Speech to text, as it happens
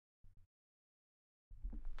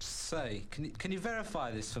say. Can you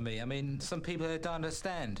verify this for me? I mean, some people here don't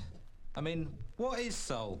understand. I mean, what is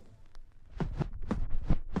soul?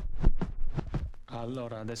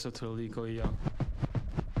 Allora, adesso te lo dico io.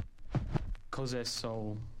 Cos'è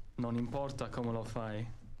soul? Non importa come lo fai.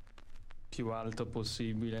 Più alto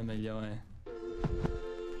possibile, meglio è.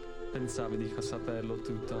 Pensavi di saperlo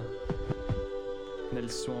tutto. Nel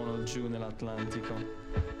suono giù nell'Atlantico.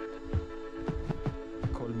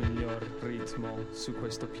 Col miglior ritmo su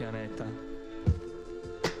questo pianeta.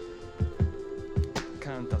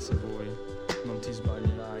 Canta se vuoi, non ti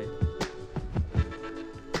sbaglierai.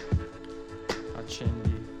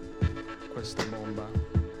 Accendi questa bomba.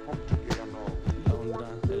 Londra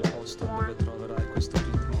è il posto dove troverai questo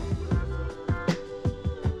ritmo.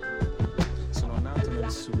 Sono nato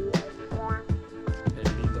nel sud, è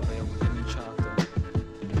lì dove ho cominciato.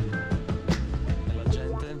 E la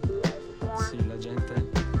gente, sì, la gente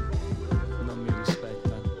non mi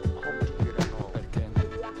rispetta, perché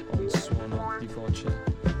ho un suono di voce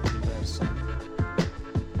diverso.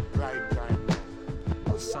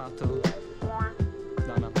 Passato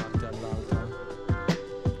da una parte all'altra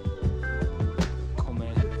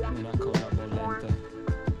come una colla bollente.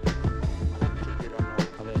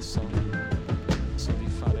 Adesso so di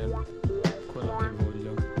fare quello che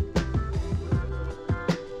voglio,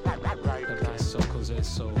 perché so cos'è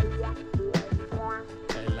soul.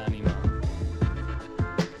 È l'anima,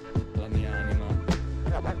 la mia anima.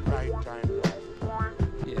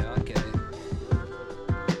 Yeah, I get it.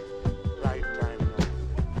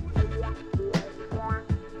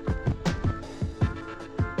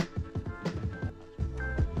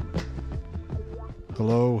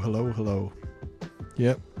 Hello, hello, hello.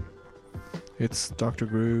 Yep, it's Dr.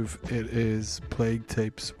 Groove. It is Plague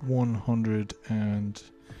Tapes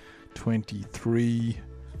 123.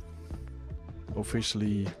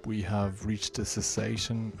 Officially, we have reached a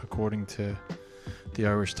cessation according to the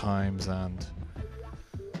Irish Times and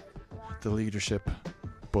the leadership.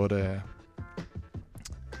 But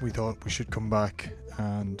we thought we should come back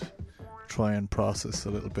and try and process a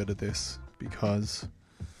little bit of this, because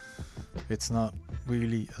it's not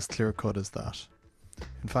really as clear cut as that.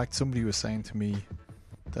 In fact, somebody was saying to me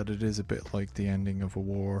that it is a bit like the ending of a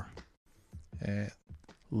war.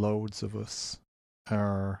 Loads of us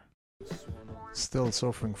are still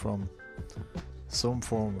suffering from some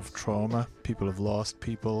form of trauma. People have lost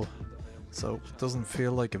people, so it doesn't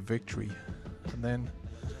feel like a victory. And then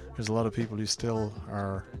there's a lot of people who still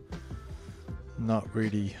are not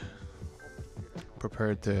really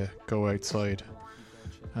prepared to go outside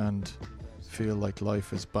and feel like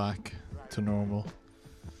life is back to normal.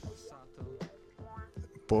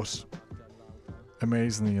 But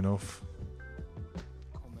amazingly enough,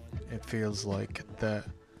 it feels like the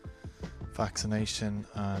vaccination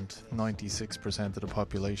and 96% of the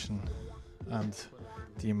population and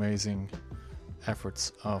the amazing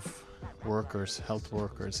efforts of workers, health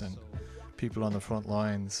workers and people on the front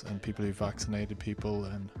lines and people who vaccinated people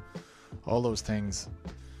and all those things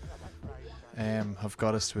have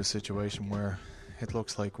got us to a situation where it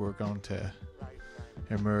looks like we're going to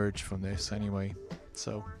emerge from this anyway.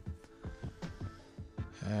 So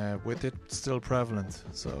with it still prevalent,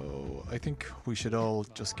 so I think we should all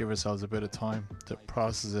just give ourselves a bit of time to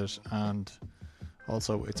process it. And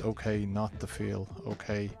also, it's okay not to feel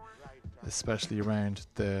okay, especially around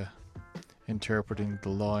the interpreting the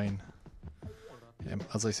line.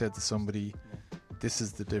 As I said to somebody, this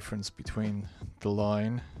is the difference between the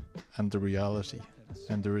line and the reality,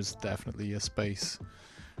 and there is definitely a space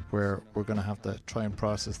where we're going to have to try and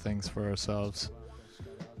process things for ourselves,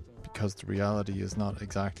 because the reality is not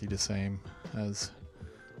exactly the same as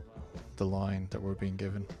the line that we're being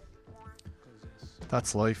given.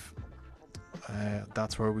 That's life.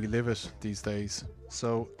 That's where we live it these days.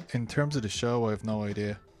 So in terms of the show, I have no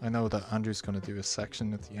idea. I know that Andrew's going to do a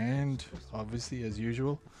section at the end, obviously, as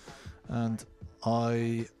usual, and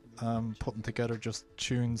I am putting together just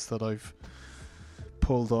tunes that I've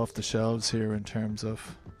pulled off the shelves here in terms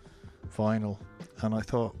of vinyl, and I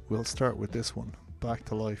thought we'll start with this one, Back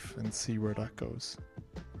to Life, and see where that goes.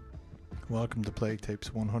 Welcome to Plague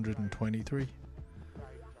Tapes 123.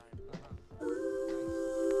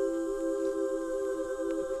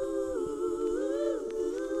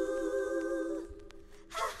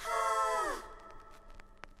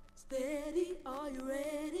 Steady, are you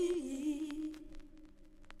ready?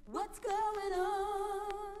 What's going on?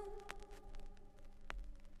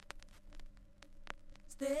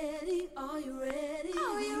 Steady, are you ready?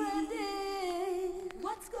 Are you ready?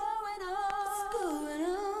 What's going on? What's going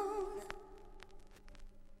on?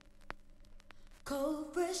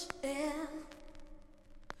 Cold, fresh air.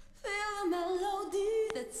 Feel the melody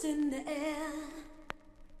that's that's in the air.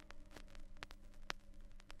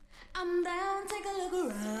 I'm down, take a look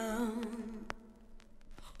around.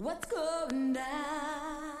 What's going down?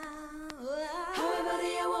 However do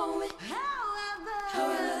you want me?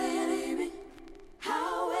 However do you need me?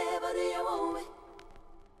 However do you want me?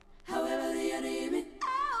 However do you need me?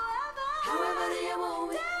 However do you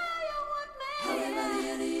want me? However do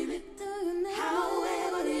you need me?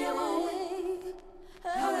 However do you want me?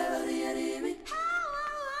 However do you need me?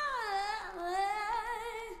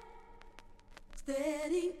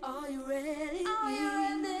 Steady, are you ready? Are you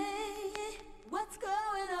ready? What's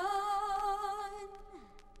going on?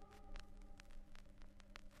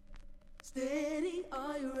 Steady,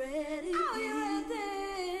 are you ready? Are you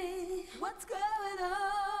ready? What's going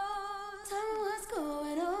on? Tell me what's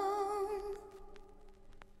going on.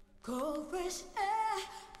 Cold, fresh air.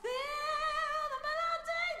 Feel the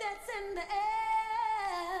melody that's in the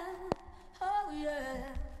air. Oh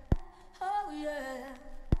yeah. Oh yeah.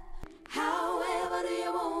 However do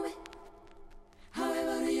you want me?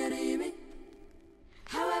 However do you need me?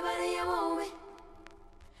 However do you want me?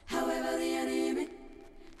 However do you need me?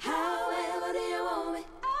 However do you want me?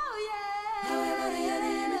 Oh yeah. However do you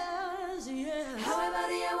need me? Yes. However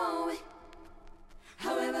do you want me?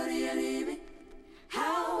 However do you need me?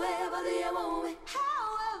 However do you want me?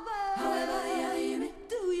 However do you need me?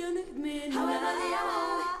 Do you need me? However do you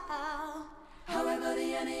want me? However do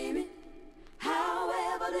you need me?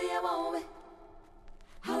 However do you want me?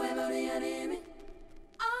 However do you need me?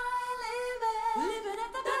 I'm living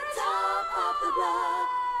at the very top of the block.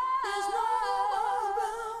 There's no more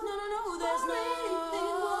room. No, there's no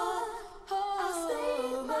anything more. I'll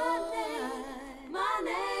state my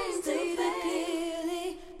name stated clearly.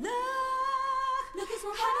 Look, it's my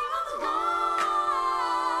body on the wall.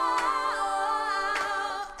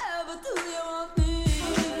 Ever do you want me?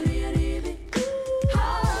 However do you need me?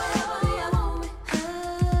 However do you want me?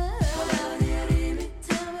 However do you need me?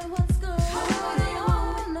 Tell me what's going on.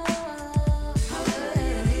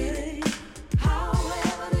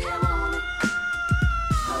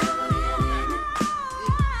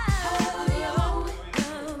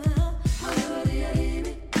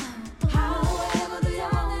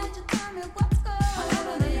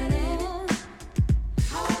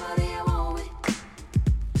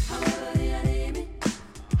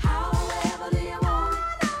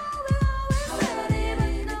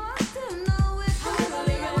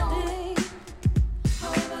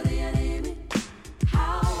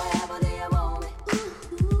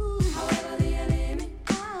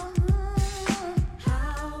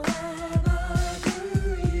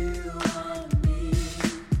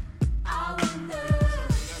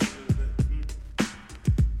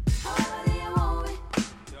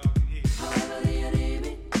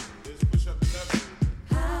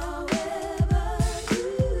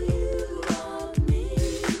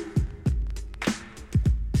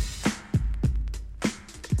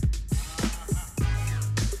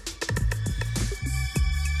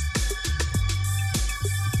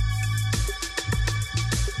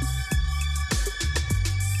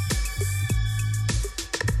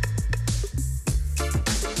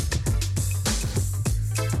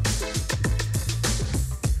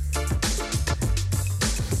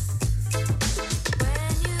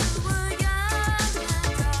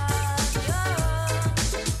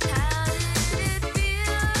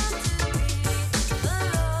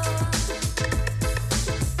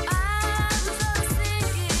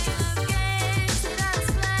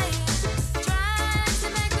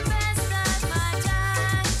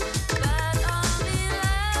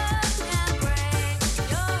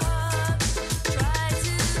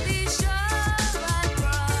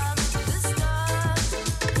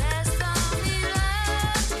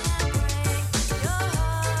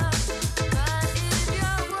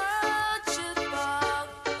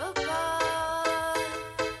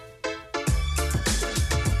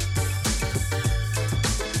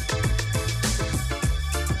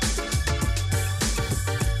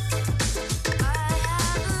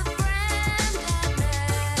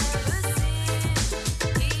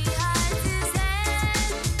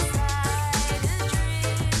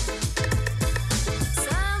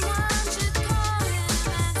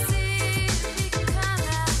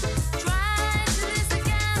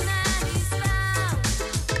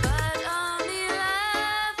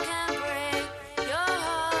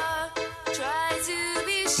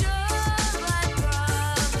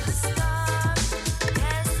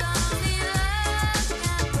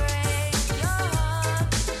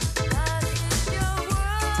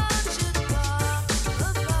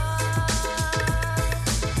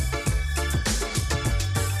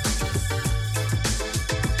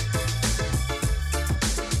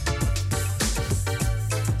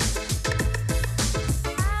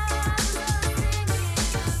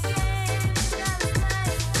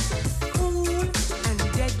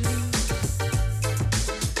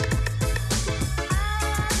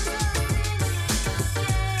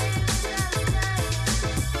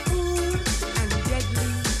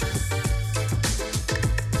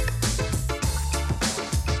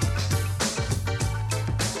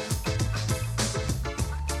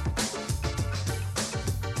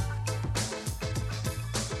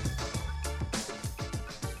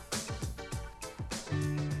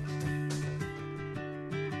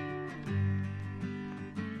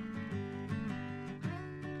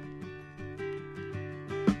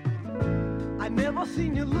 Never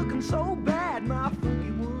seen you looking so bad, my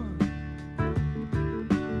funky one.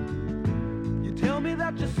 You tell me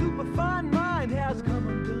that your superfine mind has come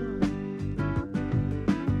undone.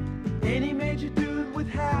 Any major dude with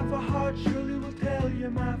half a heart surely will tell you,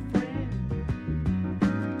 my friend.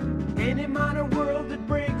 Any minor world that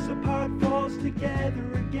breaks apart falls together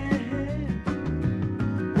again.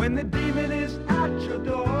 When the demon is at your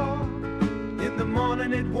door, in the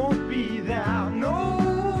morning it won't be there no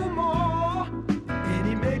more.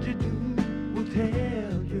 Any major dude will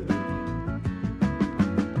tell you.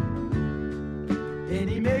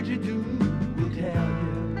 Any major dude will tell you.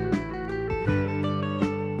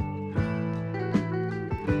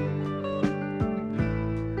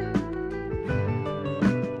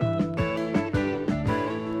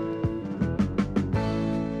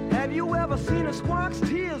 Have you ever seen a squawk's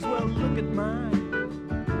tears? Well, look at mine.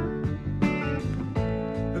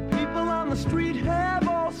 The people on the street have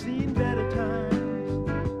all seen better times.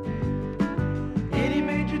 Any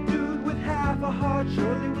major dude with half a heart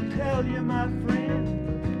surely will tell you, my friend.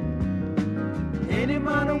 Any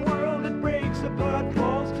minor world that breaks apart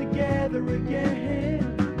falls together again.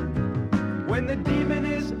 When the demon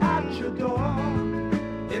is at your door,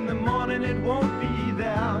 in the morning it won't be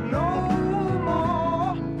there no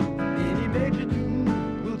more. Any major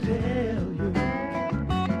dude will tell you.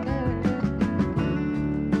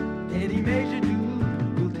 Any major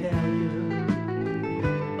dude will tell you.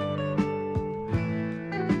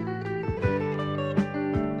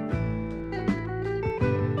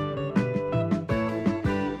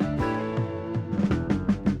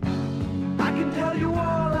 I can tell you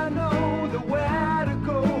all I know, the where to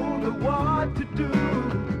go, the what to do.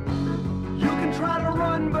 You can try to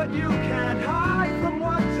run, but you can't hide from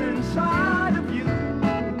what's inside of you.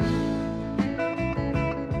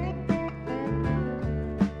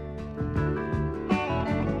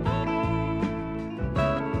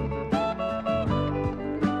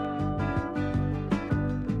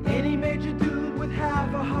 Any major dude with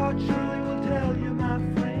half a heart surely will tell you, my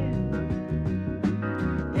friend.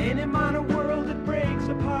 Any minor world that breaks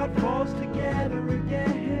apart falls together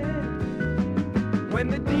again. When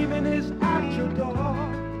the demon is at your door,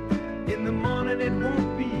 in the morning it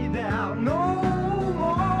won't be there no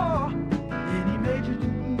more. Any major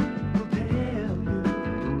dude will tell you.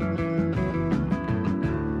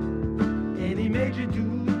 Any major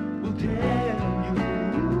dude will tell you.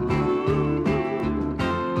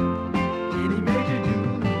 Any major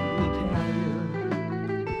dude will tell you.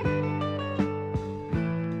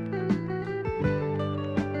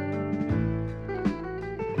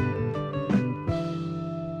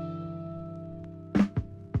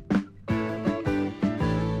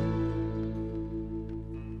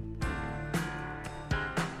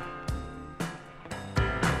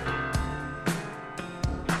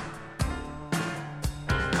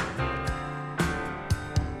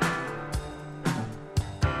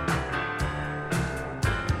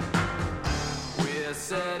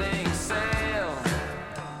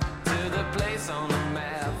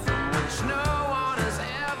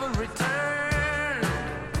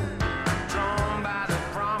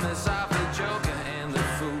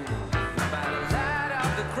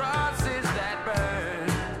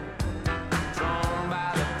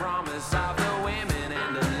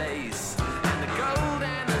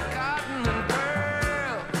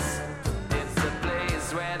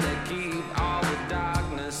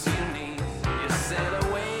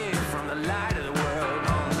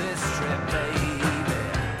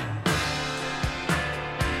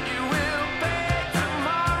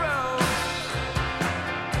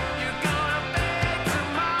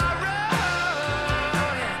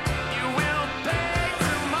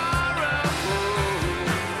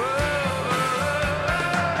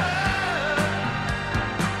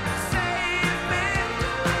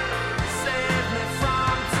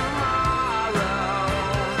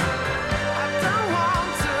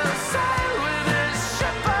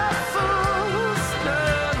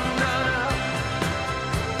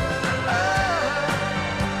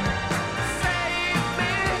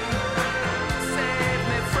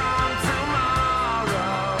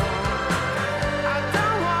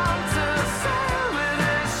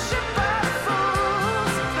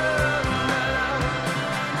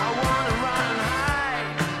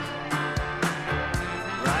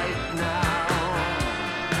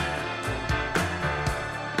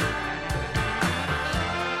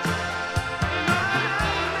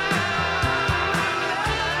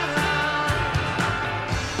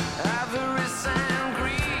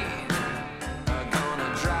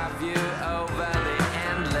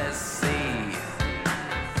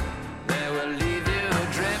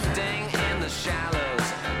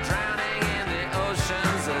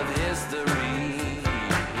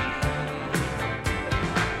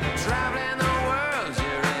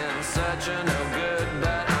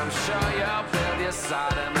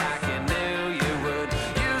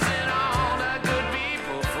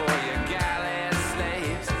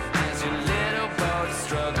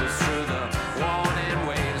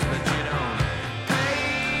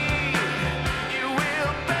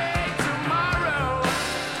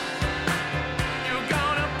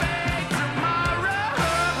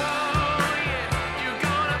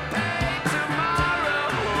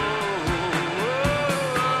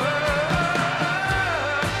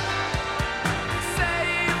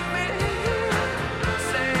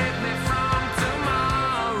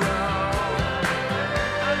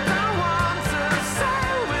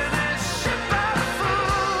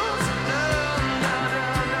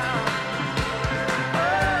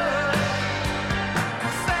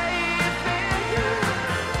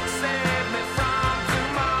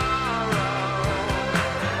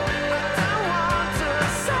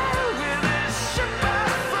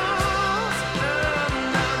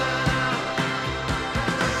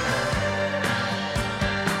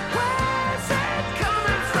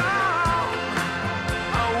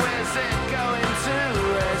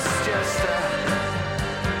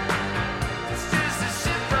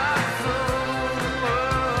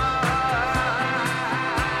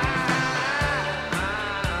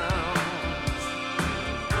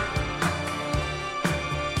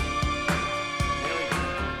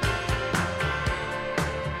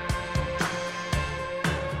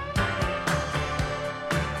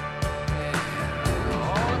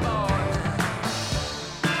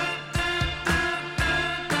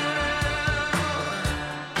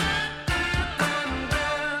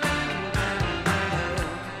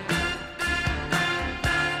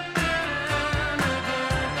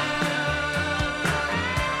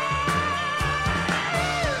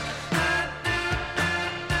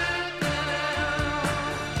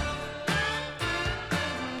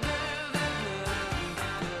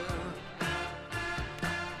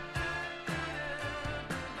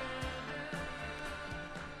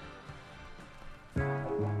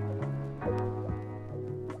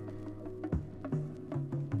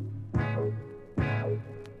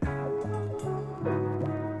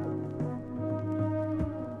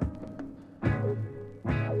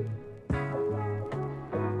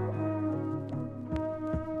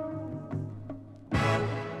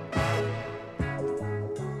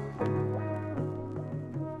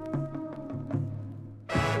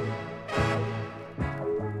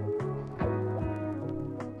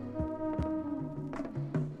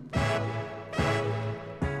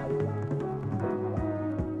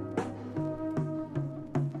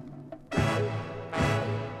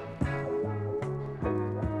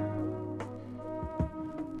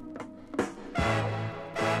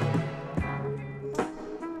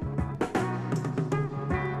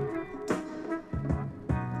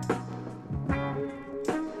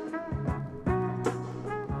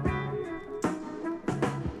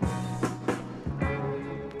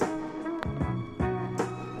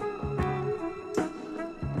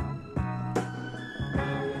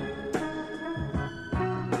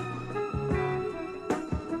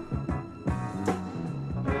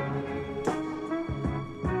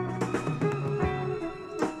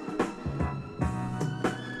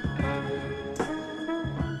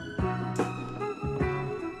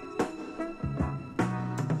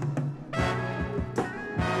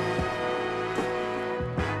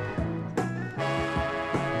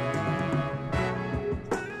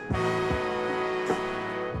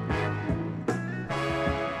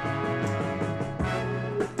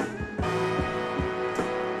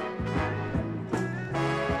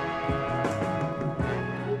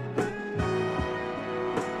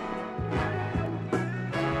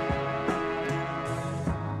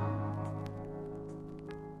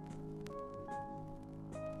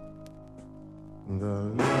 The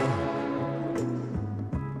look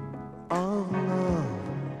of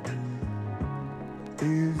love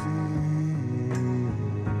is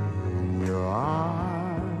in your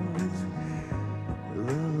eyes. The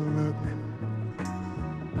look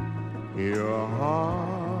your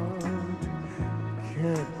heart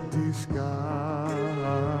can't disguise.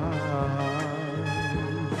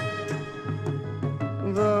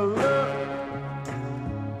 The look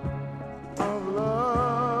of love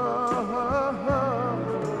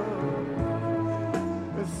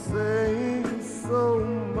is saying so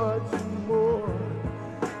much more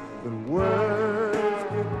than words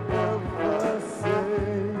could ever say.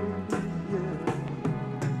 Yeah.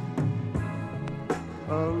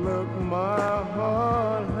 A look my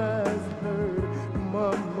heart has heard,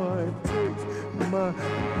 my mind takes my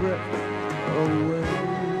breath away.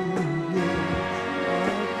 Yeah. I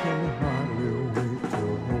can hardly wait to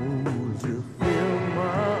hold you, feel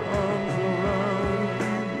my arms around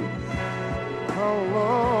you. How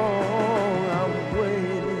long I've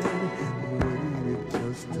waited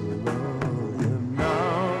just to love you.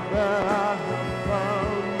 Now that I have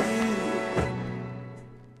found you,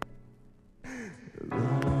 the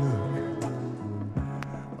look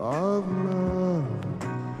of love,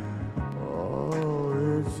 oh,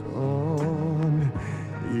 it's on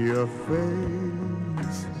your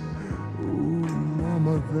face. Ooh,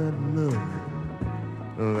 mama, that look,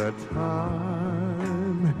 that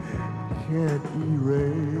time can't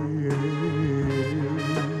erase.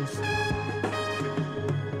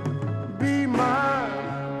 Be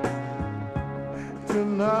mine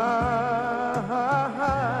tonight,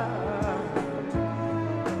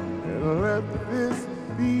 and let this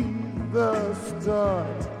be the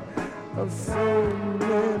start of so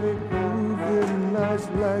many groovy nights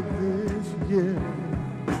like this, yeah.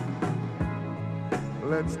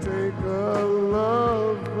 Let's take a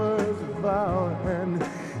lover's vow and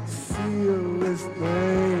seal this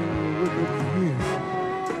thing with a kiss.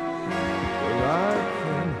 But I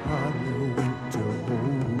can hardly wait to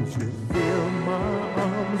hold you, feel my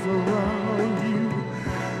arms around you.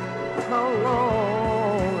 How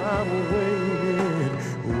long I've waited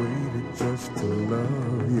just to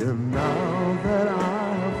love you. Now that I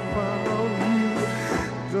have found you,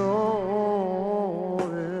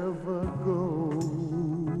 don't ever go.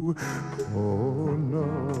 Oh no.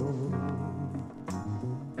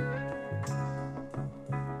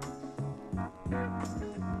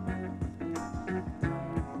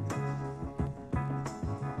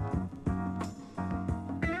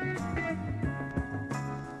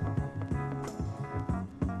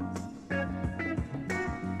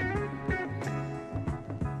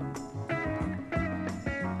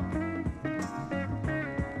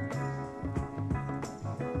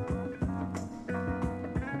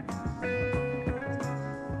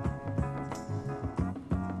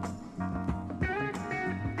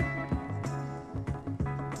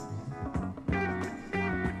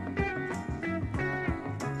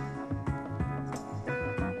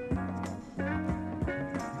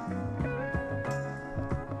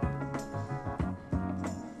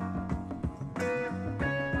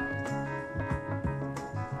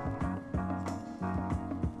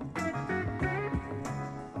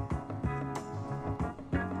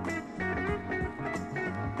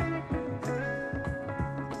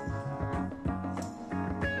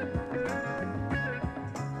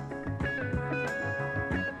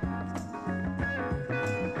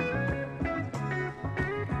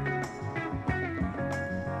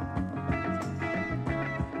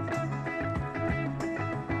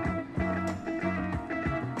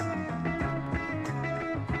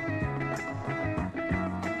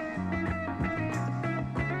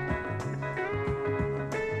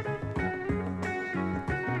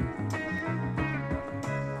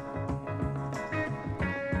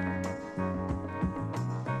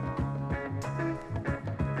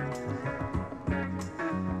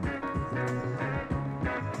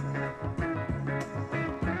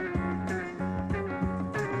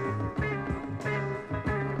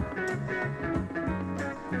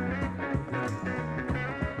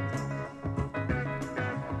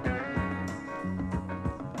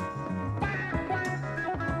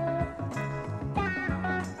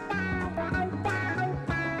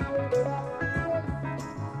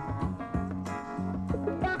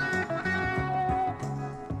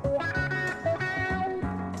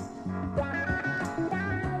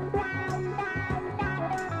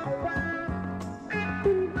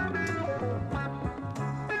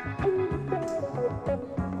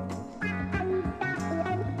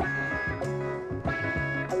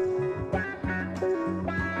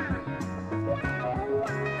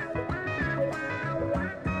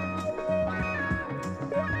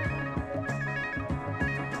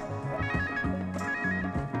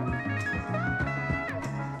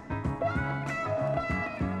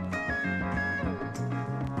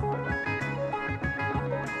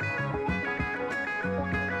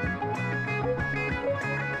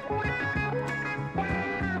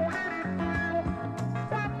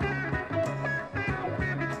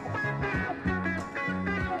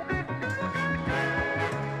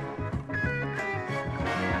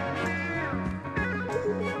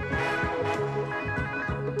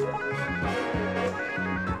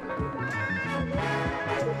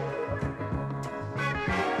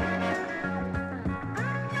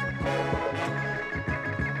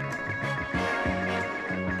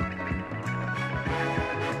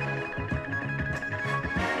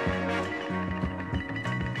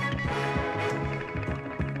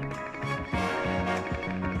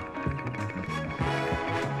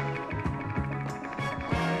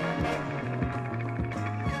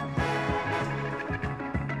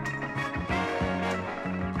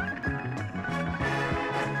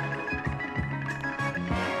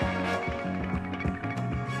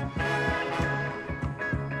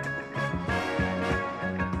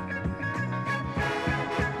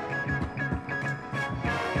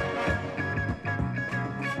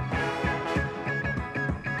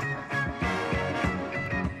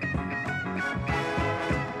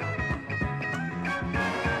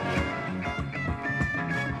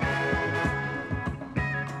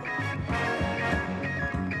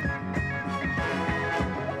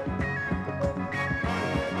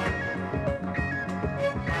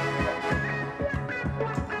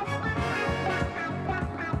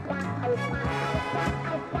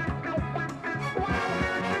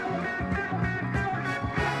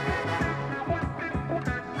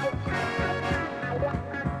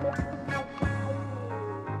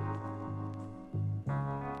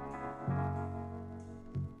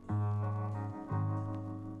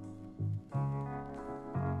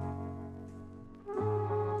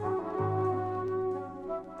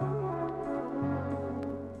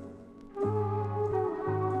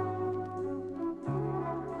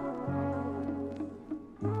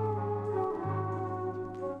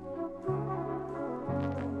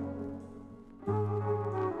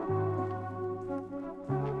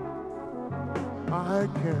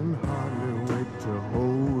 can hardly wait to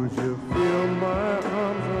hold you, feel my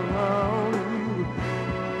arms around you.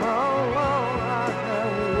 How long I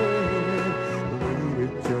have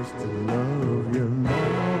waited just to love you.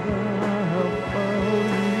 Now that I have found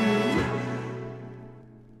you,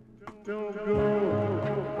 don't go.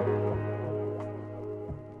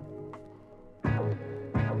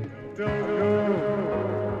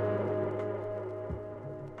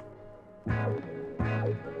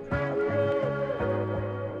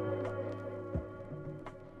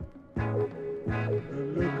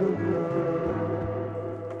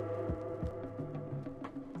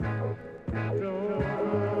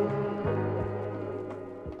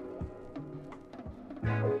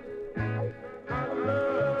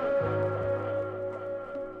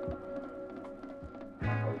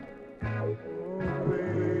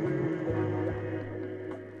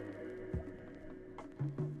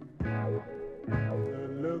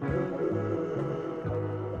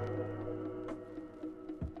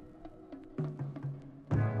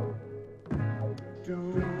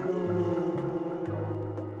 Don't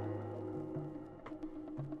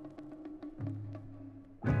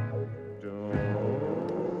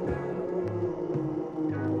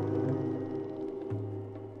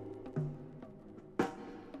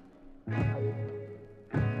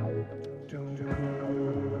go.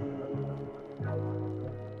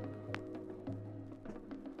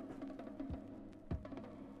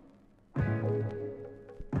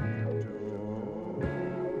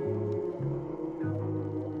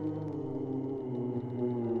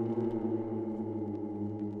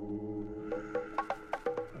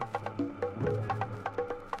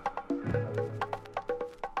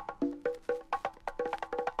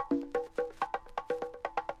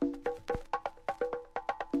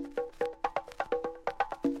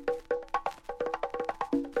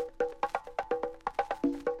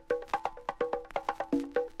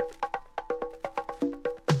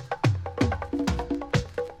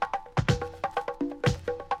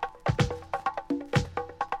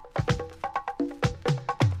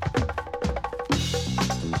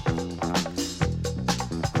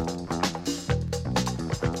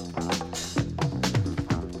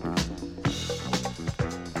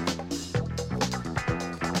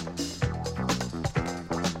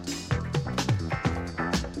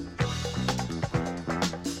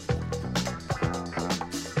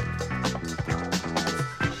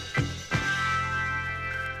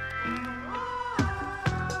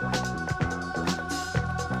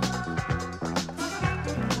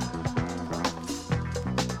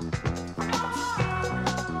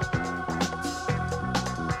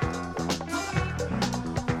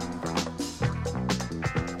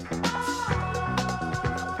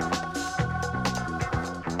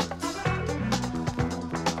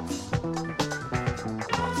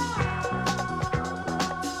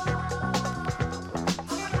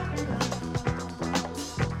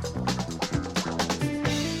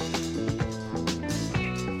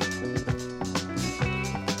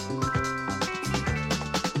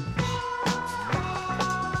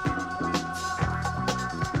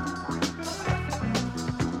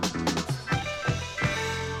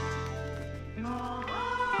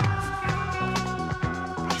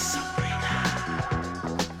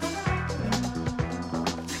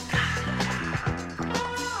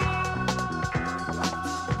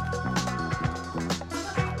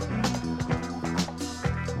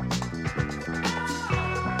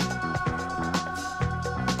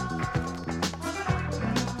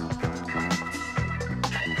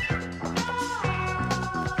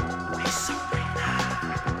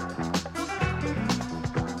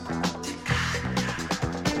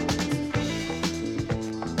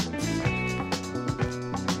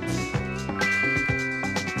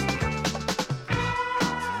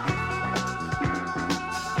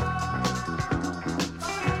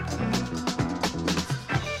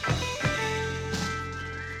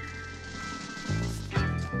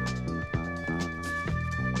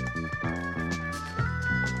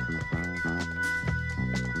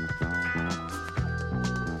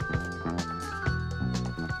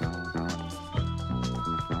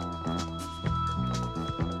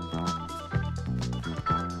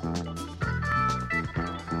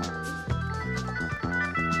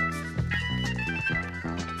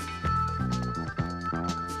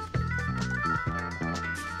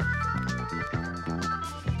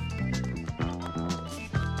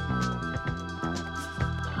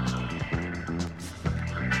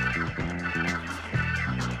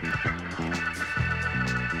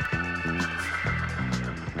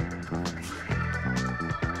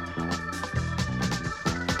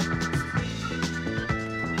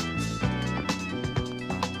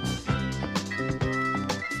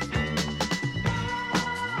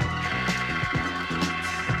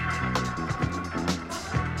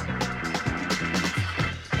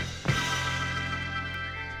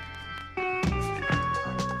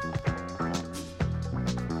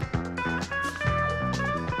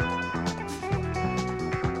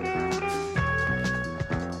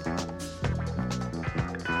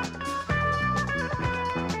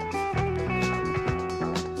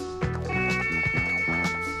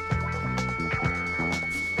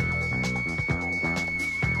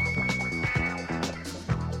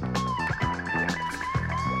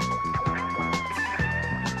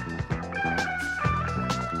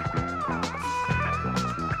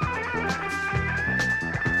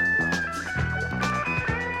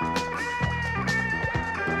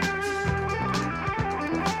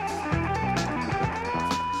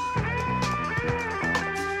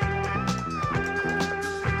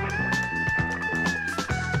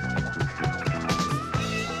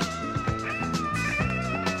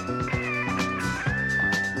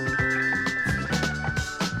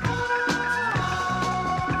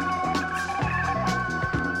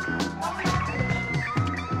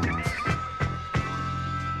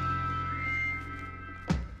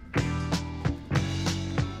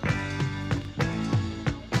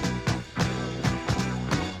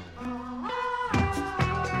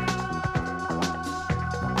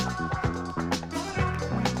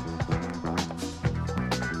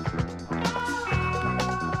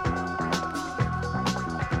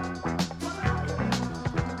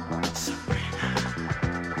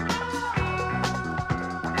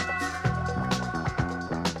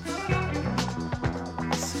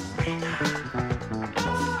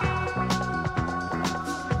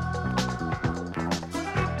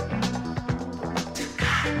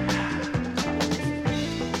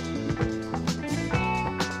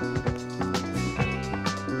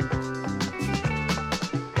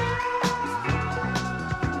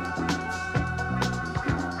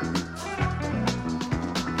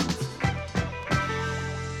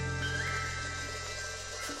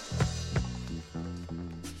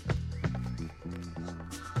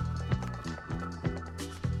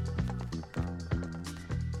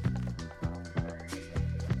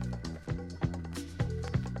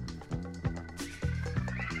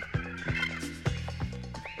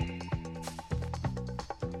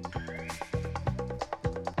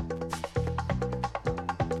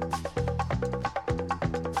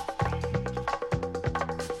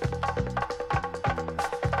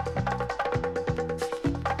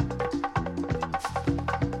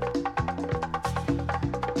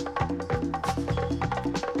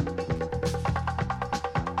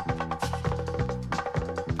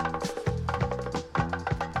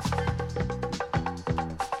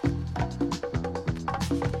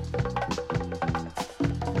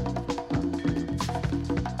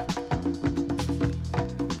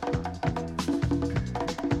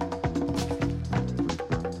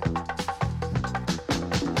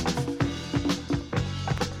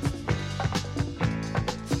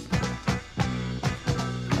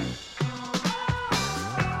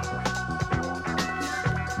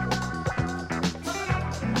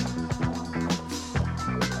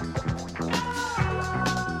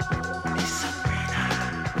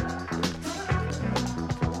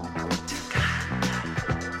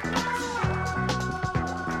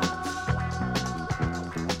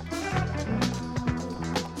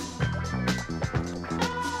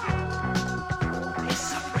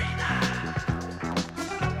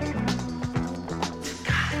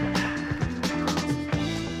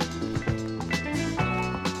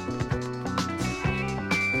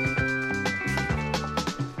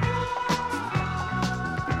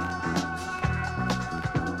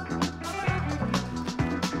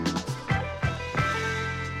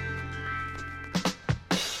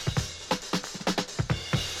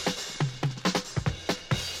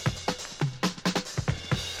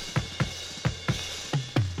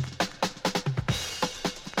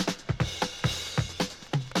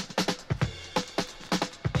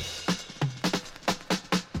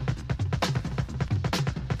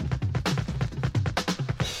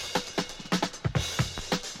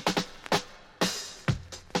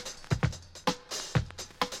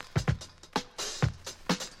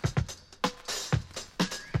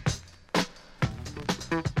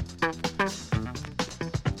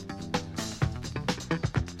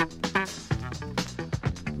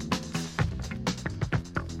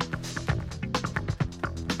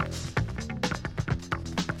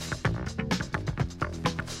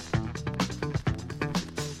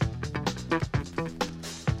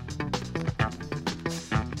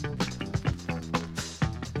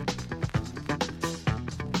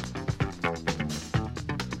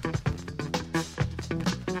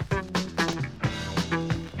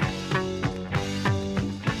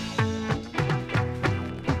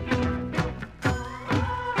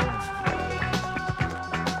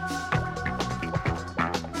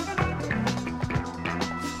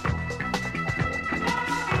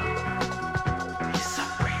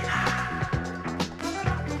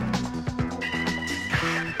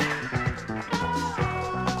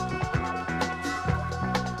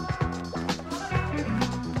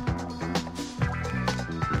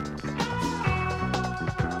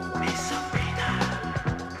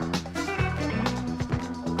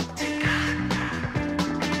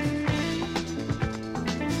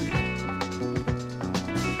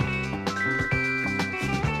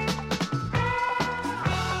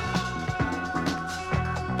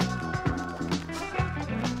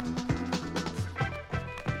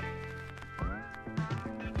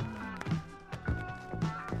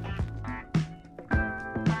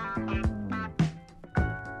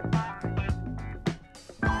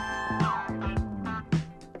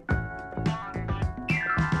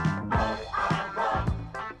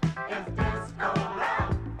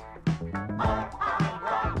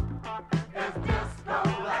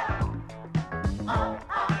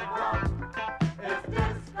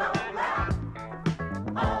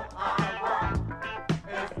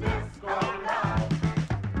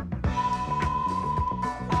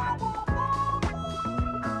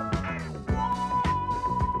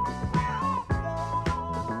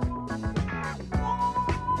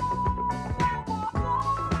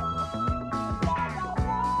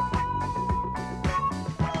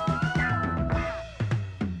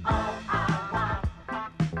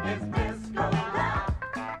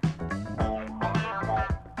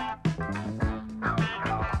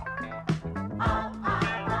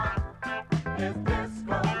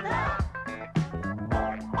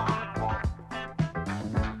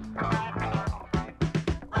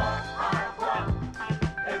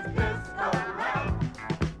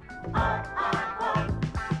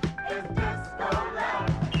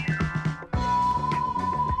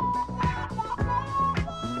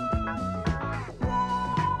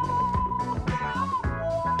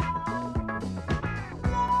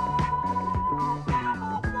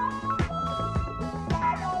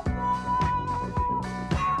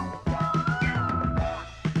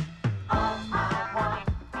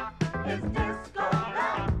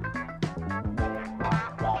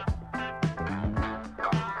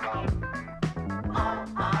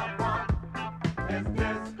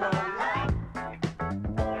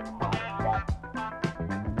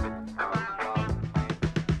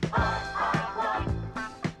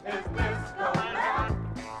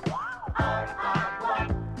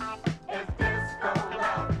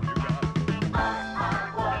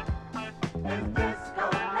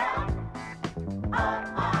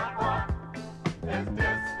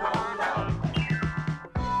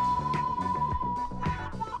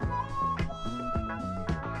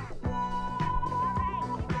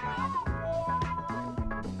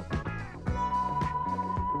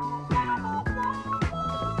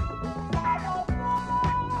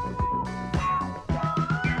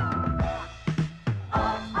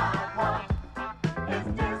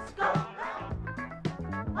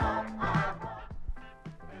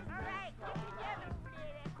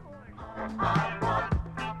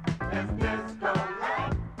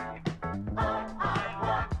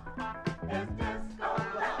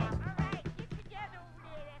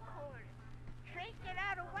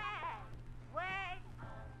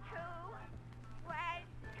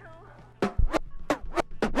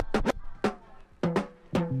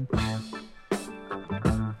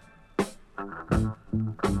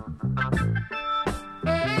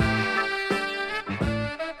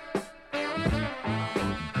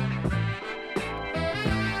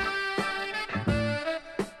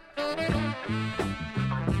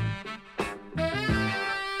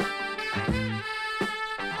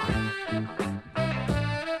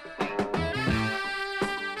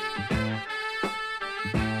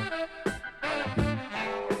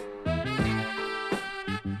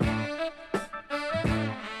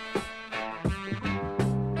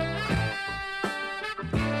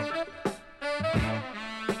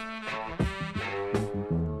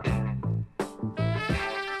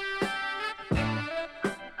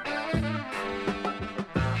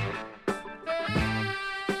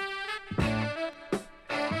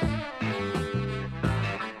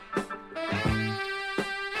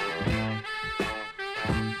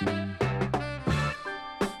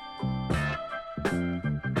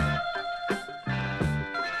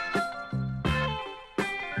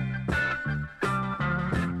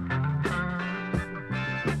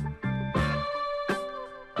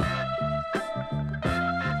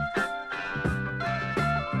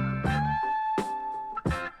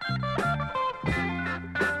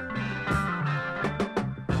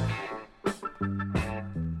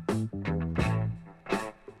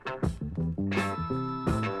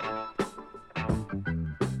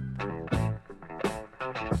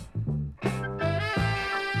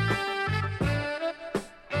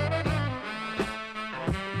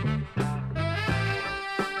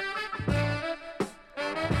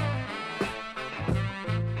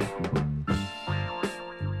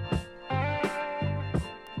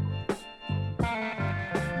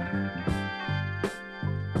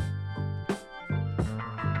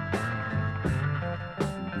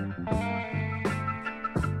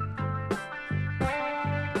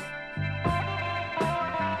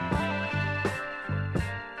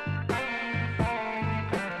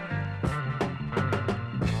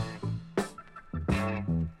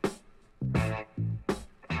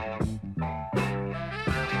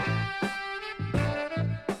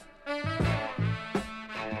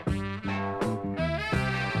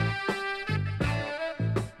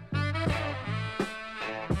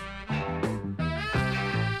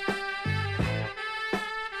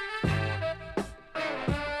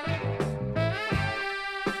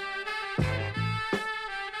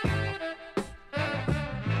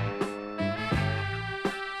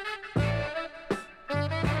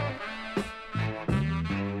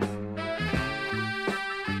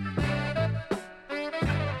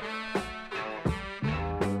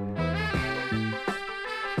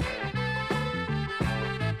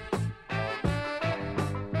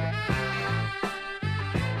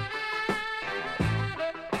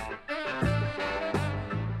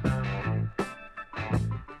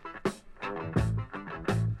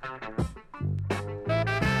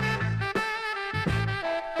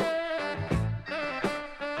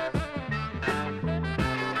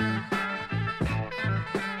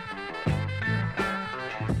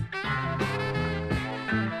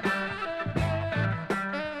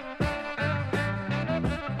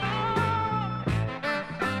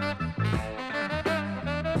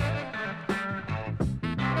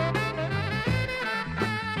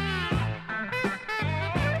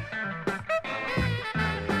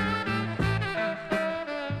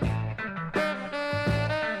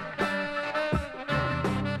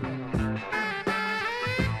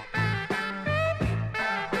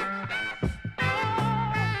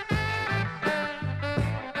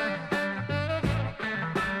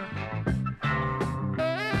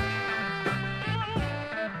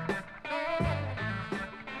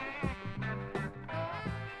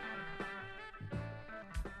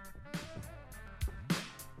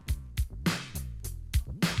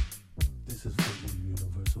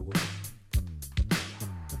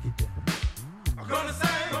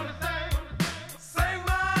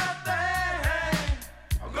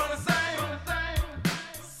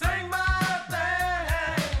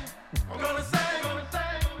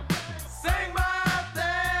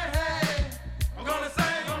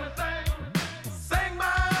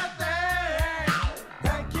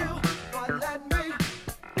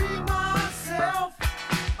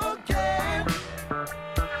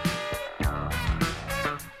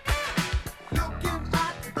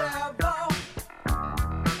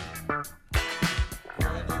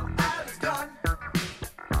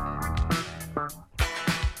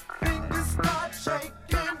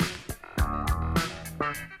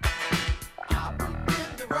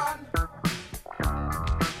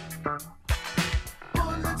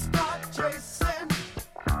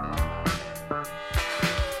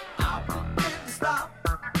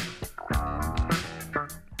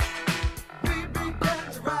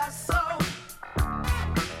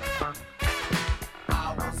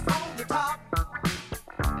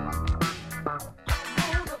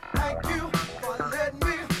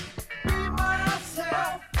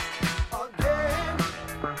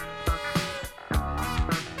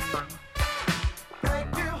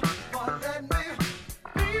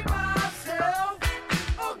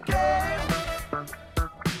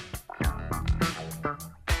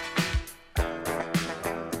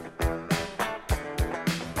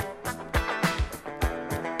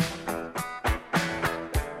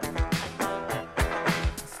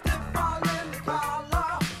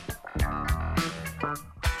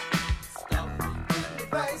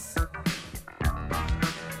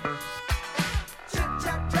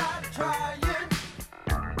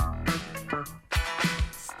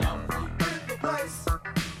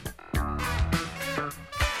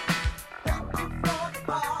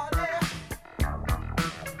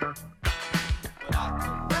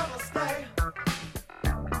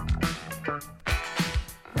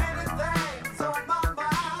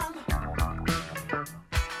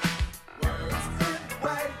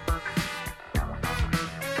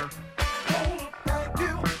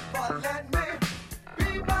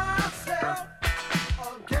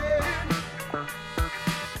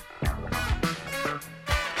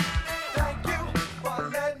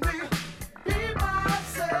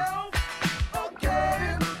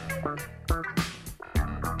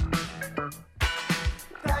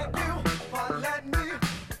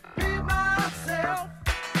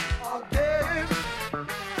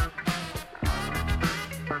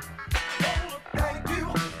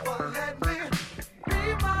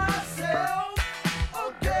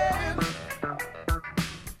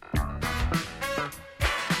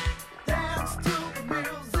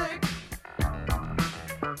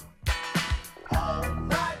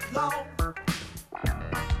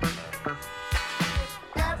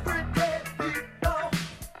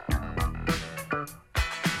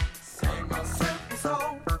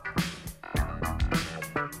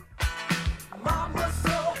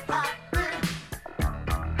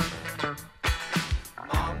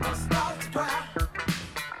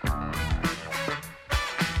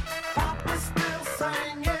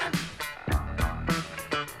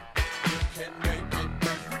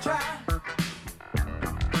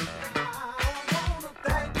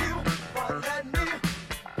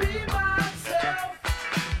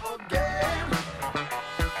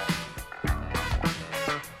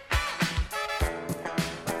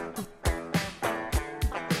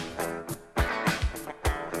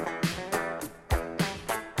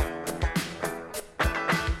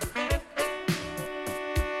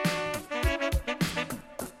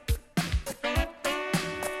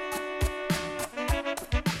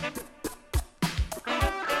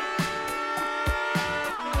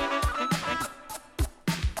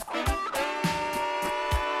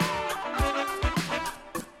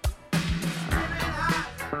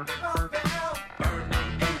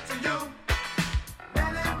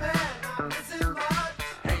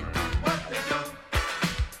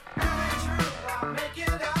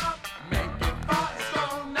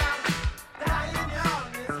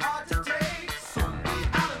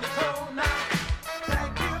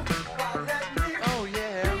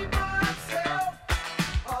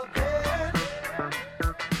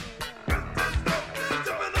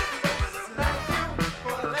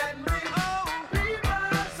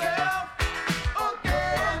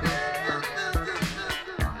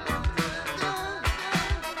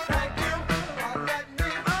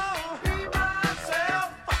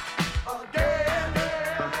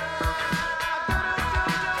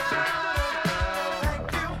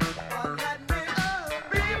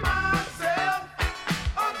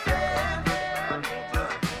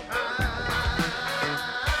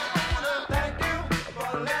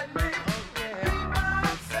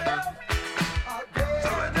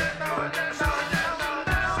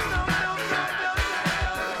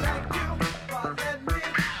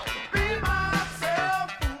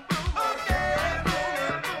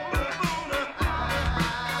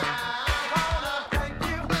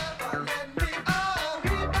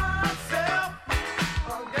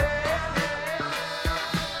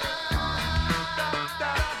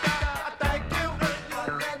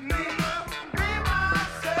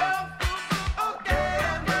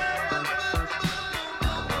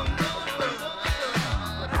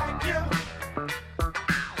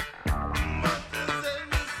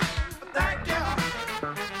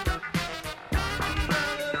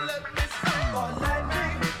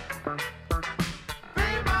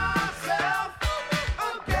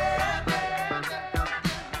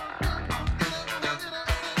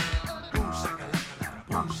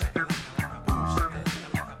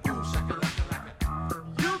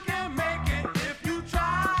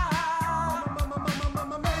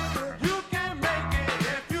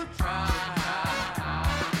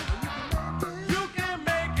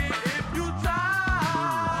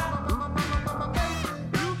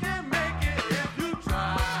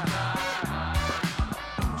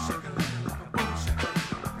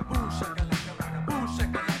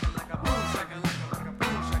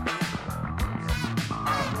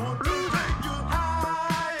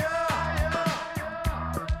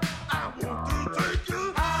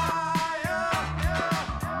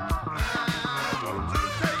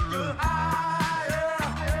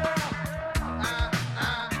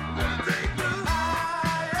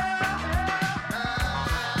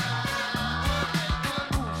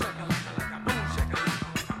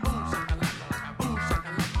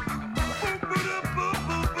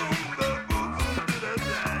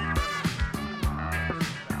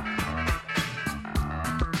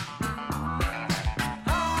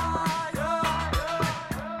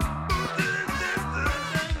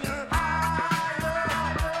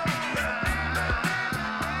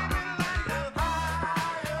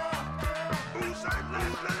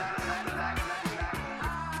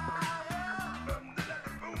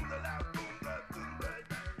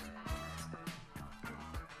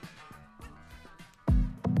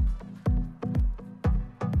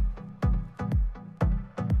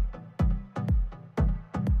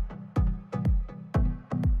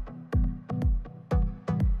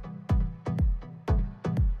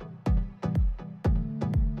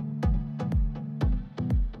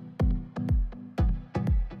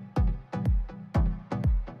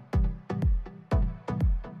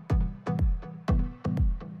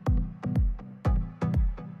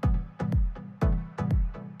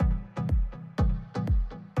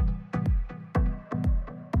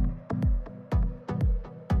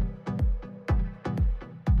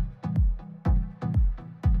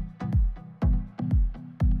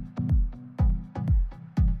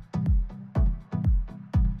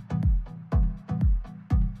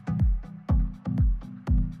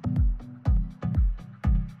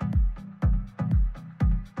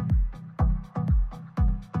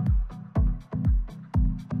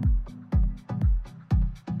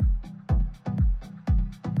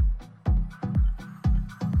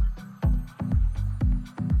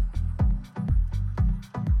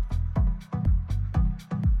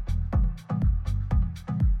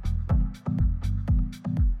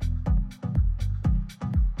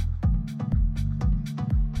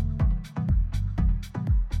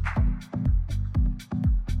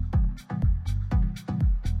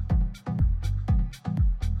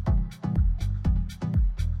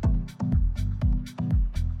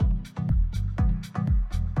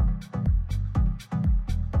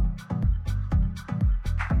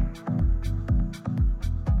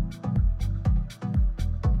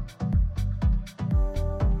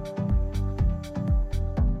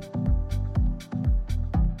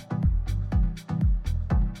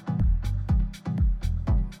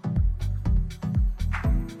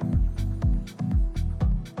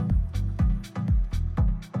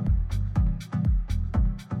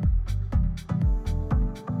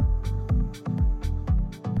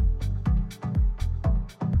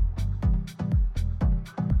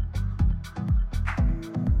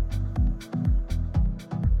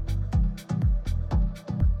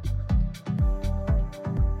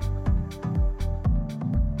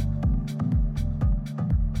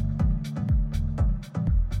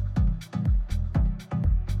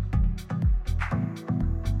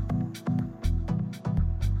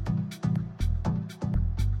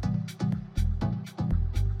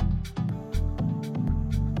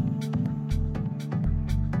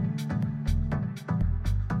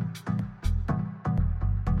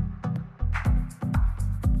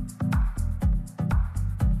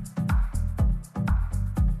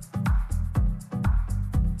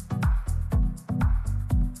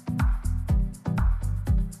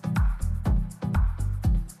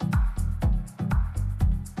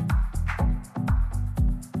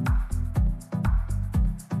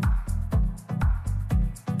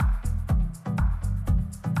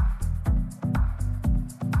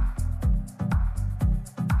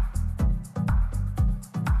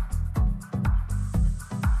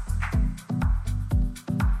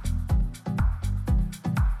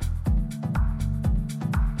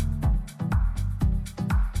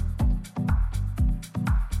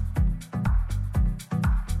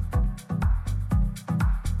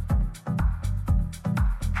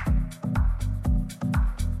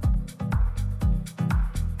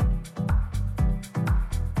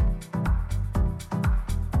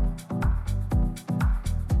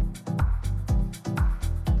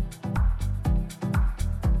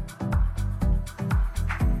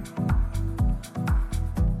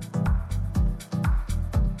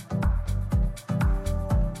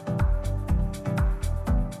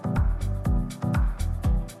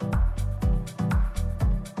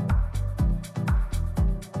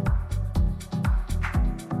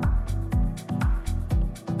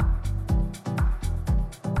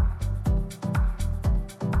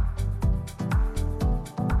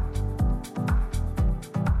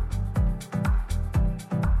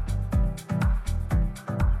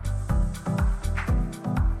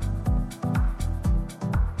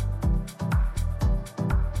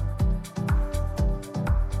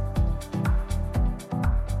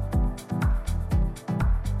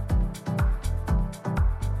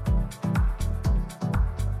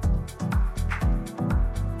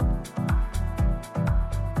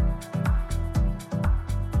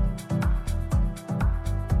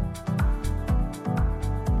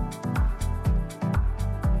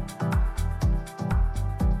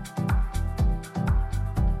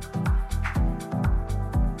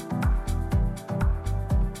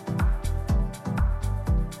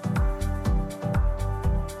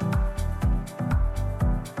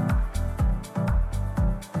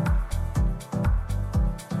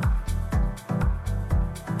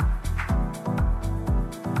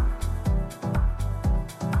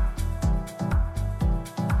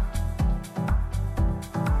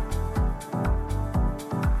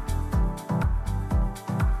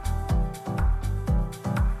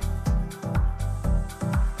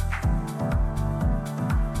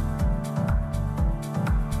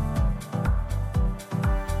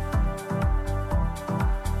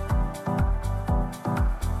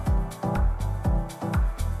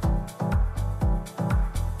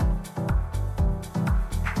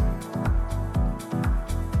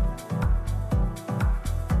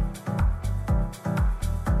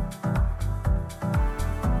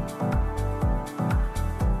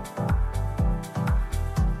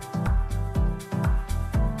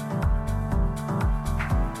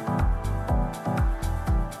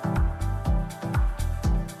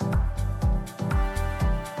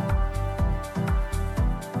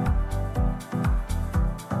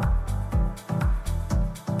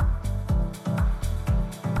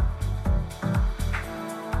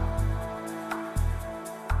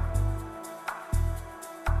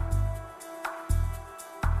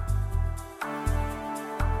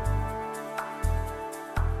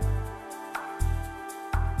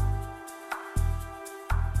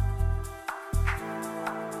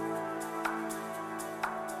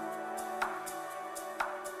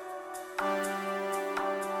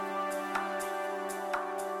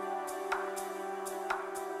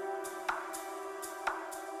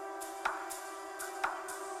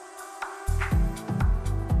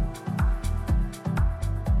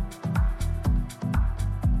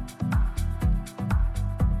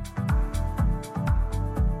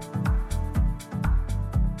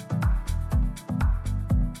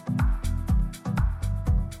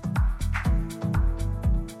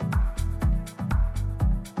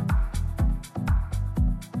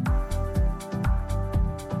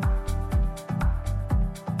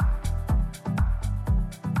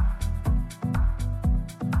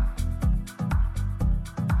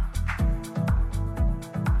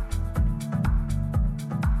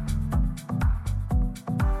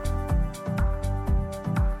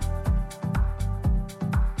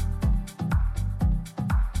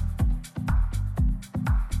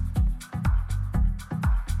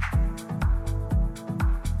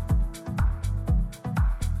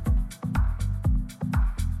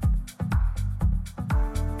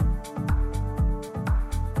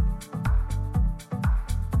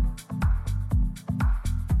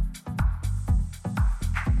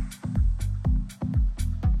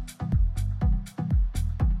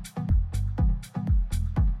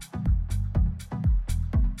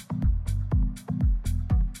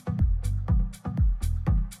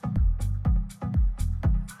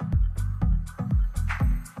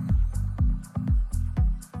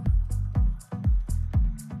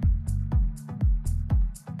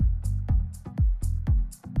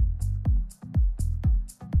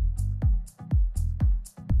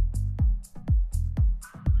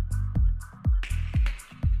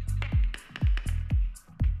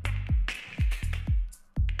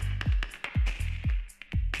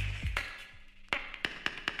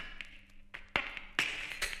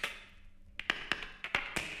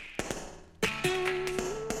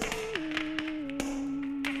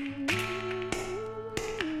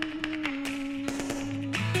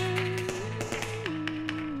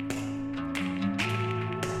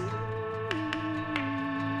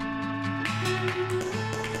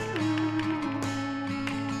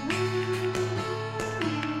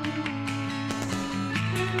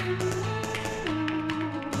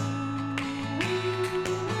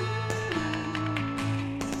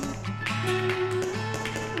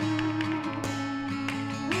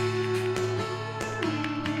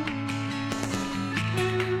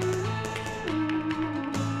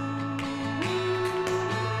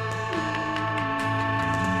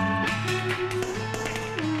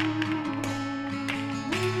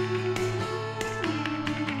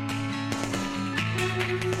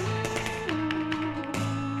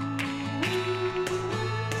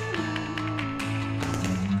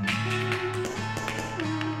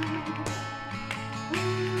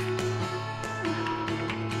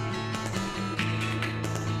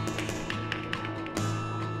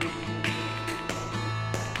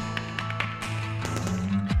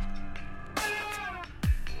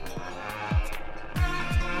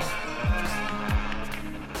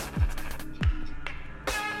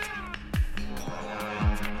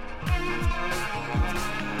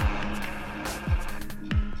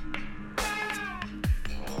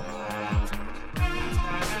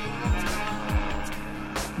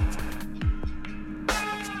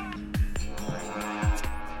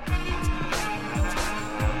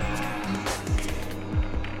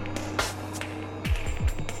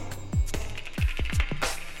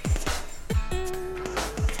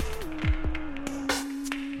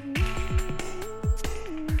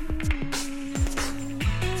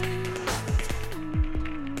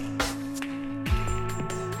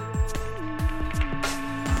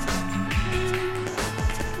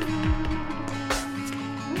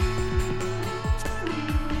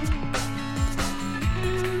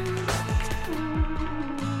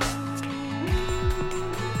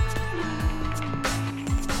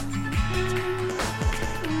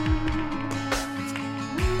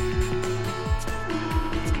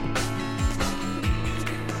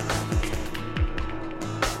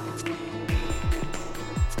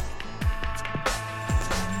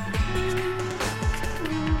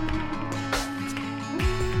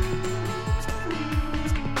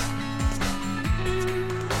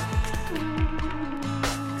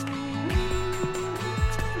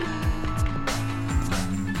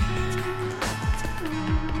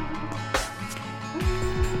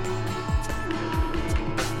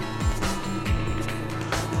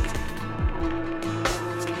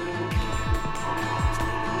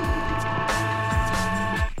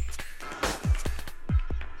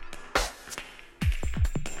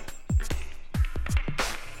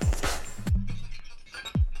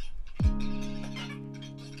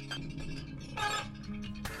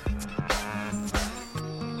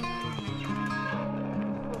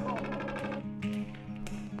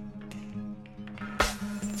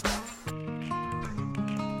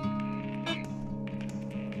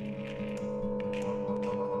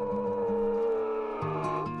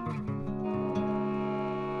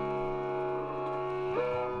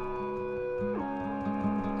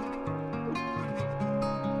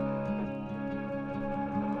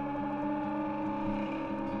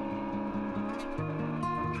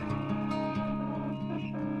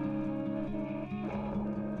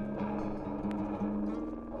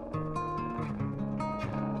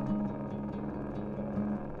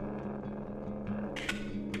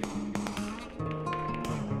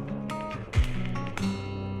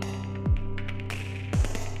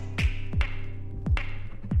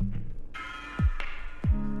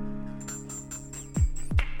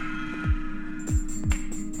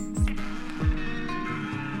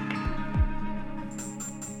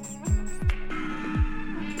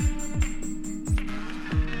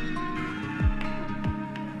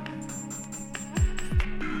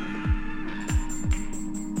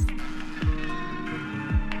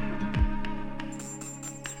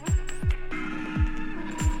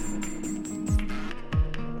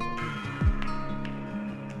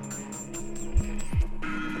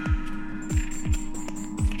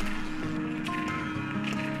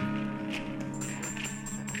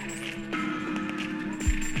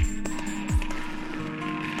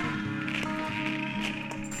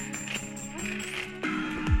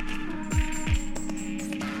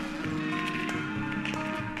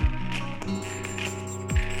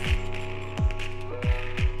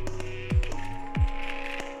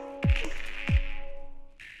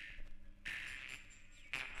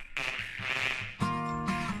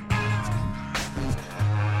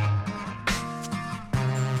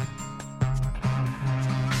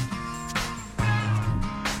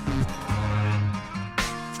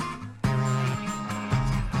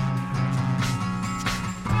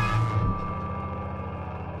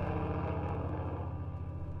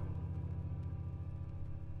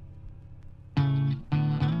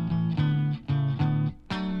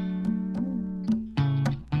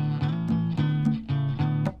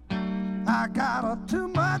 got too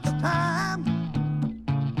much time.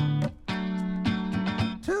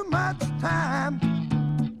 Too much time.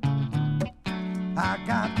 I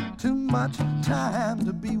got too much time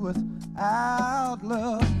to be without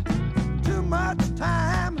love. Too much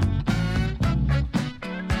time.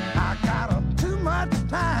 I got too much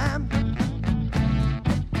time.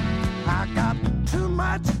 I got too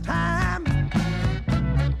much time.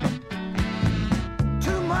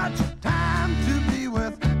 Too much time to be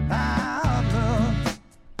without love.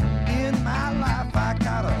 In my life I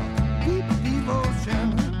got a deep devotion,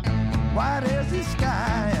 wide as the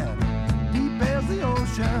sky and deep as the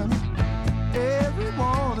ocean. Every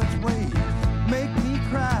one of its waves make me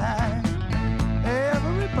cry.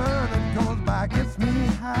 Every bird that goes by gets me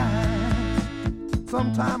high.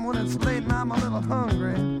 Sometime when it's late and I'm a little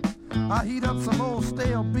hungry, I heat up some old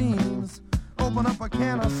stale beans, open up a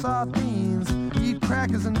can of sardines, eat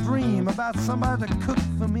crackers and dream about somebody to cook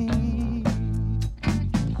for me.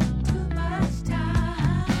 Too much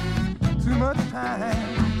time. Too much time.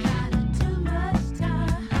 Too much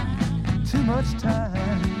time. Too much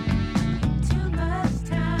time. Too much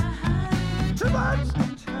time. Too much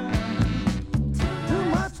time. Too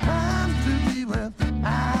much time to be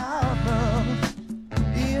without love.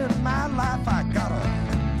 In my life I got a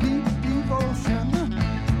deep devotion,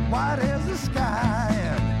 wide as the sky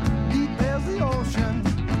and deep as the ocean.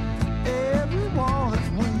 Every one of its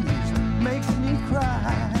wings makes me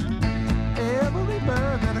cry. Every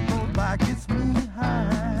bird that goes by gets me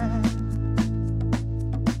high.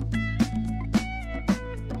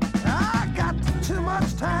 I got too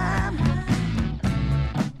much time.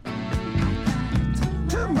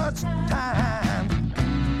 Too much time.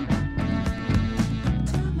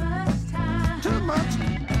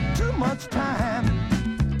 Too much time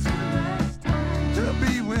to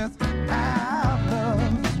be without love.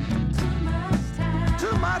 Too much time.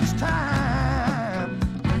 Too much time.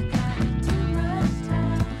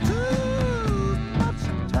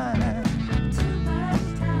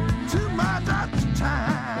 Too much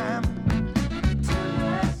time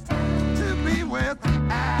to be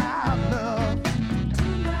without love.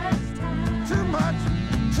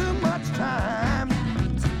 Too much time.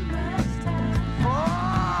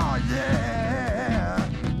 Oh yeah.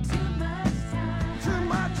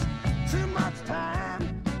 Too much time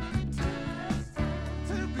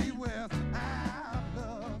to be without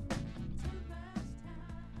love.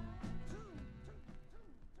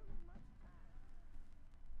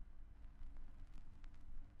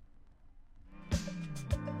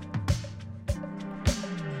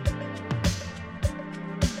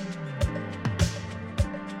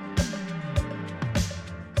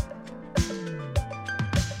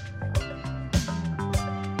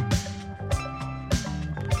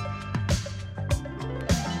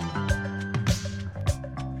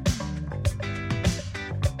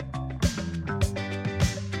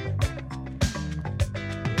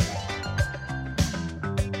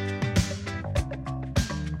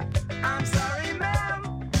 I'm sorry, ma'am.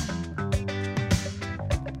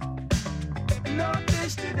 No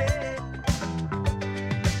fish today.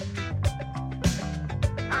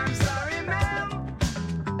 I'm sorry, ma'am.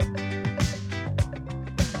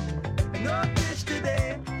 No fish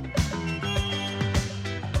today.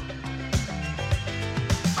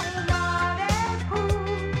 Oh, Lordy,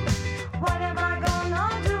 what am I gonna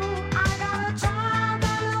do? I got a child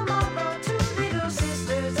and a mother, two little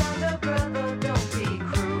sisters and a brother. Don't be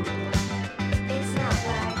cruel. It's not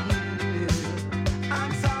like you do.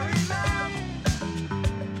 I'm sorry, ma'am.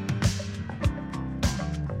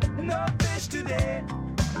 No fish today.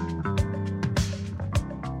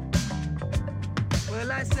 Well,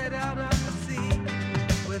 I set out on the sea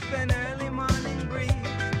with an early morning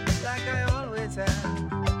breeze, like I always have.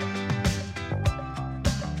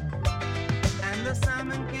 And the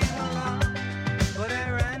salmon came along, but I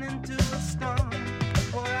ran into a storm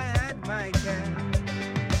before I had my can.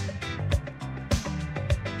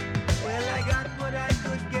 Well, I got what I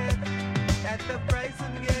could get at the price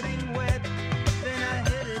of getting wet. Then I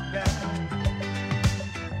hit it back.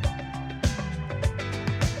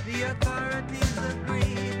 The authorities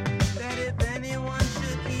agreed that if anyone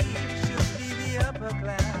should eat, should be the upper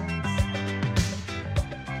class.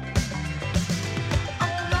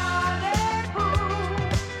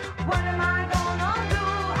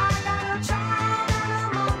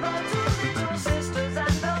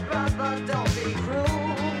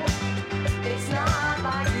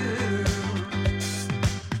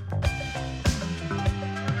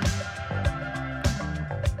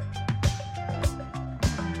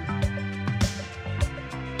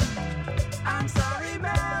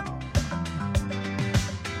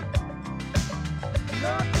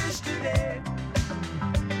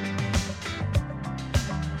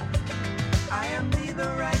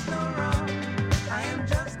 neither right nor wrong. I am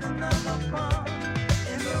just another pawn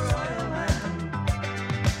in the royal hand.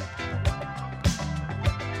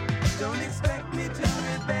 Don't expect me to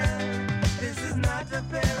rebel. This is not a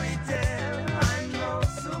fairy tale. I'm no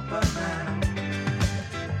Superman.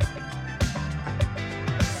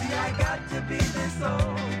 See, I got to be this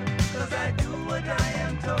old, 'cause I do what I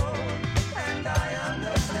am told, and I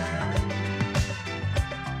understand.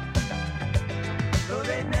 Though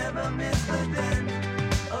they never miss the dent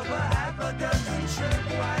of a half a dozen shirt,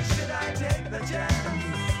 why should I take the chance?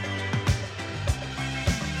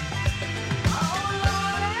 Oh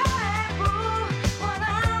Lord, what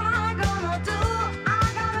am I gonna do? I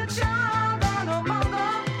got a child and a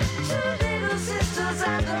mother, 2 little sisters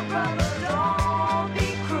and a brother. Don't be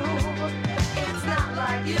cruel, it's not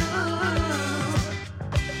like you.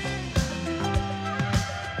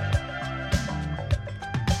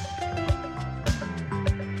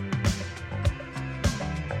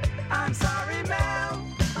 I'm sorry, ma'am.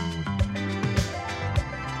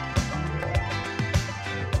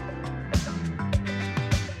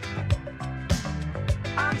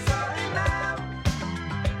 I'm sorry, ma'am.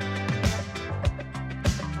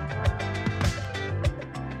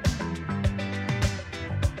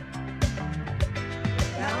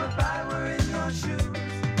 Now if I were in your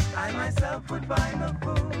shoes, I myself would find the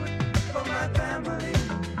food for my family.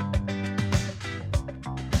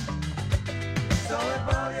 So if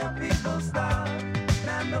all your people starve,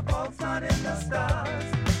 ma'am, the fault's not in the stars,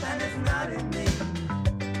 and it's not in me.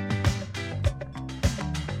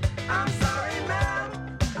 I'm sorry, ma'am.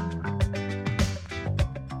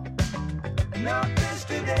 No fish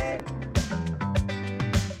today.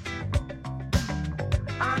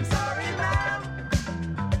 I'm sorry, ma'am.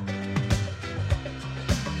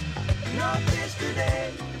 No fish today.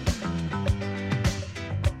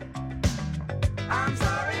 I'm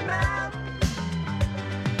sorry, ma'am.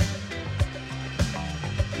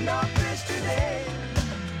 No fish today.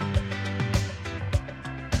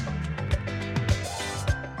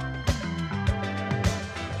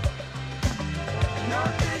 No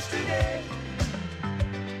fish today.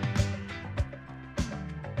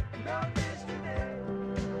 No fish today.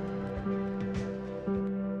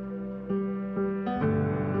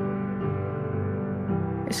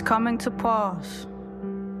 It's coming to pass.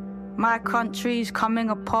 My country's coming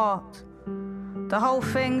apart. The whole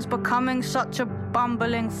thing's becoming such a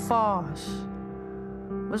bumbling farce.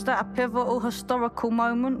 Was that a pivotal historical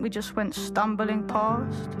moment we just went stumbling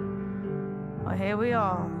past? Well, here we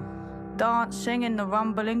are, dancing in the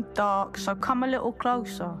rumbling dark. So come a little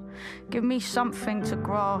closer, give me something to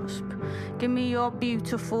grasp. Give me your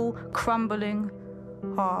beautiful, crumbling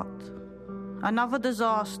heart. Another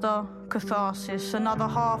disaster, catharsis, another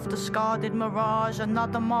half-discarded mirage,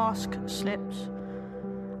 another mask slips.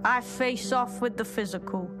 I face off with the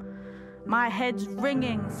physical, my head's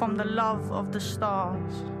ringing from the love of the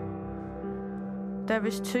stars. There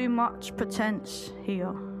is too much pretense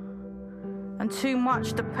here, and too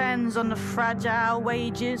much depends on the fragile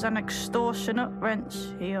wages and extortionate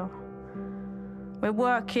rents here. We're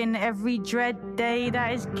working every dread day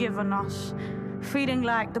that is given us, feeling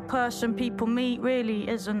like the person people meet really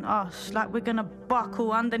isn't us, like we're gonna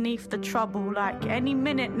buckle underneath the trouble, like any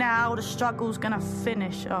minute now the struggle's gonna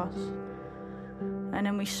finish us. And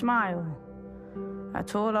then we smile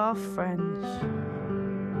at all our friends.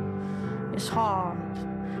 It's hard.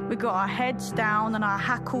 We got our heads down and our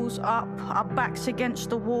hackles up, our backs against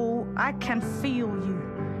the wall. I can feel you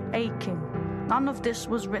aching. None of this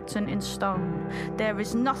was written in stone. There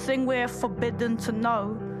is nothing we're forbidden to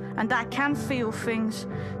know. And I can feel things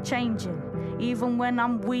changing. Even when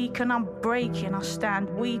I'm weak and I'm breaking, I stand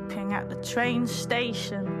weeping at the train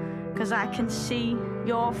station, 'cause I can see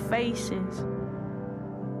your faces.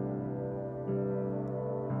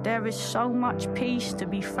 There is so much peace to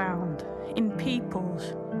be found in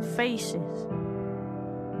people's faces.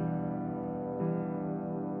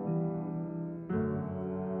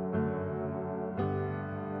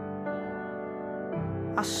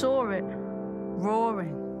 I saw it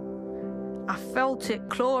roaring. I felt it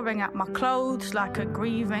clawing at my clothes like a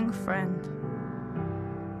grieving friend.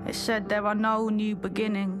 It said there are no new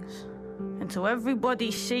beginnings until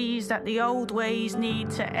everybody sees that the old ways need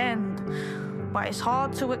to end. But it's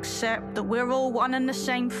hard to accept that we're all one and the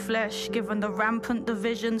same flesh, given the rampant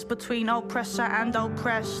divisions between oppressor and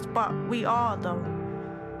oppressed. But we are, though.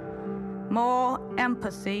 More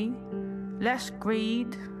empathy, less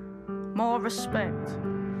greed, more respect.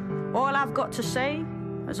 All I've got to say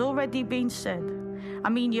has already been said. I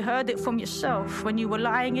mean, you heard it from yourself when you were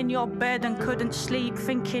lying in your bed and couldn't sleep,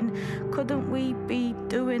 thinking, couldn't we be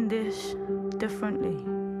doing this differently?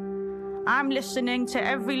 I'm listening to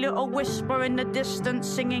every little whisper in the distance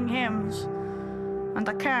singing hymns. And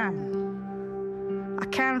I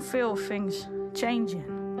can feel things changing.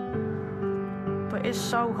 But it's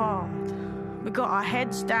so hard. We got our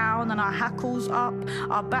heads down and our hackles up,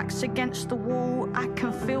 our backs against the wall. I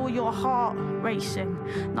can feel your heart racing.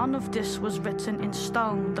 None of this was written in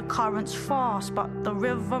stone. The current's fast, but the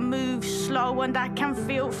river moves slow, and I can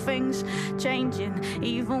feel things changing.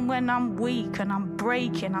 Even when I'm weak and I'm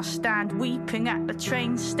breaking, I stand weeping at the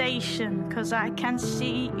train station, 'cause I can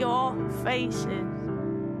see your faces.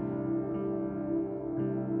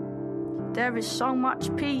 There is so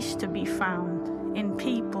much peace to be found in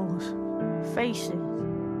people's faces.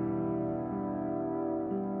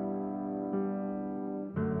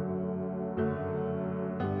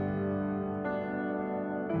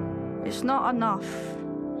 It's not enough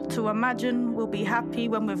to imagine we'll be happy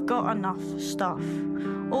when we've got enough stuff.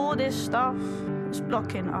 All this stuff is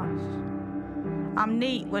blocking us. I'm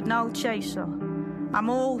neat with no chaser. I'm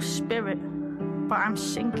all spirit, but I'm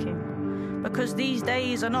sinking. Because these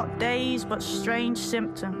days are not days, but strange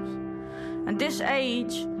symptoms. And this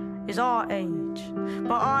age is our age,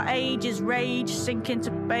 but our age is rage sinking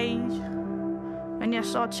to beige. And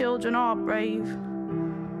yes, our children are brave,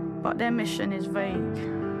 but their mission is vague.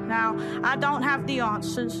 Now, I don't have the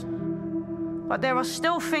answers, but there are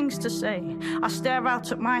still things to say. I stare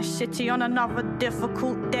out at my city on another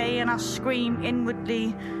difficult day, and I scream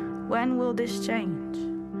inwardly, when will this change?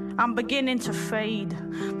 I'm beginning to fade,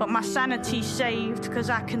 but my sanity's saved, 'cause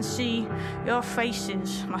I can see your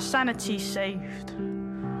faces. My sanity's saved,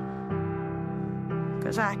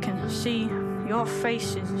 'cause I can see your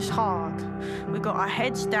faces. It's hard. We got our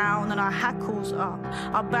heads down and our hackles up,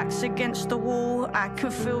 our backs against the wall. I can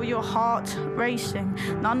feel your heart racing.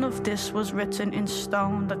 None of this was written in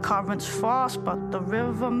stone. The current's fast, but the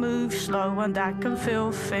river moves slow, and I can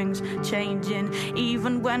feel things changing.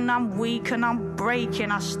 Even when I'm weak and I'm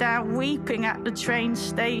breaking, I stand weeping at the train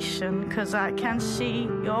station, 'cause I can see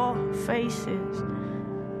your faces.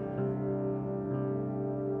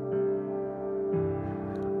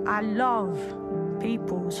 I love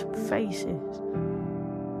people's faces.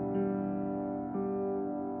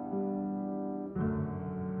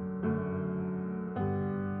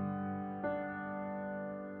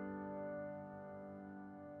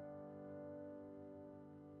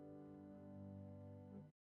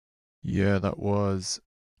 Yeah, that was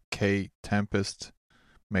Kate Tempest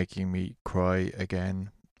making me cry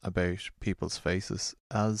again about people's faces,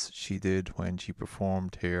 as she did when she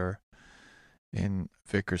performed here in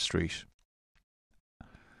Vicar Street.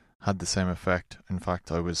 Had the same effect. In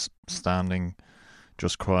fact, I was standing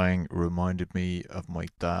just crying. Reminded me of my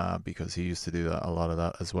dad, because he used to do that, a lot of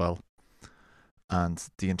that as well. And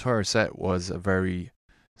the entire set was a very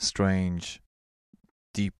strange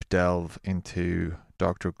deep delve into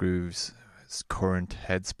Dr. Groove's current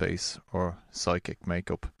headspace or psychic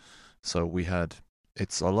makeup. So we had,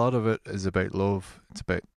 a lot of it is about love. It's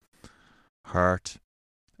about heart,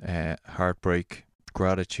 heartbreak,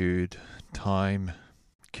 gratitude, time,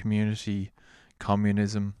 community,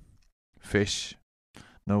 communism, fish,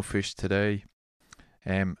 no fish today,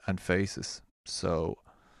 and faces. So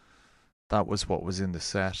that was what was in the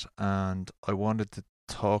set, and I wanted to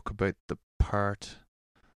talk about the part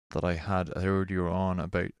that I had earlier on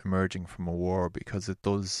about emerging from a war, because it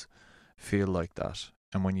does feel like that.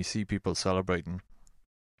 And when you see people celebrating,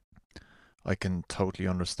 I can totally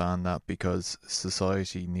understand that, because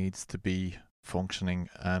society needs to be functioning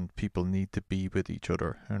and people need to be with each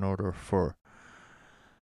other in order for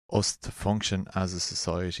us to function as a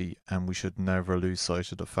society. And we should never lose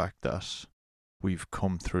sight of the fact that we've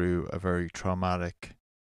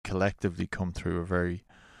collectively come through a very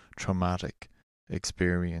traumatic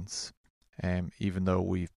experience. Even though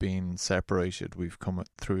we've been separated, we've come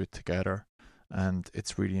through it together, and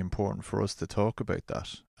it's really important for us to talk about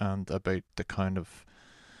that and about the kind of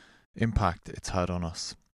impact it's had on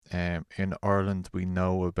us. In Ireland, we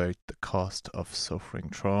know about the cost of suffering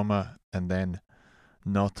trauma and then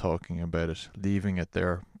not talking about it, leaving it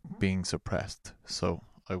there, being suppressed. So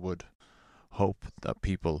I would hope that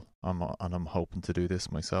people, and I'm hoping to do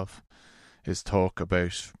this myself, is talk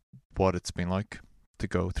about what it's been like to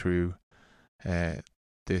go through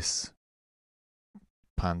this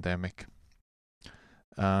pandemic.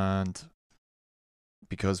 And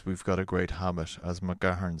because we've got a great habit, as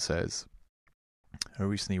McGahern says. I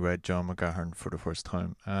recently read John McGahern for the first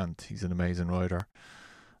time, and he's an amazing writer.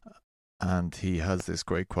 And he has this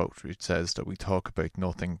great quote which says that we talk about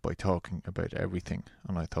nothing by talking about everything.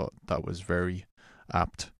 And I thought that was very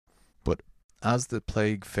apt. But as the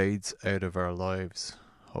plague fades out of our lives,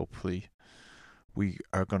 hopefully, we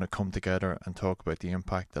are going to come together and talk about the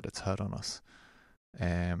impact that it's had on us.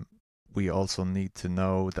 We also need to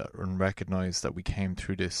know that and recognise that we came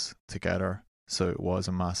through this together, so it was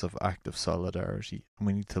a massive act of solidarity, and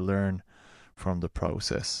we need to learn from the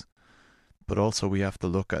process. But also we have to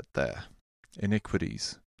look at the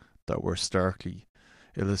iniquities that were starkly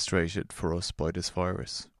illustrated for us by this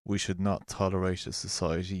virus. We should not tolerate a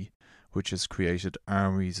society which has created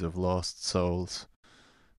armies of lost souls.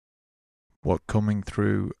 What coming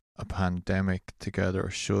through a pandemic together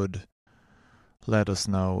should let us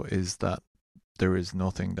know is that there is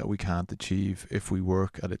nothing that we can't achieve if we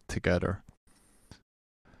work at it together.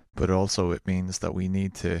 But also it means that we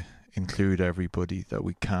need to include everybody, that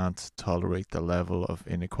we can't tolerate the level of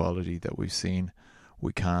inequality that we've seen.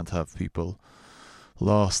 We can't have people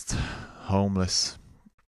lost, homeless,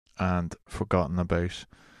 and forgotten about,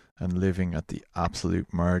 and living at the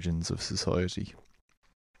absolute margins of society.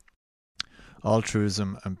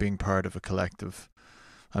 Altruism and being part of a collective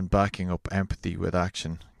and backing up empathy with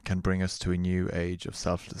action can bring us to a new age of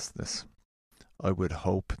selflessness. I would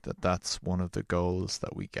hope that that's one of the goals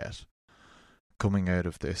that we get coming out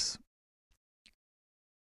of this.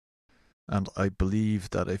 And I believe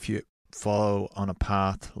that if you follow on a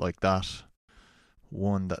path like that,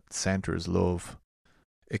 one that centres love,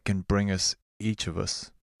 it can bring us, each of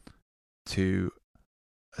us, to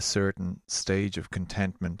a certain stage of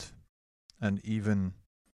contentment and even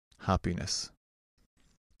happiness.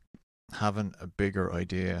 Having a bigger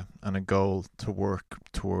idea and a goal to work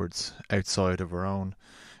towards outside of our own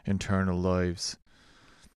internal lives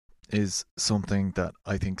is something that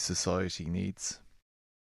I think society needs.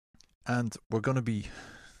 And we're going to be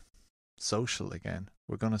social again.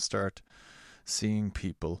 We're going to start seeing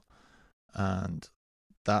people, and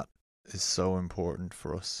that is so important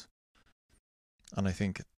for us. And I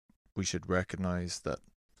think we should recognise that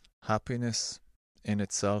happiness in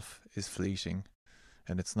itself is fleeting,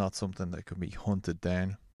 and it's not something that can be hunted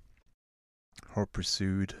down or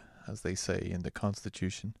pursued, as they say in the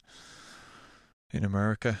Constitution in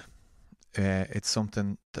America. It's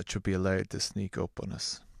something that should be allowed to sneak up on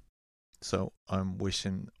us. So I'm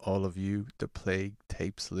wishing all of you, the Plague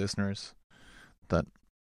Tapes listeners, that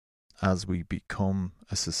as we become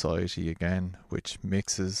a society again which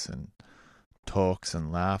mixes and talks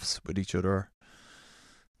and laughs with each other,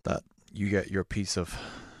 that you get your piece of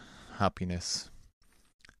happiness.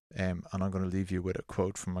 And I'm going to leave you with a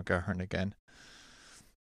quote from McGahern again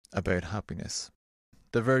about happiness.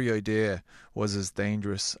 The very idea was as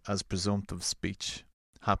dangerous as presumptive speech.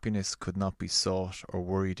 Happiness could not be sought or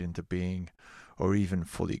worried into being, or even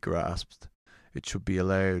fully grasped. It should be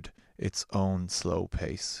allowed its own slow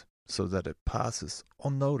pace, so that it passes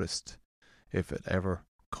unnoticed, if it ever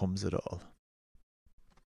comes at all.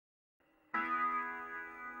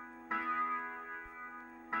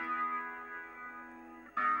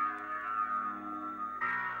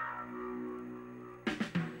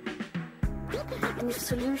 And if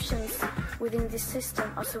solutions within this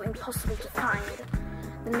system are so impossible to find,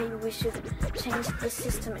 then maybe we should change the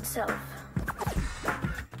system itself.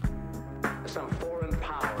 Some foreign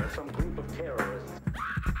power, some group of terrorists.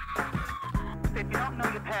 If you don't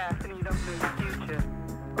know your past, then you don't know your future.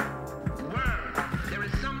 Word, there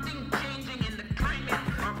is something changing in the climate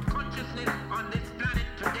of consciousness on this planet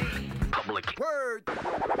today. Public word.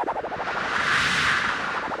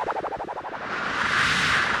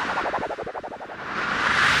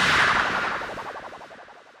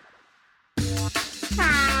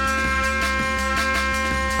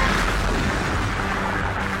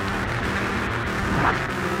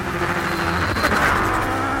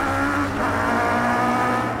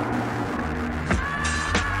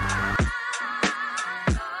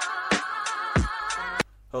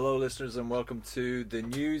 Hello listeners, and welcome to the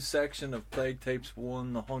news section of Plague Tapes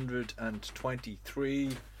 123,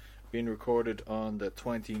 being recorded on the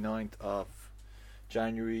 29th of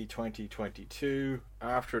January 2022,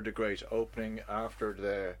 after the great opening,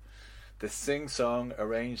 after the sing-song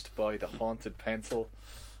arranged by the Haunted Pencil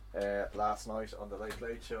last night on the Late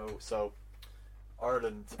Late Show. So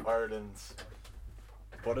Ireland's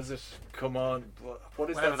what is it? Come on,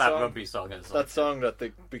 what is whatever that that song? rugby song is? That song that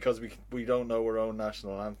because we don't know our own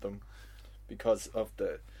national anthem because of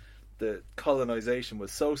the colonization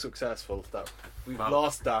was so successful that we've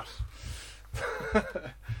lost that.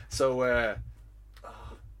 So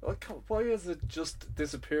why has it just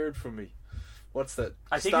disappeared from me? What's that?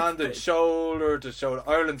 Standing shoulder to shoulder.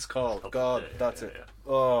 Ireland's Call. God, that's it.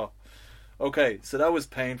 Oh, okay. So that was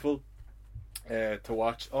painful to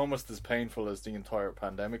watch, almost as painful as the entire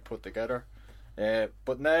pandemic put together.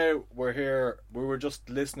 But now we're here. We were just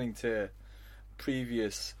listening to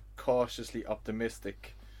previous cautiously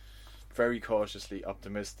optimistic, very cautiously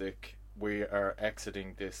optimistic, we are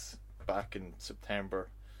exiting this back in September,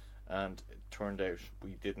 and it turned out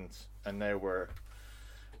we didn't, and now we're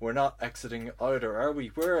not exiting either, are we?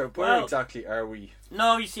 Where exactly are we?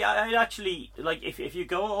 No, you see, I actually, like, if you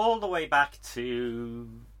go all the way back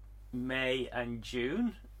to May and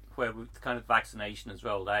June, where the kind of vaccination has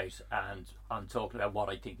rolled out, and I'm talking about what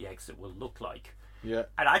I think the exit will look like. Yeah.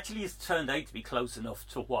 It actually has turned out to be close enough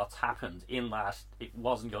to what's happened in that it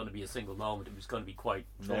wasn't going to be a single moment, it was going to be quite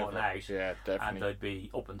drawn out. Yeah, definitely. And there'd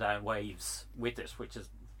be up and down waves with it, which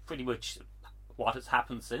is pretty much what has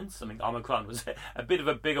happened since. I mean, Omicron was a bit of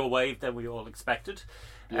a bigger wave than we all expected.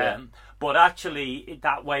 Yeah. But actually,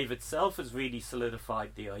 that wave itself has really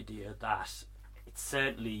solidified the idea that it's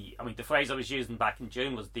certainly, I mean, the phrase I was using back in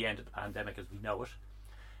June was the end of the pandemic as we know it.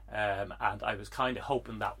 And I was kind of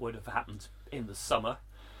hoping that would have happened in the summer.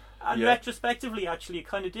 And retrospectively, actually, it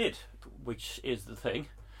kind of did, which is the thing.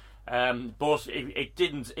 But it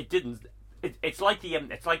didn't. It's like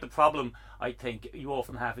the problem I think you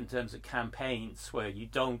often have in terms of campaigns, where you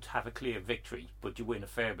don't have a clear victory, but you win a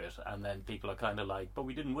fair bit, and then people are kind of like, "But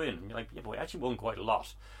we didn't win." And you're like, "Yeah, but we actually won quite a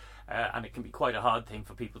lot," and it can be quite a hard thing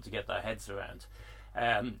for people to get their heads around.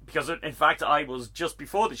 Because in fact, I was just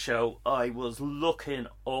before the show, I was looking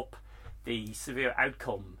up the severe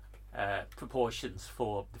outcome proportions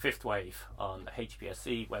for the fifth wave on the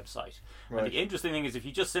HPSC website. Right. And the interesting thing is, if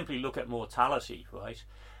you just simply look at mortality, right,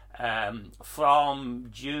 from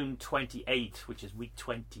June 28, which is week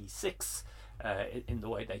 26, in the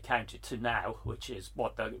way they count it, to now, which is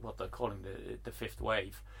what they're calling the fifth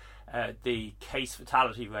wave, the case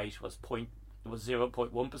fatality rate was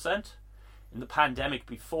 0.1%. In the pandemic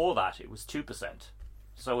before that, it was 2%.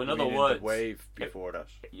 So in other words, the wave before that.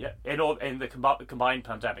 Yeah, in the combined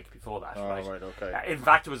pandemic before that. Oh, right, okay. In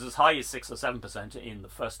fact, it was as high as 6 or 7% in the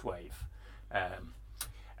first wave.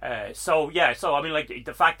 So I mean, like,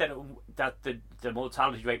 the fact that the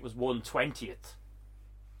mortality rate was 1/20th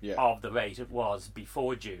of the rate it was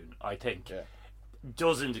before June, I think,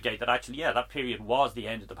 does indicate that actually, that period was the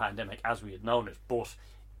end of the pandemic as we had known it, but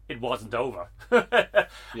it wasn't over.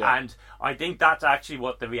 And I think that's actually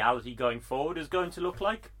what the reality going forward is going to look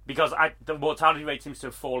like, because the mortality rate seems to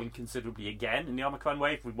have fallen considerably again in the Omicron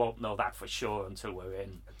wave. We won't know that for sure until we're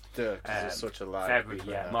in there's such a lag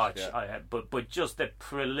February, March. But just the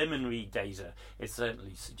preliminary data is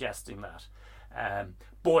certainly suggesting that.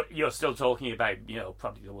 But you're still talking about,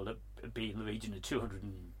 probably there will be in the region of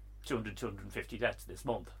 250 deaths this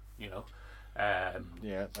month,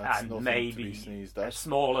 that's and maybe a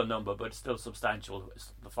smaller number, but still substantial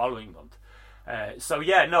the following month. I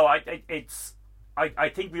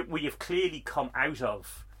think we have clearly come out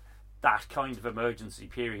of that kind of emergency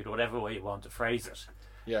period, whatever way you want to phrase it,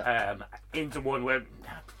 into one where,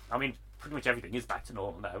 I mean, pretty much everything is back to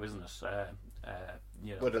normal now, isn't it?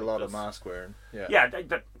 With a lot of mask wearing. I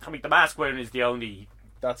mean, the mask wearing is the only.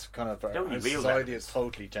 That's kind of our society has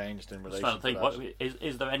totally changed in relation to that.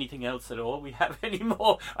 Is there anything else at all we have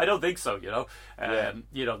anymore? I don't think so. I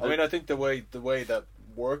mean, I think the way that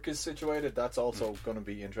work is situated, that's also going to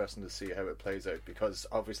be interesting to see how it plays out, because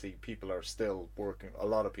obviously people are still working. A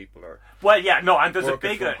lot of people are. And there's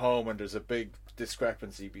working from home, and there's a big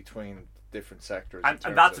discrepancy between different sectors, and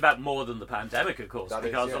that's about more than the pandemic, of course,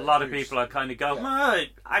 because a lot of people are kind of going,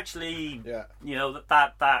 actually,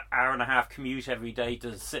 that hour and a half commute every day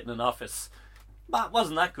to sit in an office, that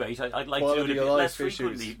wasn't that great. I'd like to do it a bit less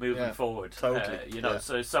frequently moving forward. Totally.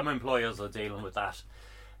 So some employers are dealing with that.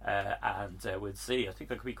 And we'll see. I think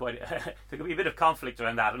there could be there could be a bit of conflict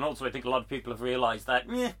around that, and also I think a lot of people have realised that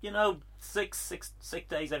six sick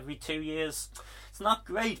days every 2 years, it's not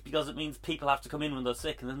great, because it means people have to come in when they're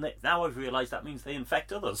sick, and then now I've realised that means they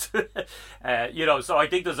infect others. So I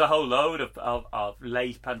think there's a whole load of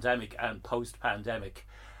late pandemic and post pandemic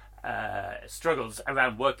struggles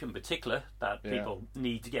around work in particular that people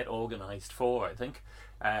need to get organised for, I think.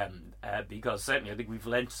 Because certainly I think we've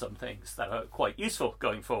learnt some things that are quite useful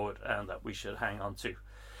going forward, and that we should hang on to.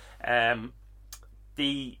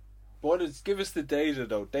 Give us the data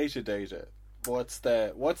though, data. What's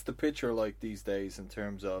the picture like these days in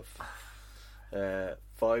terms of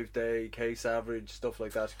 5-day case average, stuff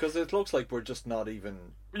like that? Because it looks like we're just not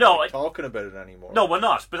even talking about it anymore. No, we're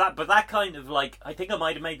not. But that kind of, like, I think I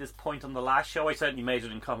might have made this point on the last show. I certainly made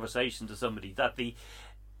it in conversation to somebody that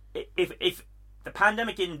if the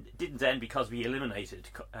pandemic didn't end because we eliminated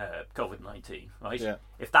COVID-19, right? Yeah.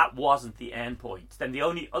 If that wasn't the end point, then the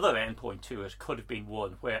only other end point to it could have been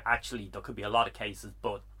one where actually there could be a lot of cases,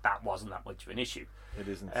 but that wasn't that much of an issue. It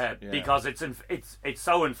isn't. Because it's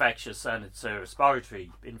so infectious and it's a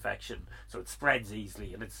respiratory infection, so it spreads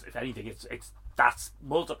easily, and if anything, that's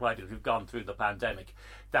multiplied as we've gone through the pandemic.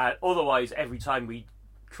 That otherwise, every time we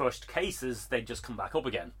crushed cases, they'd just come back up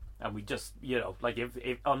again. And we just, like if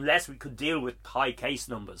unless we could deal with high case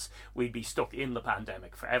numbers, we'd be stuck in the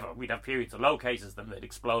pandemic forever. We'd have periods of low cases, then they'd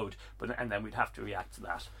explode, and then we'd have to react to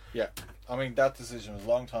that. Yeah, I mean, that decision was a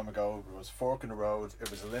long time ago. It was fork in the road.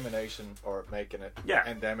 It was elimination or making it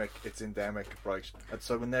endemic. It's endemic, right? And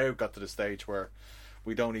so we now got to the stage where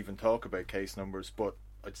we don't even talk about case numbers, but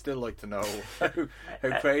I'd still like to know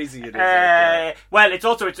how crazy it is. Well, it's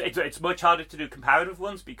also it's much harder to do comparative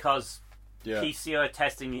ones because PCR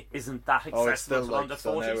testing isn't that accessible to under 40s.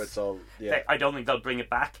 So now it's all, I don't think they'll bring it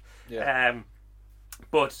back. Yeah.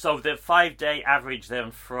 But so the 5-day average there on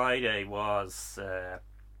Friday was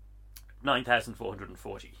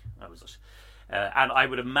 9,440. That was it. And I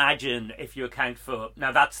would imagine if you account for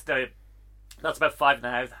that's about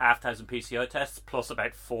 5,500 PCR tests plus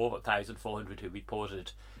about 4,400 who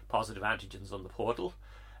reported positive antigens on the portal.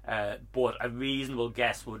 But a reasonable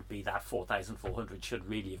guess would be that 4,400 should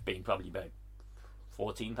really have been probably about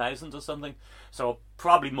 14,000 or something. So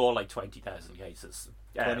probably more like 20,000 cases.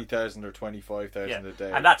 20,000 or 25,000 a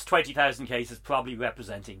day. And that's 20,000 cases probably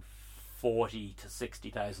representing 40 to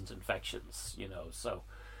 60,000 infections, So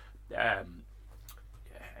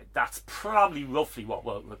that's probably roughly what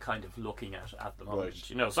we're kind of looking at the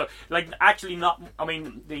moment, right. So actually not, I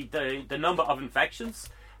mean, the number of infections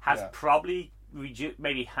has probably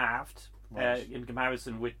maybe halved in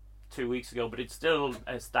comparison with 2 weeks ago, but it's still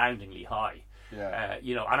astoundingly high. Yeah.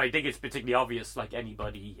 And I think it's particularly obvious, like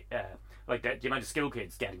anybody, the amount of school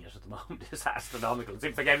kids getting it at the moment is astronomical. It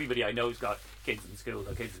seems like everybody I know who's got kids in school,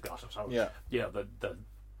 their kids have got it. So,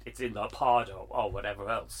 it's in the pod or whatever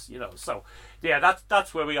else, So,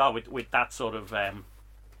 that's where we are with that sort of.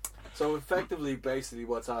 So effectively, basically,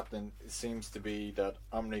 what's happening seems to be that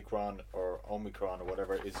Omicron or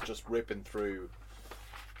whatever is just ripping through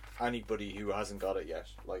anybody who hasn't got it yet.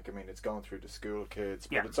 Like, I mean, it's going through the school kids,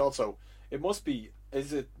 but it's also, it must be,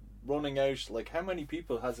 is it running out, like, how many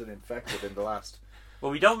people has it infected in the last...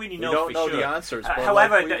 Well, we don't really know. We don't for know sure. the answers. But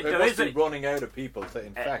however, it must be running out of people to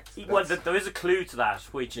infect. Well, there is a clue to that,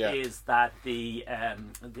 which is that the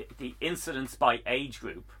incidence by age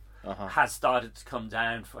group has started to come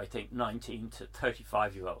down for, I think, 19 to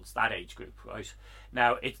 35-year-olds. That age group, right?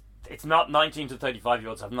 Now, it's not 19 to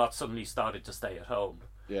 35-year-olds have not suddenly started to stay at home.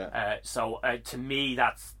 Yeah. So to me,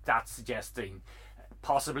 that's suggesting.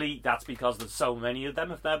 Possibly that's because there's so many of them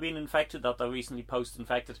have now been infected that they're recently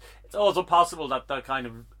post-infected. It's also possible that they're kind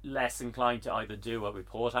of less inclined to either do or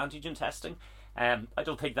report antigen testing. I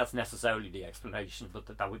don't think that's necessarily the explanation, but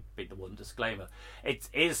that would be the one disclaimer. It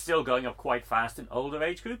is still going up quite fast in older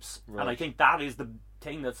age groups, and I think that is the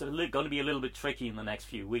thing that's going to be a little bit tricky in the next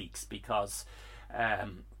few weeks because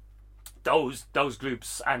those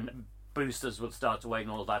groups and boosters will start to wane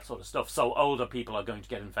and all that sort of stuff. So older people are going to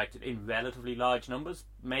get infected in relatively large numbers,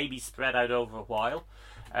 maybe spread out over a while.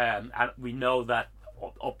 And we know that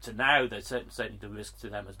up to now, that certainly the risk to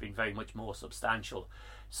them has been very much more substantial.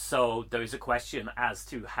 So there is a question as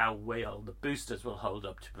to how well the boosters will hold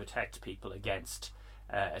up to protect people against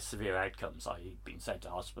severe outcomes, i.e. being sent to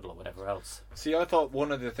hospital or whatever else. See, I thought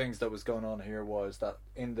one of the things that was going on here was that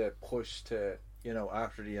in the push to,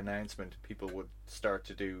 after the announcement, people would start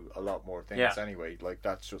to do a lot more things anyway. Like,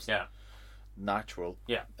 that's just natural.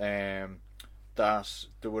 Yeah. That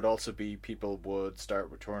there would also be people would start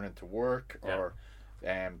returning to work, or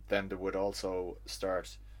then they would also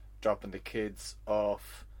start dropping the kids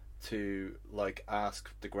off to, like, ask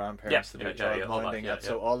the grandparents to do childminding.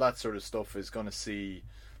 So all that sort of stuff is going to see,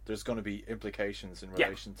 there's going to be implications in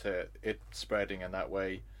relation to it spreading in that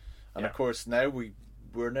way. And of course, now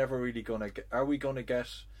we're never really going to get... Are we going to get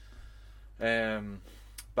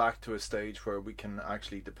back to a stage where we can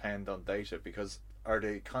actually depend on data? Because are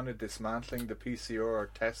they kind of dismantling the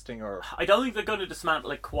PCR testing? Or I don't think they're going to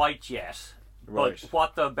dismantle it quite yet. Right. But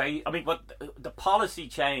what the policy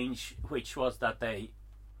change, which was that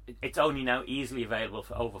it's only now easily available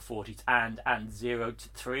for over 40s and 0 to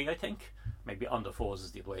 3, I think. Maybe under 4s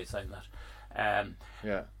is the other way of saying that.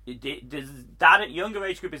 That younger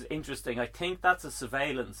age group is interesting. I think that's a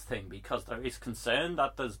surveillance thing because there is concern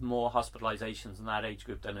that there's more hospitalizations in that age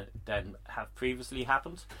group than have previously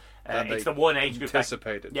happened. It's the one age group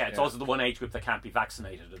anticipated. It's also the one age group that can't be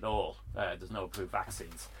vaccinated at all. There's no approved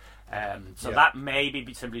vaccines. So that may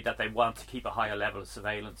be simply that they want to keep a higher level of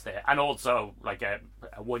surveillance there, and also like a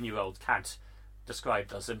 1-year-old can't describe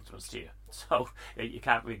those symptoms to you, so you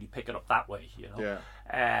can't really pick it up that way, you know.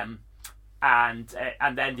 And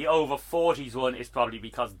then the over 40s one is probably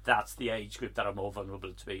because that's the age group that are more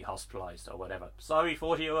vulnerable to be hospitalised or whatever. Sorry,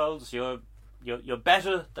 40-year-olds, you're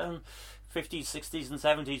better than 50s, 60s, and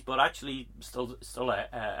 70s, but actually still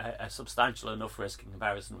a substantial enough risk in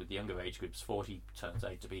comparison with the younger age groups. 40 turns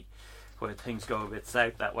out to be where things go a bit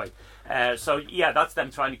south that way. So yeah, that's them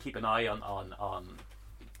trying to keep an eye on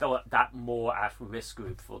that more at-risk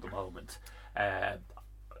group for the moment.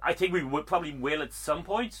 I think we probably will at some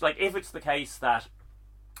point. Like if it's the case that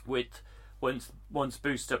once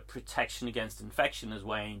booster protection against infection has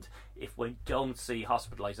waned, if we don't see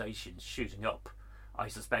hospitalisations shooting up, I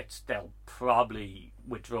suspect they'll probably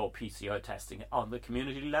withdraw PCR testing on the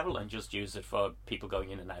community level and just use it for people going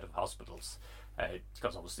in and out of hospitals.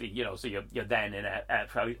 Because obviously, you know, so you're then in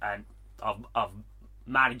of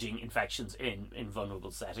managing infections in vulnerable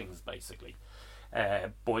settings, basically.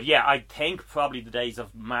 But yeah, I think probably the days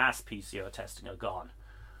of mass PCR testing are gone.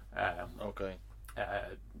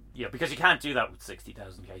 Yeah, because you can't do that with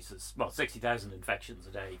 60,000 cases. Well, 60,000 infections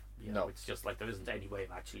a day. You know, it's just like there isn't any way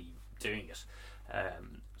of actually doing it.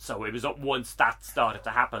 So it was up once that started to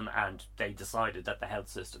happen, and they decided that the health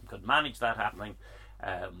system could manage that happening.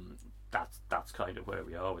 That's kind of where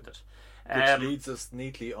we are with it. Which leads us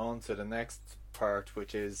neatly on to the next part,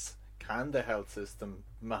 which is, can the health system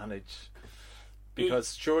manage?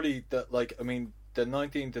 Because surely, the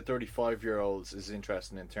 19 to 35-year-olds is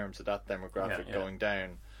interesting in terms of that demographic going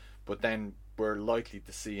down, but then we're likely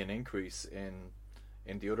to see an increase in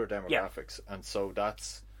the other demographics, and so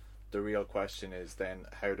that's the real question is then,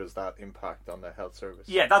 how does that impact on the health service?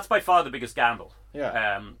 Yeah, that's by far the biggest gamble.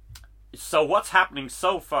 So what's happening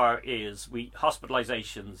so far is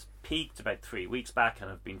hospitalizations peaked about 3 weeks back and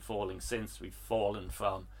have been falling since. We've fallen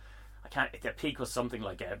from, the peak was something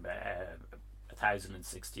like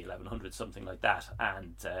 1,060, 1,100, something like that,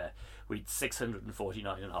 and we'd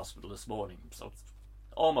 649 in hospital this morning, so it's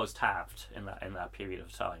almost halved in that period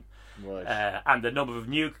of time. Right. And the number of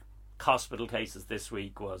new hospital cases this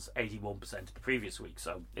week was 81% of the previous week,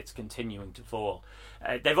 so it's continuing to fall.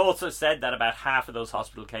 They've also said that about half of those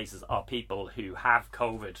hospital cases are people who have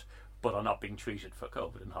COVID but are not being treated for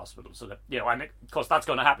COVID in hospital. So that, you know, and of course that's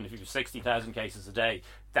going to happen if you have 60,000 cases a day.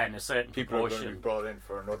 Then a certain people proportion are going to be brought in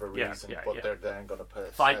for another reason, they're then going to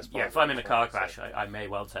test if I'm in a car crash, I may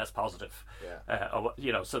well test positive. Or,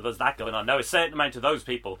 you know, so there's that going on. Now, a certain amount of those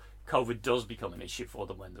people, COVID does become an issue for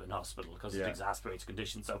them when they're in hospital because it exacerbates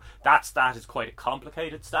conditions. So that stat is quite a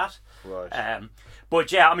complicated stat. Right.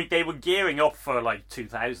 But yeah, I mean, they were gearing up for like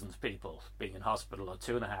 2,000 people being in hospital, or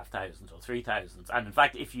 2,500 or 3,000. And in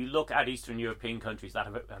fact, if you look at Eastern European countries that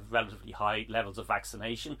have relatively high levels of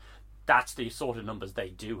vaccination, that's the sort of numbers they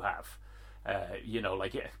do have. You know,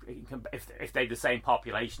 like if they're the same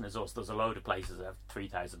population as us, there's a load of places that have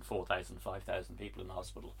 3,000, 4,000, 5,000 people in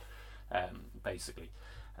hospital, basically.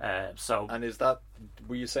 And is that,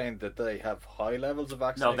 were you saying that they have high levels of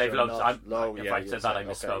vaccination? No, they've low. If I said that, I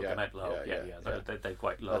misspoke. I meant low. They're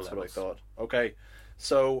quite low. That's levels. what I thought. Okay,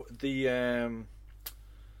 so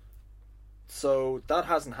so that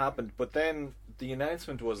hasn't happened, but then the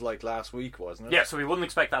announcement was like last week, wasn't it? Yeah, so we wouldn't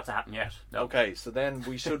expect that to happen yet. No. Okay, so then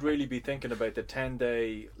we should really be thinking about the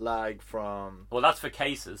 10-day lag from... Well, that's for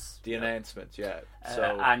cases. The announcement,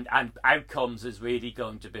 So and outcomes is really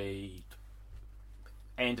going to be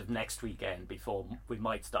end of next weekend before we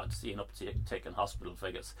might start to see an uptick in hospital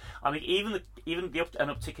figures. I mean, even an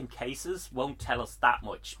uptick in cases won't tell us that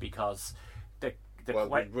much because we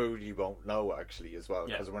really won't know actually as well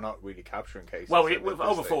because we're not really capturing cases. Well, with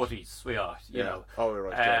over 40s we are, you know. Oh,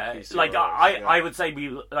 right. I would say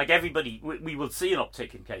everybody we will see an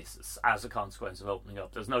uptick in cases as a consequence of opening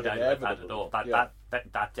up. There's no doubt about that at all.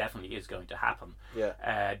 That definitely is going to happen.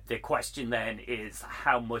 The question then is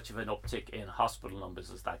how much of an uptick in hospital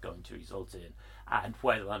numbers is that going to result in, and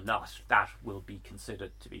whether or not that will be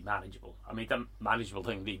considered to be manageable. I mean, the manageable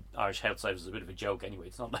thing, the Irish Health Service is a bit of a joke anyway.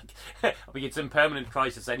 It's not like I mean, it's in permanent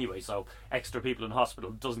crisis anyway, so extra people in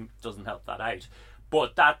hospital doesn't help that out.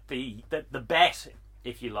 But that the bet,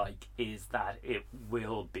 if you like, is that it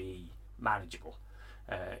will be manageable,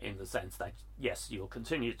 in the sense that yes, you'll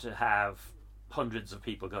continue to have hundreds of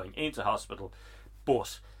people going into hospital,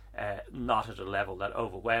 but not at a level that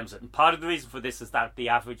overwhelms it. And part of the reason for this is that the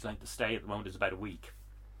average length of stay at the moment is about a week.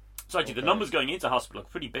 So actually the numbers going into hospital are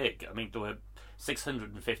pretty big. I mean, there were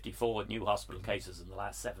 654 new hospital cases in the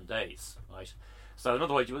last 7 days, right? So in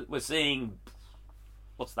other words, we're seeing,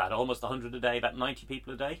 what's that, almost 100 a day, about 90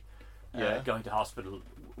 people a day going to hospital,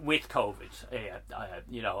 with COVID.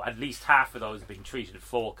 At least half of those being treated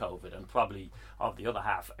for COVID, and probably of the other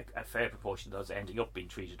half, a fair proportion of those ending up being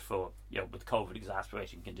treated for, with COVID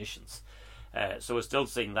exacerbating conditions. So we're still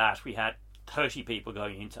seeing that. We had 30 people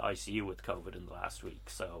going into ICU with COVID in the last week.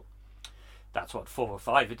 So that's 4 or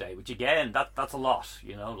 5 a day, which again, that's a lot.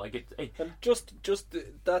 And just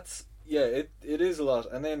that's it is a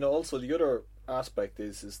lot. And then also the other aspect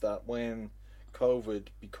is that when COVID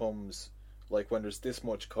becomes when there's this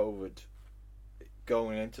much COVID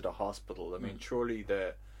going into the hospital, I mean, surely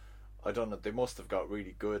I don't know, they must have got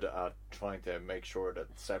really good at trying to make sure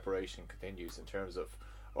that separation continues in terms of,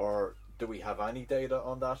 or do we have any data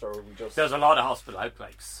on that, or are we just... There's a lot of hospital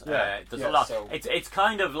outbreaks. There's a lot. So... It's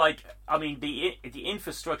kind of the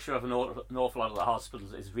infrastructure of an awful lot of the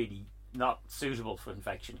hospitals is really not suitable for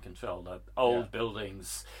infection control. The old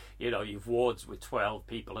buildings, you've wards with 12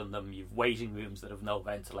 people in them, you've waiting rooms that have no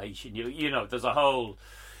ventilation. There's a whole...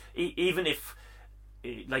 Even if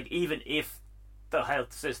the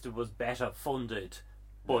health system was better funded,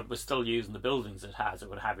 but was still using the buildings it has, it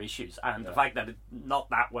would have issues. And the fact that it's not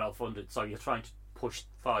that well funded, so you're trying to push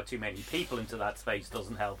far too many people into that space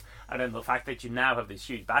doesn't help. And then the fact that you now have this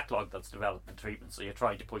huge backlog that's developed in treatment, so you're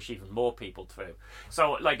trying to push even more people through.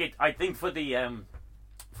 So, I think for the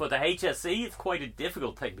HSE, it's quite a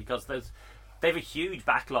difficult thing, because they have a huge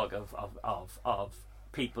backlog of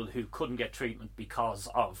people who couldn't get treatment because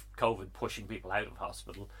of COVID pushing people out of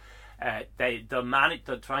hospital. They're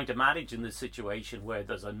trying to manage in this situation where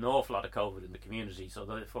there's an awful lot of COVID in the community, so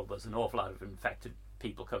therefore there's an awful lot of infected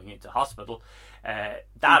people coming into hospital.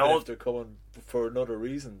 If they're coming for another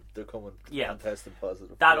reason, they're coming and testing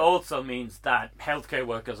positive. That also means that healthcare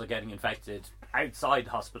workers are getting infected outside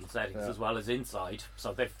hospital settings as well as inside.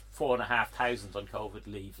 So they've 4,500 on COVID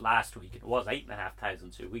leave last week. It was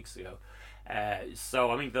 8,500 2 weeks ago. So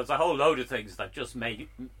I mean, there's a whole load of things that just make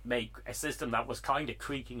a system that was kind of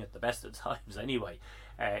creaking at the best of times anyway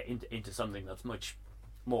into something that's much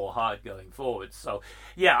more hard going forward. So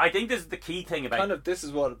I think this is the key thing about this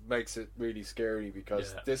is what makes it really scary,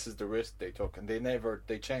 because this is the risk they took, and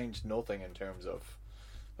they changed nothing in terms of,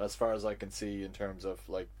 as far as I can see, in terms of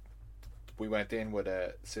we went in with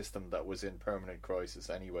a system that was in permanent crisis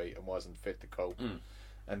anyway and wasn't fit to cope,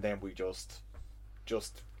 and then we just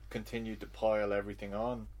continued to pile everything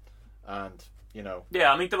on, and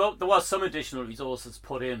I mean, there was some additional resources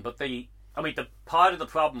put in, but the part of the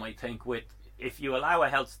problem, I think, with if you allow a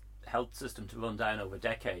health system to run down over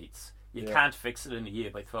decades, you can't fix it in a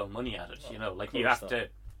year by throwing money at it. You have to.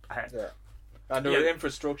 And there are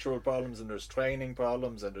infrastructural problems, and there's training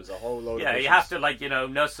problems, and there's a whole load of issues. You have to,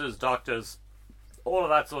 nurses, doctors, all of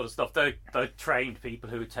that sort of stuff. They're trained people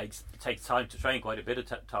who it takes time to train, quite a bit of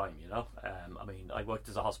time. I mean, I worked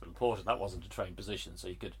as a hospital porter. That wasn't a trained position, so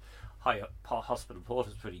you could hire hospital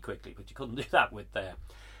porters pretty quickly, but you couldn't do that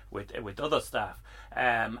with other staff.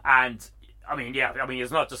 And I mean,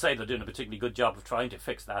 it's not to say they're doing a particularly good job of trying to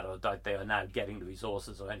fix that, or that they are now getting the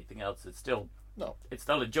resources or anything else. It's still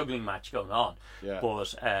a juggling match going on.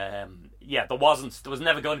 But there was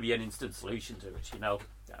never going to be an instant solution to it.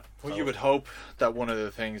 Well, you would hope that one of the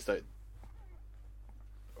things that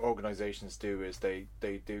organisations do is they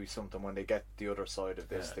do something when they get the other side of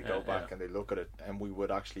this. They go back and they look at it, and we would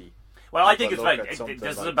actually. Well, I think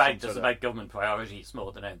this is about government priorities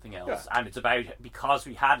more than anything else, and it's about, because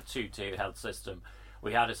we had a two-tier health system,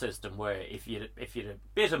 we had a system where if you had a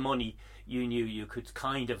bit of money, you knew you could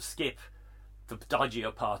kind of skip the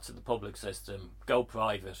dodgier parts of the public system, go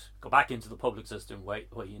private, go back into the public system where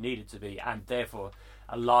you needed to be, and therefore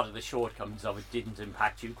a lot of the shortcomings of it didn't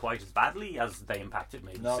impact you quite as badly as they impacted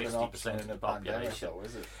maybe 60% of the population.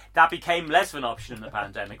 That became less of an option in the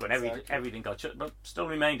pandemic when everything got shut, but still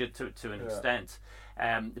remained it to an extent.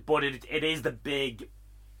 But it is the big,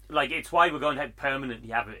 it's why we're going to permanently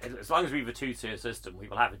have it. As long as we have a two-tier system, we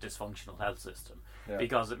will have a dysfunctional health system,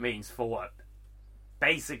 because it means for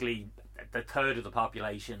basically the third of the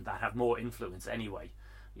population that have more influence anyway.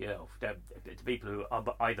 The people who are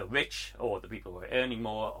either rich, or the people who are earning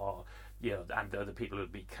more, or and they're the people who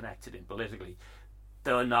would be connected in politically.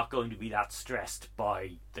 They're not going to be that stressed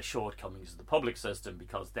by the shortcomings of the public system,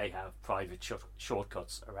 because they have private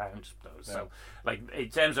shortcuts around those. So, in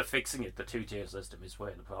terms of fixing it, the two-tier system is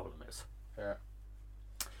where the problem is. Yeah.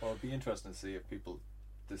 Well, it'd be interesting to see if people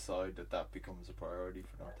decide that becomes a priority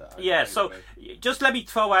for not that. So just let me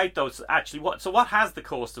throw out those. Actually, what has the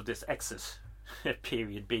cost of this exit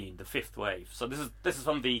period been, the fifth wave? So this is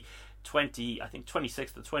from the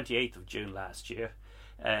 26th to 28th of June last year.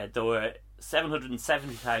 There were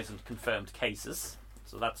 770,000 confirmed cases,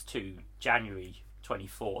 so that's to January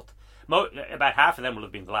 24th. About half of them will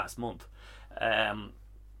have been the last month.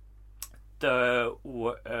 there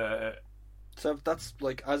were. So that's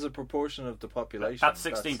like as a proportion of the population. That's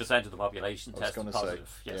 16% of the population I was tested gonna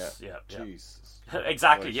positive. say, Yes, yeah. yeah. Jesus.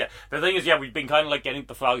 Exactly, Right. yeah. The thing is, yeah, we've been kind of like getting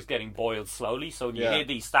the frogs getting boiled slowly. So when you Yeah. hear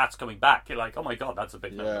these stats coming back, you're like, oh my god, that's a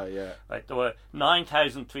big number. Yeah. Right, there were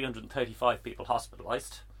 9,335 people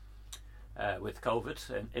hospitalised with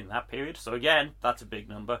COVID in that period. So again, that's a big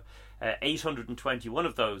number. 821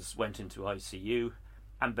 of those went into ICU,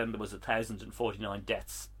 and then there was 1,049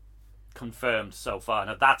 deaths confirmed so far.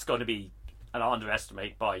 Now that's going to be an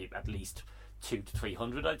underestimate by at least 200 to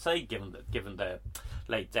 300, I'd say, given the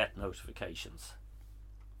late death notifications.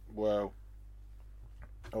 Wow.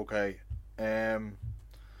 Okay.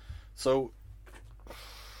 So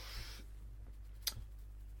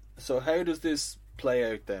how does this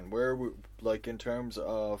play out then? Where we, like, in terms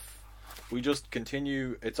of, we just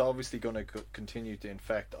continue? It's obviously going to continue to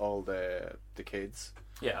infect all the kids.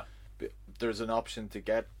 Yeah. There's an option to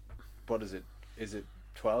get, what is it? Is it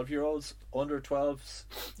 12-year-olds, under 12s?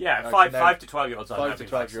 Yeah, 5 to 12-year-olds. 5 to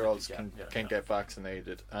 12-year-olds vaccinated, can get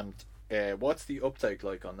vaccinated. And what's the uptake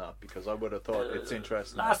like on that? Because I would have thought it's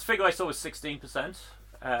interesting. Last figure I saw was 16%.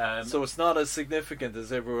 So it's not as significant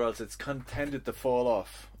as everywhere else. It's tended to fall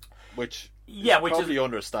off, which is probably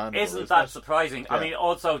understandable. Isn't that surprising? Yeah. I mean,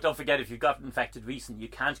 also, don't forget, if you got infected recently, you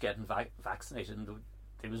can't get vaccinated. And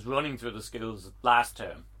it was running through the schools last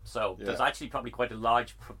term. So there's actually probably quite a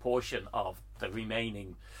large proportion of the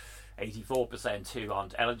remaining 84% who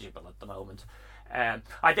aren't eligible at the moment.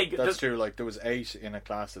 I think that's true. Like, there was 8 in a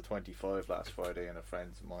class of 25 last Friday in a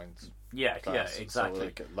friend of mine's class. Exactly.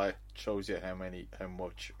 So it like shows you how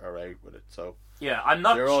much are out with it. So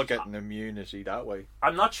they're all getting immunity that way.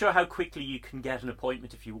 I'm not sure how quickly you can get an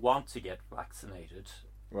appointment if you want to get vaccinated.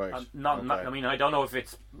 Right. I mean, I don't know if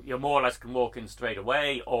it's you more or less can walk in straight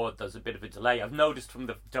away, or there's a bit of a delay. I've noticed from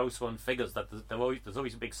the dose one figures that there's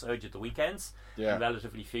always a big surge at the weekends, and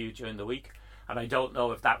relatively few during the week. And I don't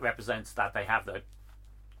know if that represents that they have their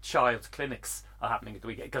child's clinics are happening at the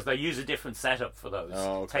weekend, because they use a different setup for those.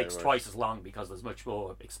 It takes twice as long because there's much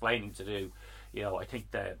more explaining to do. You know, I think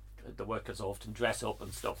the workers often dress up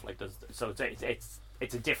and stuff like this, so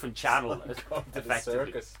it's a different channel.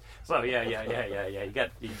 Effectively. So yeah. You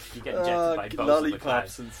get injected by both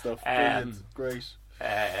lollipops and stuff. Brilliant. Great.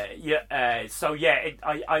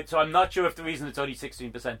 So I'm not sure if the reason it's only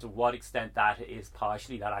 16%, to what extent that is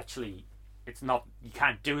partially that actually it's not, you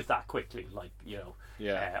can't do it that quickly, like, you know.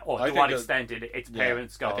 Or to what extent it's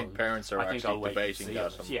parents going. I think parents are actually debating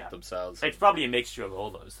that themselves. It's probably a mixture of all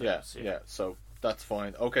those things. Yeah. So that's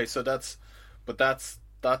fine. Okay, so that's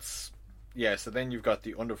so then you've got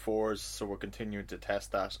the under 4s, so we're continuing to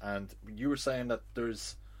test that. And you were saying that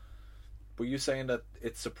were you saying that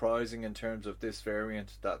it's surprising in terms of this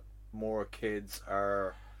variant that more kids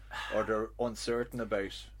are, or they're uncertain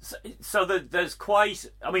about? So there's quite,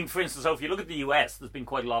 I mean, for instance, so if you look at the US, there's been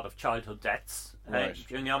quite a lot of childhood deaths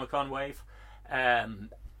during the Omicron wave.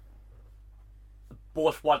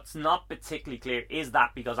 But what's not particularly clear is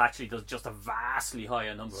that because actually there's just a vastly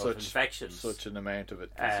higher number of infections. Such an amount of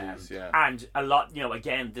it, disease, And a lot, you know,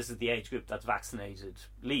 again, this is the age group that's vaccinated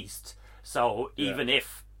least. So even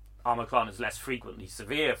if Omicron is less frequently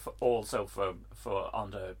severe also for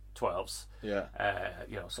under 12s,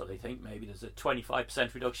 you know, so they think maybe there's a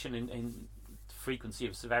 25% reduction in frequency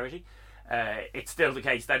of severity. It's still the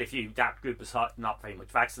case that if that group is not very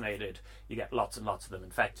much vaccinated, you get lots and lots of them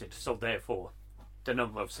infected. So therefore, the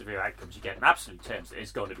number of severe outcomes you get in absolute terms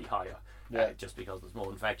is going to be higher, just because there's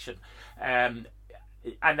more infection. And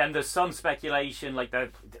then there's some speculation, like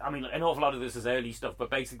that. I mean, an awful lot of this is early stuff,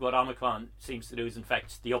 but basically what Omicron seems to do is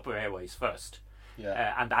infect the upper airways first.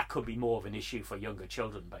 And that could be more of an issue for younger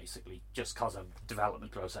children, basically, just because of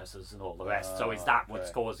development processes and all the rest. So is that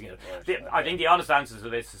what's causing it? I think the honest answer to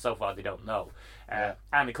this is so far they don't know.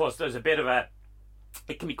 And of course, there's a bit of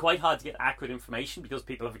it can be quite hard to get accurate information because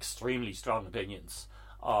people have extremely strong opinions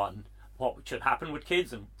on what should happen with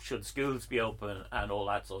kids and should schools be open and all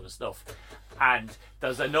that sort of stuff. And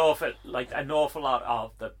there's an awful lot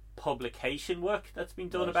of the publication work that's been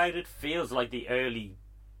done about it feels like the early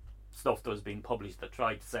stuff that was being published that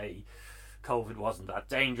tried to say COVID wasn't that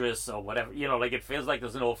dangerous or whatever. You know, like, it feels like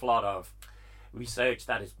there's an awful lot of research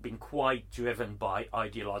that has been quite driven by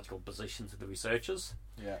ideological positions of the researchers.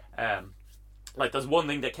 Like, there's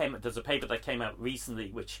a paper that came out recently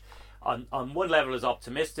which on one level is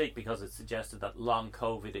optimistic because it suggested that long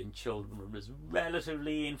COVID in children was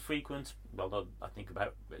relatively infrequent, although I think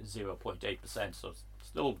about 0.8%, so it's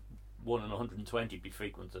still 1 in 120 be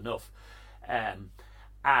frequent enough. And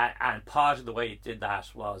part of the way it did that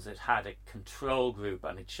was it had a control group,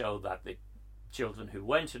 and it showed that children who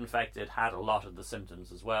weren't infected had a lot of the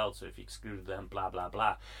symptoms as well, so if you excluded them, blah blah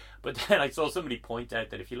blah. But then I saw somebody point out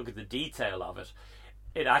that if you look at the detail of it,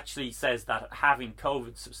 it actually says that having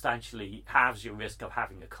COVID substantially halves your risk of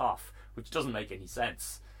having a cough, which doesn't make any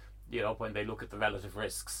sense, you know, when they look at the relative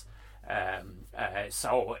risks.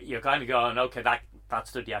 So you're kind of going, okay, that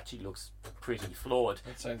study actually looks pretty flawed.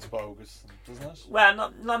 That sounds bogus, doesn't it?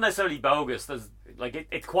 Well, not necessarily bogus. There's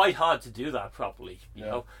it's quite hard to do that properly. You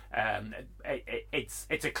know, it's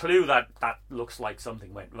a clue that looks like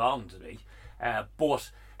something went wrong to me.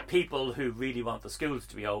 But people who really want the schools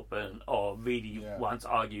to be open or really want to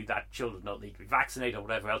argue that children don't need to be vaccinated or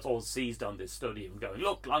whatever else all seized on this study and going,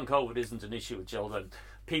 look, long COVID isn't an issue with children.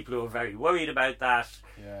 People who are very worried about that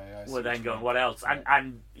were then going, what else?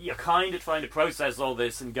 And you're kind of trying to process all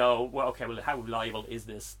this and go, well, okay, well, how reliable is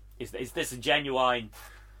this? Is this a genuine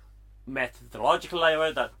methodological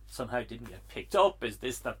error that somehow didn't get picked up? Is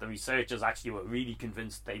this that the researchers actually were really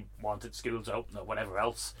convinced they wanted schools open or whatever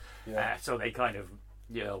else? So they kind of,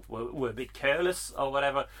 you know, were a bit careless or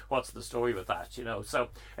whatever. What's the story with that, you know? So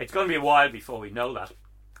it's going to be a while before we know that.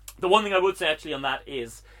 The one thing I would say actually on that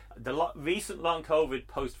is the recent long COVID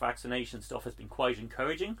post-vaccination stuff has been quite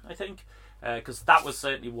encouraging, I think, because that was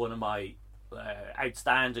certainly one of my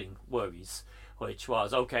outstanding worries, which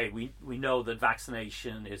was, okay, we know that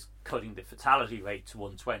vaccination is cutting the fatality rate to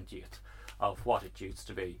 1/20th of what it used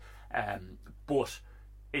to be, but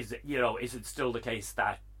is it still the case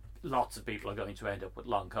that lots of people are going to end up with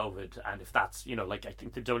long COVID? And if that's, you know, like I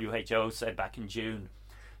think the WHO said back in June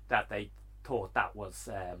that they thought that was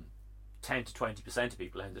 10 to 20% of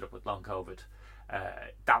people ended up with long COVID.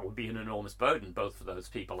 That would be an enormous burden both for those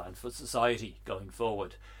people and for society going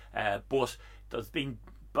forward. But there's been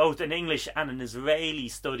both an English and an Israeli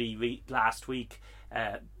study last week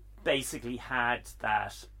basically had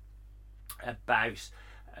that about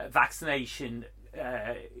vaccination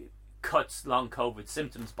cuts long COVID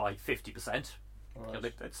symptoms by 50%. Right. You know,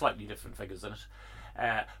 it's slightly different figures in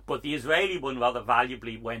it. But the Israeli one rather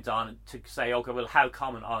valuably went on to say, okay, well, how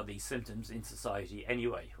common are these symptoms in society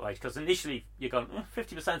anyway, right? Because initially you're going,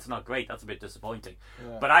 50% is not great, that's a bit disappointing.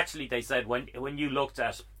 Yeah. But actually they said when you looked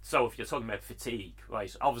at, so if you're talking about fatigue,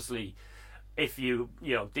 right, obviously if you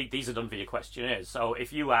know, these are done via questionnaires, so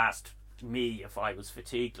if you asked me if I was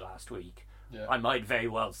fatigued last week, I might very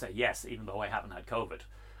well say yes, even though I haven't had COVID.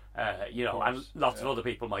 You know, and lots of other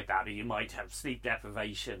people might that, or you might have sleep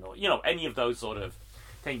deprivation, or, you know, any of those sort of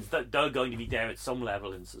things that they're going to be there at some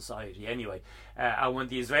level in society anyway. And when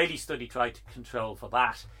the Israeli study tried to control for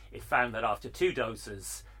that, it found that after 2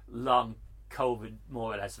 doses, long COVID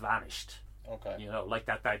more or less vanished. Okay. You know, like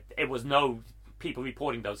that it was people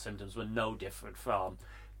reporting those symptoms were no different from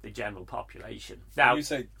the general population. Now, when you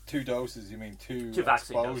say 2 doses, you mean two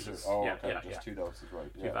vaccine exposures? doses. Oh, okay, just 2 doses,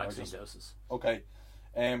 right? 2 vaccine doses. Okay.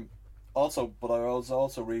 Also, but I was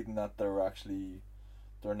also reading that they're only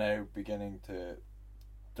now beginning to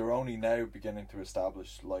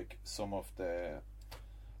establish like some of the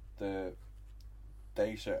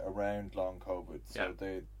data around long COVID. So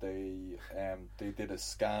they did a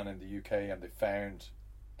scan in the UK and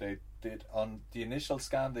they did on the initial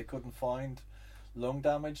scan they couldn't find lung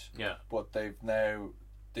damage. Yeah. But they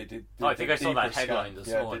did. I think I saw that headline this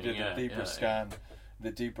morning. They did a deeper scan.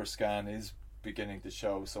 The deeper scan is beginning to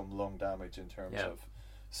show some lung damage in terms of,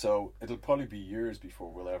 so it'll probably be years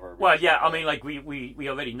before we'll ever. Well, I mean, like we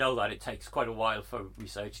already know that it takes quite a while for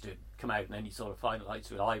research to come out in any sort of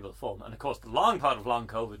finalised, reliable form, and of course the long part of long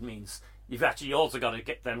COVID means you've actually also got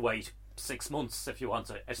to wait 6 months if you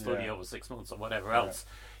want a study over 6 months or whatever else.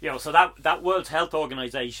 You know, so that World Health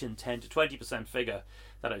Organization 10 to 20% figure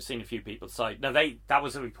that I've seen a few people cite. Now that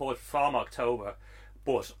was a report from October,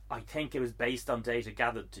 but I think it was based on data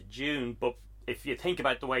gathered to June. But if you think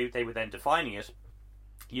about the way they were then defining it,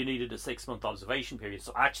 you needed a 6-month observation period.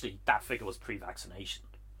 So actually, that figure was pre-vaccination.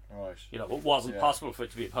 Right. You know, it wasn't possible for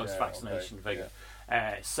it to be a post-vaccination figure.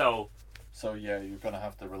 So you're going to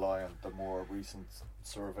have to rely on the more recent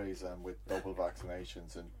surveys and with double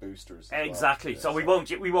vaccinations and boosters. Exactly. So we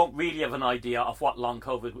won't really have an idea of what long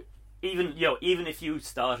COVID. Even if you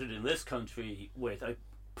started in this country with a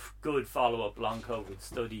good follow-up long COVID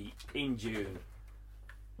study in June,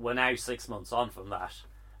 we're now 6 months on from that,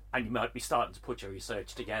 and you might be starting to put your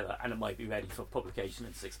research together and it might be ready for publication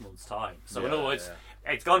in 6 months' time. So in other words,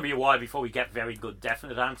 it's going to be a while before we get very good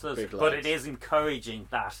definite answers, but it is encouraging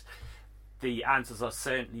that the answers are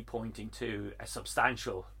certainly pointing to a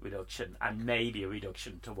substantial reduction and maybe a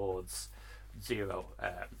reduction towards zero.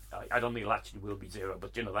 I don't think it actually will be zero,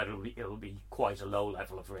 but you know that it'll be quite a low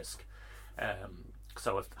level of risk.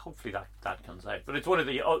 So hopefully that comes out. But it's one of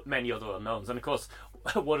the many other unknowns. And of course,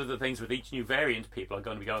 one of the things with each new variant, people are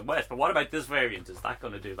going to be going, Wes, but what about this variant? Is that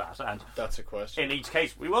going to do that? And that's a question. In each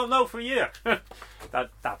case, we won't know for a year.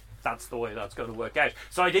 That's the way that's going to work out.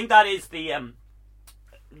 So I think that is the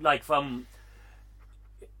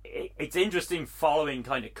it's interesting following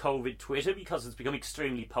kind of COVID Twitter, because it's become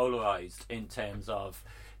extremely polarized in terms of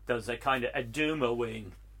there's a kind of a doomer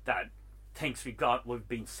wing that thinks we've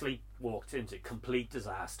been sleepwalked into complete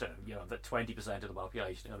disaster, that 20% of the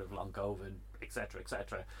population have long COVID, etc.,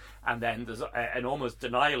 etc. And then there's an almost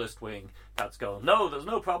denialist wing that's going, no, there's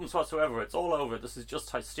no problems whatsoever, it's all over, this is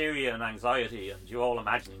just hysteria and anxiety, and you're all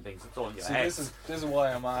imagining things, it's all in your head. This is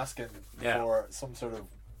why I'm asking for some sort of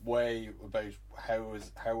way about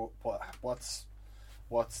what's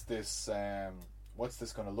this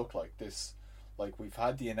going to look like. This, like, we've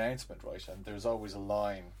had the announcement, right, and there's always a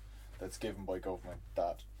line that's given by government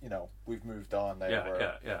that we've moved on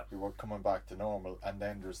now, we were coming back to normal, and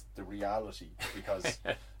then there's the reality, because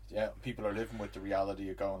people are living with the reality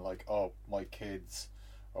of going like, oh, my kids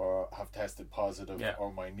have tested positive,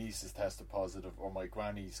 or my niece has tested positive, or my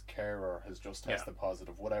granny's carer has just tested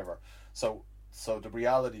positive, whatever. So the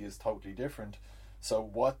reality is totally different. So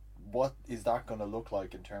what is that going to look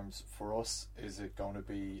like in terms for us? Is it going to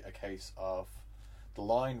be a case of the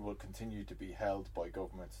line will continue to be held by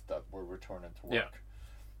governments that we're returning to work?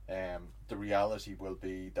 The reality will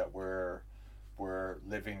be that we're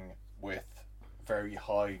living with very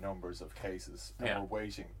high numbers of cases, and we're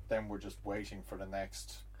just waiting for the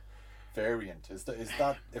next variant. Is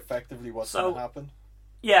that effectively what's going to happen?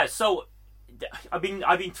 Yeah, so I've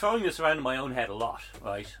been throwing this around in my own head a lot,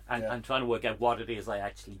 right? And trying to work out what it is I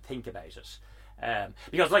actually think about it.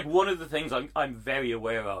 Because like one of the things I'm very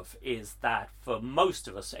aware of is that for most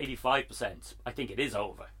of us, 85%, I think it is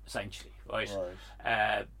over, essentially, right?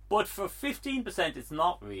 But for 15%, it's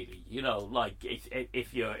not really. Like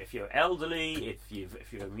if you're elderly,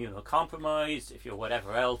 if you're immunocompromised, if you're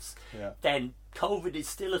whatever else, then COVID is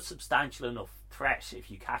still a substantial enough threat if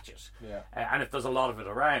you catch it. And if there's a lot of it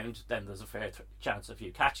around, then there's a fair chance of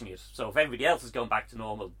you catching it. So if everybody else is going back to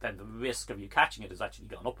normal, then the risk of you catching it has actually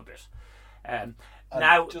gone up a bit. And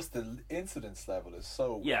now just the incidence level is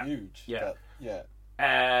so huge. Now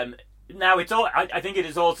it's all. I think it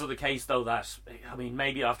is also the case though that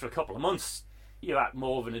maybe after a couple of months you're at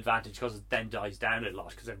more of an advantage because it then dies down a lot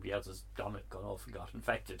because everybody else has gone off and got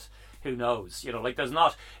infected. Who knows? There's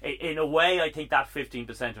not. In a way, I think that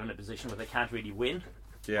 15% are in a position where they can't really win.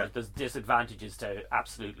 Like, there's disadvantages to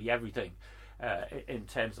absolutely everything in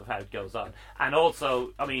terms of how it goes on, and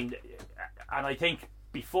also, and I think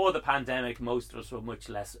before the pandemic, most of us were much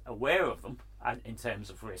less aware of them in terms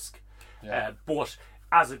of risk. But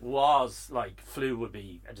as it was, like, flu would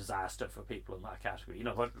be a disaster for people in that category.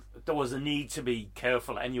 But there was a need to be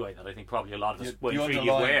careful anyway that I think probably a lot of us weren't really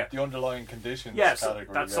aware. The underlying conditions category.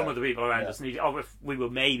 That some of the people around us needed. Or if we were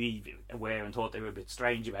maybe aware and thought they were a bit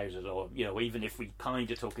strange about it, or, even if we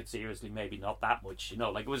kind of took it seriously, maybe not that much,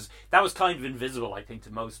 like that was kind of invisible, I think,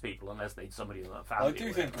 to most people, unless they'd somebody in their family. I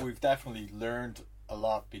do think we've definitely learned a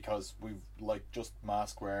lot because we've, like, just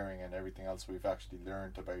mask wearing and everything else, we've actually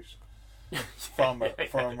learned about from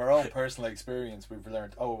our own personal experience. We've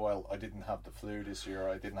learned, oh well, I didn't have the flu this year,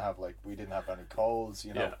 we didn't have any colds,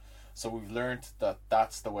 so we've learned that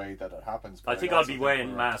that's the way that it happens. But I think I'll be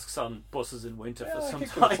wearing masks on buses in winter for some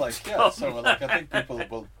time. I think people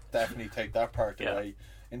will definitely take that part away.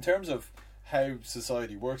 In terms of how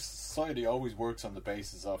society works, society always works on the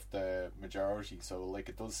basis of the majority, so like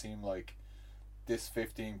it does seem like this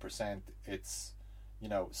 15%, it's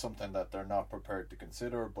something that they're not prepared to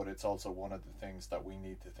consider, but it's also one of the things that we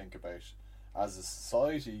need to think about as a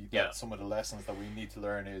society. That some of the lessons that we need to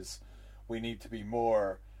learn is we need to be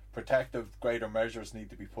more protective, greater measures need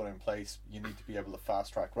to be put in place. You need to be able to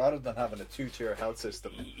fast track rather than having a two-tier health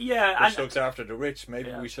system which looks after the rich.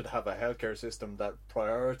 Maybe we should have a healthcare system that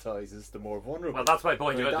prioritises the more vulnerable. Well, that's my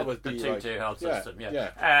point about the two-tier health system. And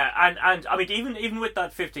even with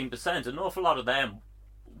that 15%, an awful lot of them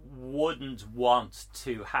wouldn't want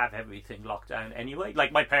to have everything locked down anyway.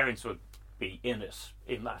 Like, my parents would be in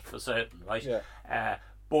that for certain, right?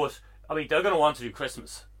 But they're going to want to do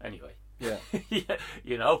Christmas anyway. And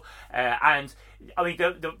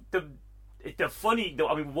the funny,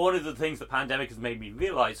 one of the things the pandemic has made me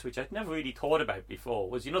realise, which I'd never really thought about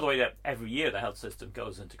before, was the way that every year the health system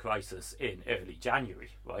goes into crisis in early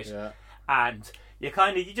January, right? And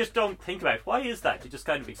you just don't think about why is that. You just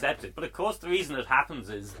kind of accept it. But of course, the reason it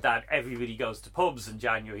happens is that everybody goes to pubs in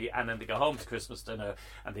January, and then they go home to Christmas dinner,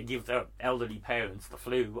 and they give their elderly parents the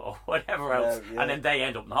flu or whatever else, and then they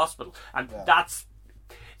end up in hospital. And that's.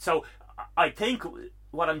 So I think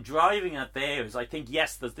what I'm driving at there is, I think,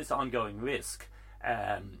 yes, there's this ongoing risk,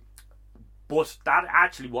 but that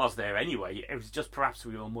actually was there anyway. It was just perhaps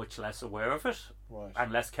we were much less aware of it, Right.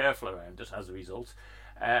 and less careful around it as a result.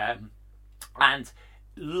 And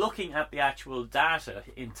looking at the actual data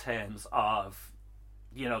in terms of,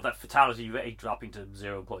 you know, that fatality rate dropping to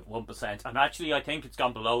 0.1%, and actually I think it's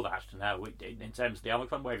gone below that now. In terms of the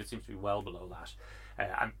Omicron wave, it seems to be well below that,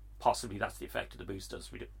 and possibly that's the effect of the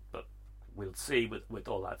boosters. But we'll see with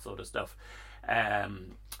all that sort of stuff.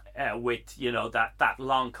 With, you know, that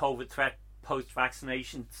long COVID threat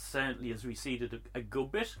post-vaccination certainly has receded a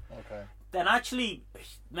good bit. Okay. Then actually,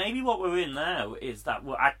 maybe what we're in now is that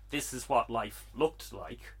this is what life looked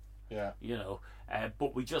like. Yeah. You know,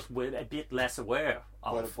 but we're a bit less aware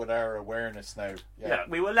of. With our awareness now. Yeah,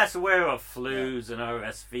 we were less aware of flus and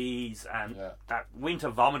RSVs and that winter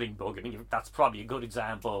vomiting bug. I mean, that's probably a good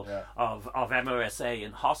example of MRSA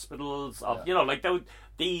in hospitals. Of you know, like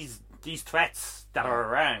these threats that are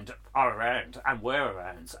around and were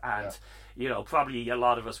around, and you know, probably a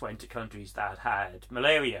lot of us went to countries that had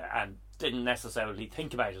malaria and didn't necessarily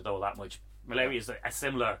think about it all that much. Malaria is a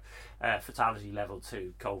similar fatality level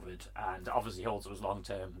to COVID, and obviously also has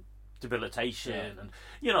long-term debilitation, and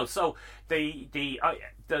you know, so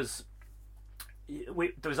there's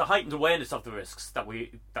a heightened awareness of the risks that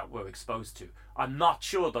we're exposed to. I'm not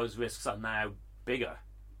sure those risks are now bigger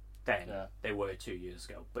than they were 2 years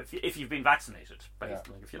ago. But if you've been vaccinated,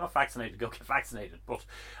 basically, if you're not vaccinated, go get vaccinated. But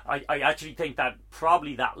I actually think that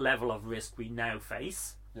probably that level of risk we now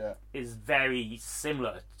face is very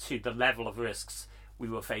similar to the level of risks we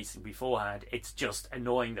were facing beforehand. It's just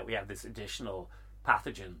annoying that we have this additional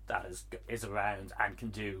pathogen that is around and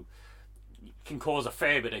can cause a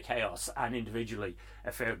fair bit of chaos and individually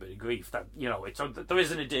a fair bit of grief. That, you know, there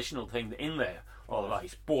is an additional thing in there, all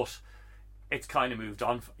right, but it's kind of moved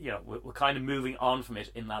on. You know, we're kind of moving on from it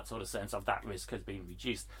in that sort of sense of that risk has been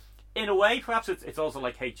reduced. In a way, perhaps it's also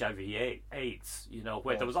like HIV/AIDS, you know,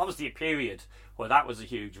 where there was obviously a period where that was a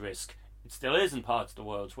huge risk. It still is in parts of the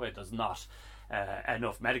world where there's not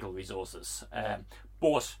enough medical resources.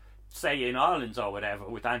 But say in Ireland or whatever,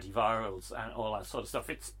 with antivirals and all that sort of stuff,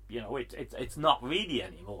 it's, you know, it's not really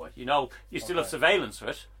anymore. You know, you still have surveillance for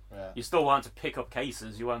it. You still want to pick up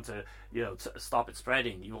cases. You want to, you know, stop it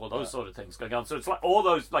spreading. All those sort of things going on. So it's like all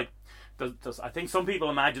those, like, I think some people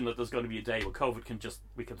imagine that there's going to be a day where COVID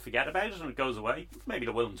we can forget about it and it goes away. Maybe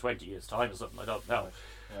there will in 20 years' time or something. I don't know.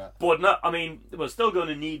 But no, I mean, we're still going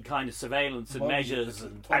to need kind of surveillance and measures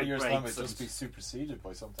and 20 years' time, outbreaks it'll just be superseded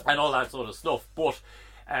by something and all that sort of stuff. But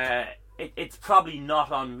it's probably not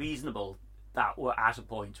unreasonable that we're at a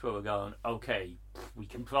point where we're going, okay, we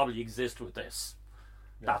can probably exist with this.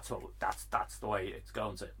 That's the way it's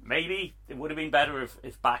going to. Maybe it would have been better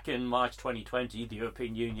if back in March 2020 the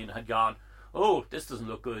European Union had gone, oh, this doesn't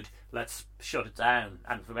look good, let's shut it down,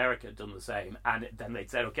 and if America had done the same, and then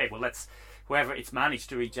they'd said, okay, well, whoever it's managed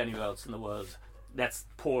to reach anywhere else in the world, let's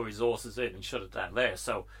pour resources in and shut it down there.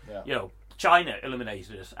 So you know, China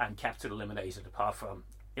eliminated it and kept it eliminated apart from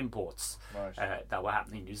imports that were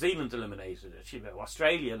happening. New Zealand eliminated it. You know,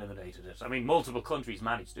 Australia eliminated it. I mean, multiple countries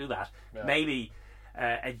managed to do that. Maybe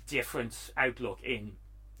a different outlook in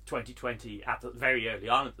 2020 very early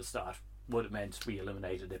on at the start would have meant we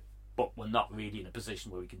eliminated it, but we're not really in a position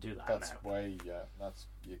where we can do that now. That's why,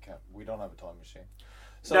 you can't. We don't have a time machine.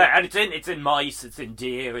 So, no, and it's in mice, it's in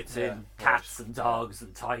deer, it's in cats and dogs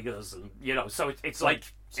and tigers, and you know, so it's like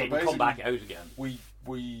it will come back out again.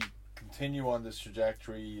 We continue on this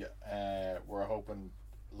trajectory. We're hoping,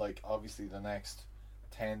 like, obviously the next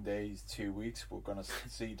 10 days, 2 weeks, we're going to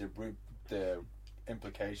see the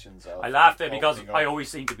implications of. I laughed there because I always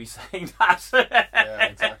seem to be saying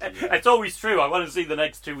that. Exactly. It's always true. I want to see the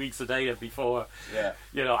next 2 weeks of data before.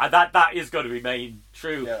 You know, and that is going to remain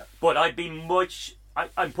true. But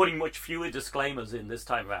I'm putting much fewer disclaimers in this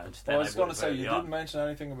time around. Well, I was going to say, you didn't mention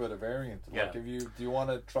anything about a variant. Like, do you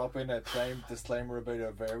want to drop in a disclaimer about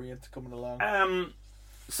a variant coming along?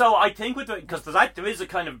 So I think because there is a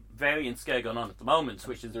kind of variant scare going on at the moment,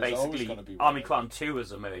 which is basically Omicron 2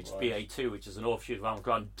 has emerged. BA2, which is an offshoot of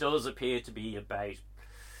Omicron, does appear to be about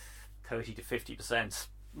 30 to 50%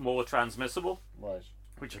 more transmissible. Right.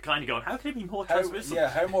 Which are kind of going, how can it be more transmissible?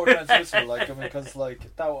 How more transmissible? Like, I mean, because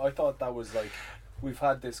like that, I thought that was like we've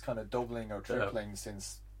had this kind of doubling or tripling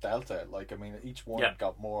since Delta. Like, I mean, each one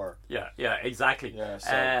got more. Yeah, exactly. Yeah,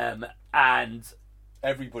 so and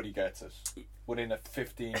everybody gets it within a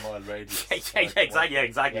 15-mile radius.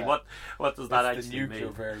 Exactly. What does that actually mean? The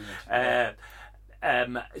nuclear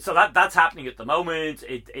variant. So that's happening at the moment.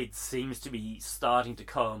 It seems to be starting to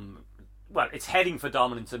come. Well, it's heading for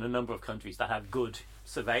dominance in a number of countries that have good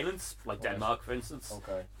surveillance, like Right. Denmark, for instance.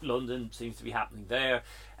 Okay. London seems to be happening there.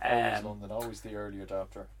 Always London, always the early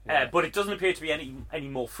adopter. But it doesn't appear to be any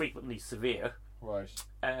more frequently severe. Right.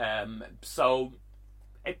 So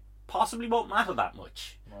it possibly won't matter that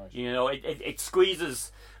much. Right. You know, it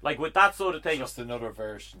squeezes, like with that sort of thing. Just another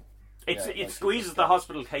version. It squeezes the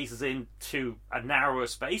hospital cases into a narrower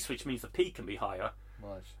space, which means the peak can be higher.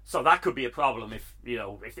 Right. So that could be a problem if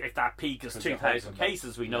if that peak is 2,000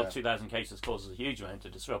 cases. We know 2,000 cases causes a huge amount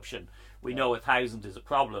of disruption. We know 1,000 is a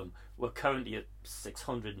problem. We're currently at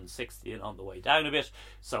 660 and on the way down a bit.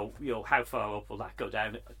 So how far up will that go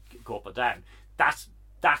up or down?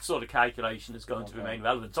 That sort of calculation is going to remain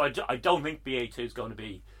relevant. So I don't think BA2 is going to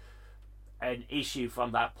be an issue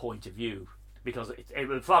from that point of view, because it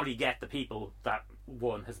will probably get the people that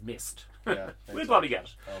one has missed. Yeah, we'll probably get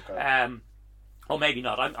it. Okay. Or maybe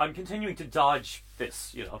not. I'm continuing to dodge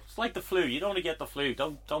this. It's like the flu. You don't want to get the flu.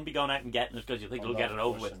 Don't be going out and getting it because you think you'll get it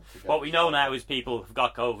over with. What we know now is people have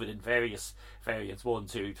got COVID in various variants: 1,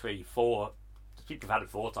 2, 3, 4. People have had it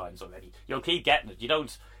 4 times already. You'll keep getting it. You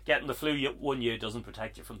don't getting the flu 1 year doesn't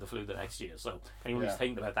protect you from the flu the next year. So anyone who's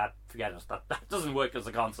thinking about that, forget it. That doesn't work as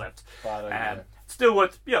a concept. Still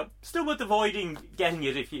worth avoiding getting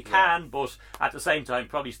it if you can, but at the same time,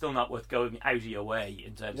 probably still not worth going out of your way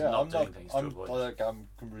in terms of not doing things to avoid it. I'm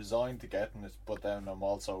resigned to getting it, but then I'm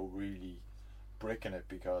also really bricking it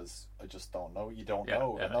because I just don't know. You don't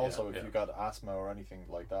know, and also if you got asthma or anything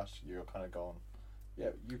like that, you're kind of going.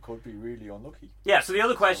 Yeah, you could be really unlucky. Yeah, so the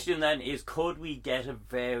other question then is, could we get a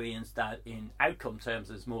variant that in outcome terms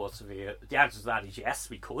is more severe? The answer to that is yes,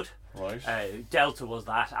 we could. Right. Delta was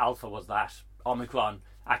that, Alpha was that, Omicron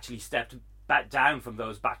actually stepped back down from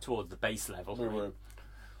those back towards the base level. But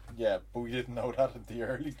we didn't know that at the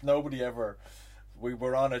early. Nobody ever. We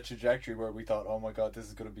were on a trajectory where we thought, oh my god, this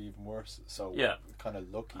is going to be even worse. So kind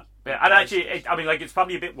of lucky. Yeah, and actually, it's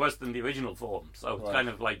probably a bit worse than the original form. So it's kind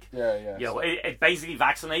of like, it basically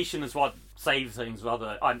vaccination is what saves things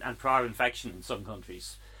and prior infection in some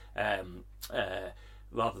countries,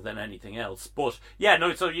 rather than anything else. But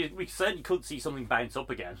so we certainly could see something bounce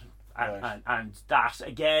up again. And that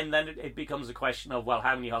again, then it becomes a question of, well,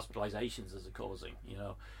 how many hospitalizations is it causing?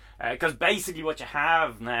 Because basically what you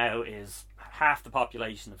have now is half the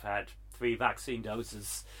population have had 3 vaccine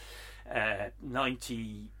doses.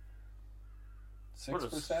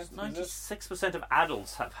 96% of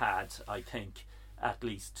adults have had, I think, at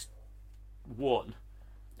least one.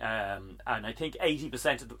 And I think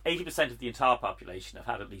 80% of the entire population have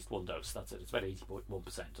had at least one dose. That's it. It's about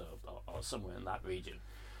 80.1% or somewhere in that region.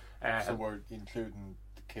 So we're including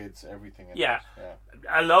the kids, everything.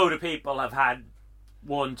 A load of people have had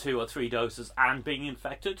 1, 2, or 3 doses and being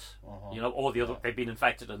infected, or the other, they've been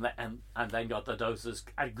infected and then got their doses.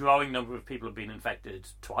 A growing number of people have been infected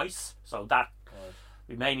twice, so that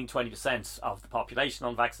remaining 20% of the population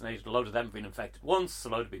unvaccinated, a load of them have been infected once, a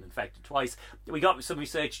load have been infected twice. We got some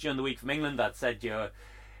research during the week from England that said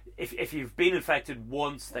if you've been infected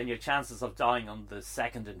once, then your chances of dying on the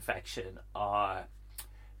second infection are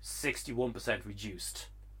 61% reduced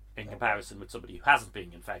in comparison with somebody who hasn't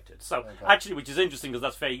been infected. So actually, which is interesting because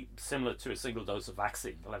that's very similar to a single dose of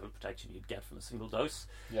vaccine, the level of protection you'd get from a single dose.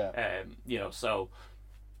 So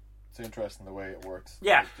it's interesting the way it works.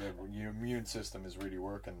 Yeah, your immune system is really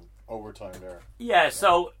working overtime there. Yeah,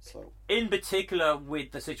 so in particular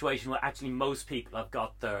with the situation where actually most people have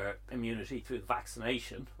got their immunity through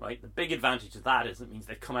vaccination, right? The big advantage of that is it means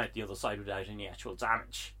they've come out the other side without any actual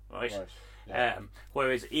damage, right?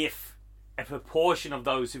 Whereas if a proportion of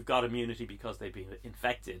those who've got immunity because they've been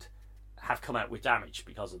infected have come out with damage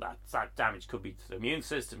because of that. That damage could be to the immune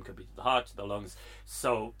system, could be to the heart, to the lungs.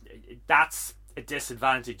 So that's a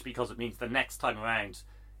disadvantage because it means the next time around...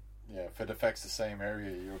 Yeah, if it affects the same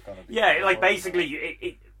area, you're going to be... Yeah, like basically,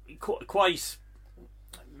 it quite...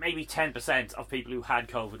 Maybe 10% of people who had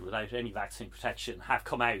COVID without any vaccine protection have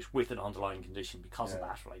come out with an underlying condition because of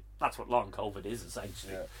that, right? That's what long COVID is,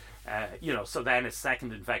 essentially. So then a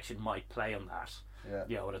second infection might play on that.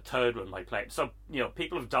 And a third one might play. So,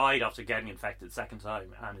 people have died after getting infected second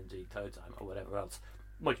time and indeed third time or whatever else.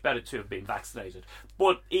 Much better to have been vaccinated.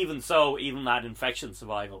 But even so, even that infection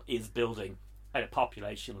survival is building at a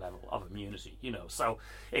population level of immunity, So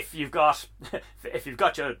if you've got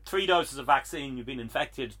your 3 doses of vaccine, you've been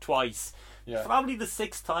infected twice, probably the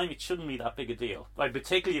 6th time it shouldn't be that big a deal. Like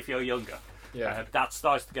particularly if you're younger. That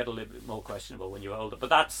starts to get a little bit more questionable when you're older. But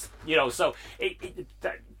that's so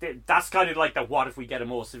that's kind of like the what if we get a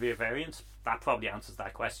more severe variant? That probably answers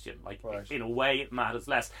that question. Like in a way, it matters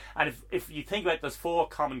less. And if you think about it, there's 4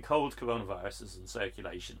 common cold coronaviruses in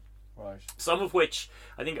circulation. Some of which,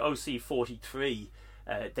 I think OC43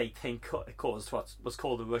 they think it caused what was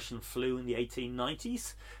called the Russian flu in the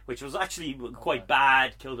 1890s, which was actually quite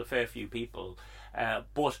bad, killed a fair few people.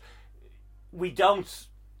 But we don't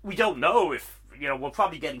know if, we're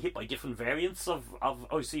probably getting hit by different variants of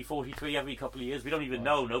OC43 every couple of years. We don't even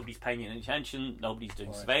know. Nobody's paying any attention. Nobody's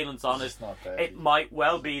doing surveillance on it. It might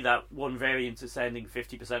well be that one variant is sending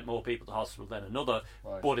 50% more people to hospital than another,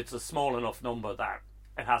 but it's a small enough number that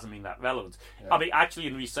it hasn't been that relevant. I mean, actually,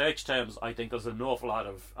 in research terms, I think there's an awful lot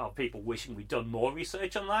of people wishing we'd done more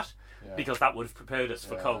research on that, because that would have prepared us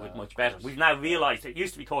for COVID much better. We've now realised it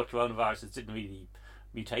used to be called coronavirus. It didn't really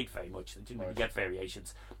mutate very much. They didn't really get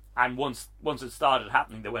variations. And once it started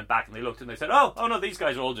happening, they went back and they looked and they said, oh no, these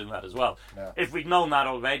guys are all doing that as well. If we'd known that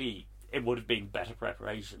already, it would have been better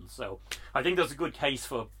preparation. So I think there's a good case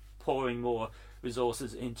for pouring more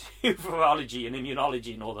resources into virology and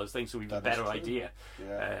immunology and all those things, so we've a better idea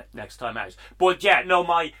next time out. But that's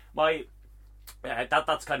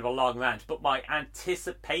kind of a long rant, but my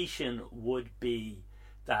anticipation would be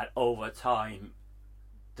that over time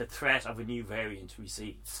the threat of a new variant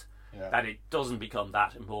recedes, that it doesn't become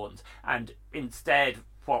that important, and instead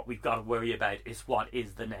what we've got to worry about is what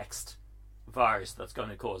is the next virus that's going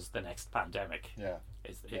to cause the next pandemic.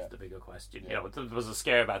 Is the bigger question. There was a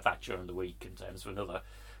scare about that during the week in terms of another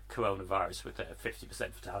coronavirus with a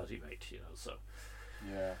 50% fatality rate,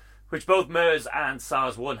 which both MERS and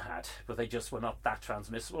SARS-1 had, but they just were not that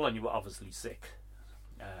transmissible, and you were obviously sick.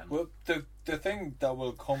 Well, the thing that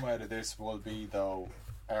will come out of this will be, though,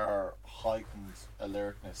 our heightened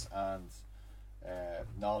alertness and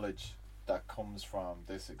knowledge that comes from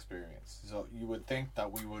this experience. So you would think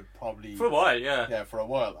that we would probably for a while, for a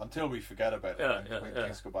while, until we forget about it when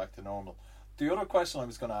things go back to normal. The other question I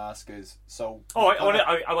was going to ask is, so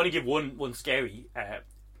I want to give one scary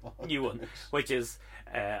new one, which is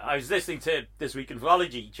I was listening to This Week in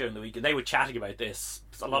Virology during the week, and they were chatting about this.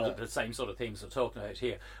 A lot of the same sort of things we're talking about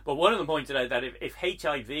here, but one of them pointed out that if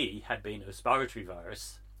HIV had been a respiratory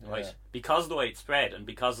virus, because of the way it spread and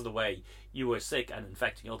because of the way you were sick and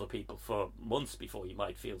infecting other people for months before you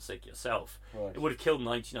might feel sick yourself, it would have killed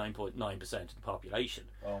 99.9% of the population.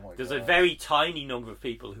 There's a very tiny number of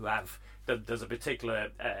people who have there's a particular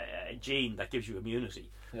gene that gives you immunity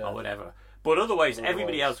or whatever, but otherwise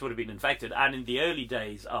everybody else would have been infected. And in the early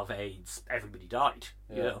days of AIDS, everybody died.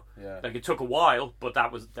 Like, it took a while, but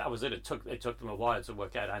that was it. It took them a while to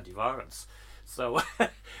work out antivirals. So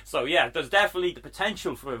there's definitely the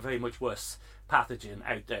potential for a very much worse pathogen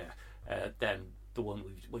out there than the one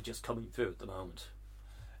we're just coming through at the moment.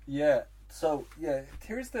 So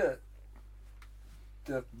here's the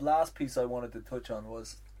last piece I wanted to touch on,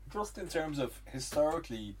 was just in terms of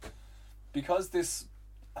historically, because this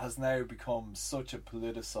has now become such a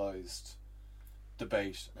politicized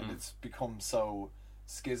debate, and it's become so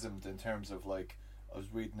schismed in terms of, like, I was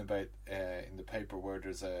reading about in the paper where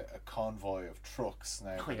there's a convoy of trucks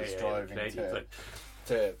now that's driving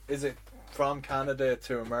to is it from Canada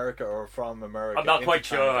to America or from America? I'm not quite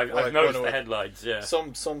sure. I've noticed the headlines.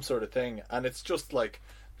 Some sort of thing, and it's just like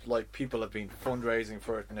people have been fundraising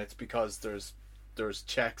for it, and it's because there's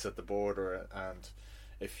checks at the border, and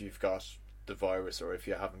if you've got the virus or if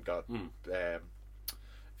you haven't got if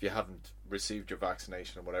you haven't received your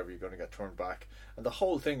vaccination or whatever, you're going to get turned back, and the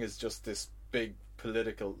whole thing is just this big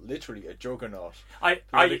political, literally a juggernaut. I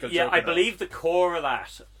believe the core of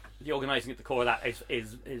that, the organising at the core of that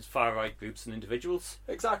is far right groups and individuals.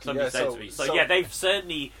 Exactly. They've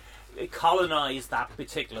certainly colonised that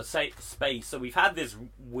particular space. So we've had this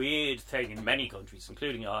weird thing in many countries,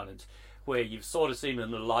 including Ireland, where you've sort of seen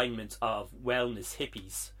an alignment of wellness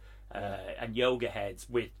hippies and yoga heads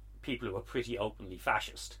with people who are pretty openly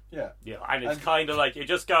fascist. And it's kind of like you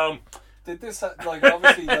just go. Did this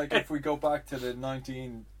obviously if we go back to the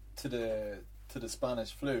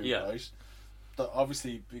Spanish flu, right?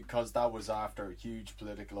 Obviously, because that was after huge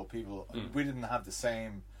political upheaval, we didn't have the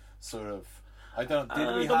same sort of. There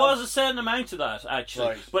was a certain amount of that,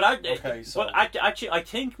 actually. Right. I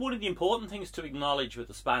think one of the important things to acknowledge with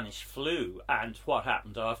the Spanish flu and what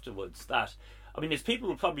happened afterwards, as people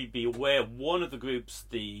will probably be aware, one of the groups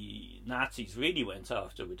the Nazis really went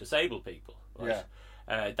after were disabled people. Right?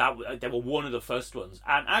 They were one of the first ones,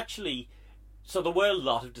 and actually, so there were a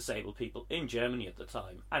lot of disabled people in Germany at the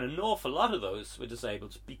time, and an awful lot of those were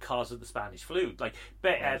disabled because of the Spanish flu.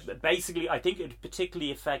 Basically, I think it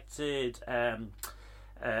particularly affected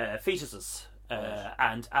fetuses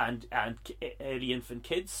and early infant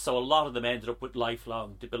kids. So a lot of them ended up with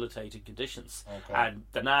lifelong debilitating conditions. And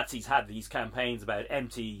the Nazis had these campaigns about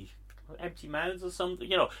empty mouths or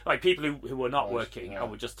something, like people who were not working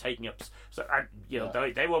and were just taking up. So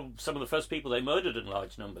they were some of the first people they murdered in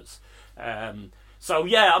large numbers. So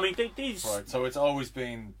yeah, I mean these. Right. So it's always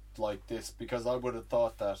been like this, because I would have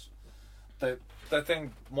thought that the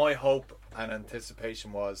thing, my hope and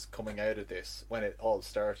anticipation was coming out of this when it all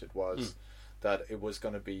started was that it was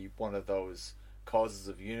going to be one of those causes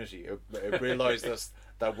of unity. It realised us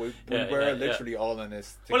that we were literally all in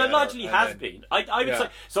this together. Well, it largely has been. I would say.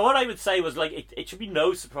 So what I would say was like it should be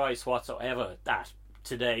no surprise whatsoever that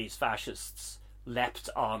today's fascists leapt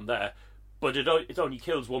on the. But it only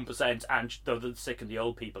kills 1%, and they're the sick and the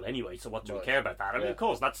old people anyway. So what do we care about that? I mean, of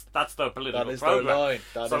course, that's their political program. Their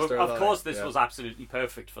line. Of course, this was absolutely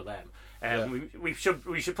perfect for them. We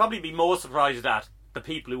should probably be more surprised at the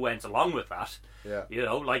people who went along with that. Yeah. You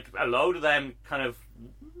know, like a load of them kind of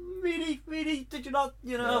really did you not?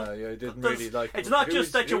 You know, yeah, didn't really like. It's not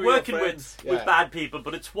just that you're working with bad people,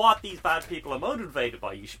 but it's what these bad people are motivated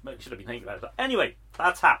by. You should have been thinking about it. But anyway,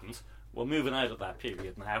 that's happened. We're moving out of that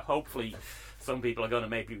period now. Hopefully some people are going to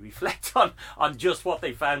maybe reflect on just what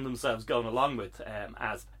they found themselves going along with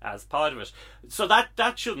as part of it. So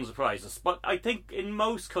that shouldn't surprise us. But I think in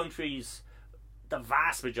most countries, the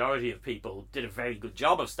vast majority of people did a very good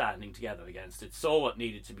job of standing together against it, saw what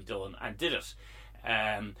needed to be done and did it.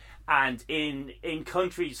 And in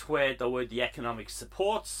countries where there were the economic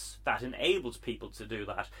supports that enabled people to do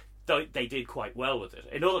that, they did quite well with it.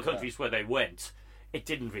 In other countries where they went, it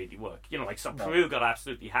didn't really work. You know, like Peru got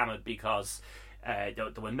absolutely hammered because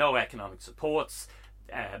there were no economic supports.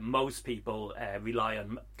 Most people rely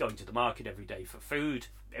on going to the market every day for food.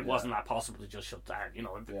 It wasn't that possible to just shut down. You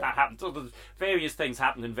know, that happened. So various things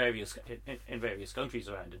happened in various countries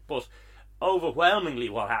around it. But overwhelmingly,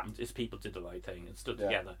 what happened is people did the right thing and stood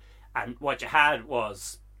together. And what you had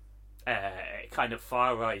was kind of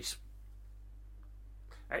far right.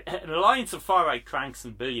 An alliance of far-right cranks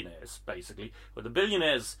and billionaires, basically, where the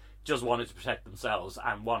billionaires just wanted to protect themselves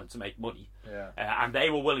and wanted to make money, and they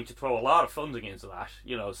were willing to throw a lot of funding into that.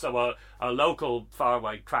 You know, so our local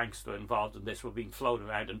far-right cranks were involved in this. Were being flown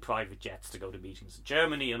around in private jets to go to meetings in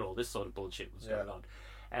Germany, and all this sort of bullshit was going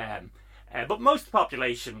on. But most of the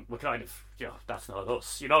population were kind of, you know, that's not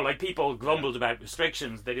us. You know, like people grumbled about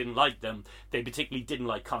restrictions. They didn't like them. They particularly didn't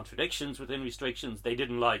like contradictions within restrictions. They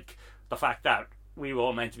didn't like the fact that we were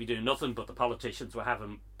all meant to be doing nothing, but the politicians were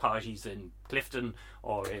having parties in Clifton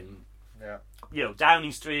or in, you know,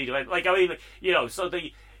 Downing Street. Like I mean, you know, so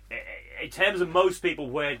in terms of most people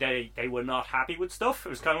where they were not happy with stuff, it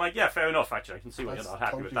was kind of like, yeah, fair enough. Actually, I can see why you're not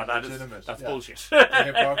happy with that. That's bullshit. The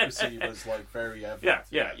hypocrisy was like very evident.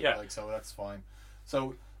 Yeah. Like, so that's fine.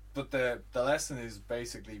 So, but the lesson is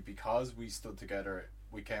basically because we stood together,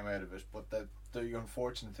 we came out of it. But the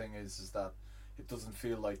unfortunate thing is that it doesn't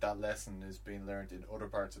feel like that lesson is being learned in other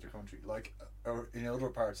parts of the country, like or in other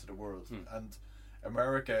parts of the world. And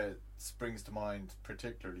America springs to mind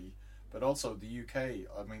particularly, but also the UK.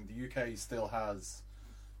 I mean, the UK still has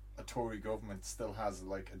a Tory government, still has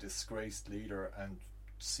like a disgraced leader, and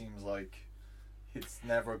seems like it's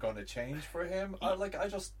never going to change for him.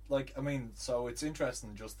 So it's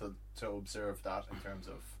interesting just to observe that in terms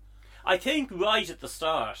of. I think right at the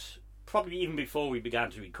start, probably even before we began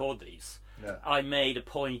to record these, I made a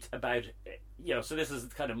point about, you know, so this is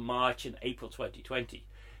kind of March and April 2020,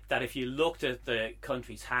 that if you looked at the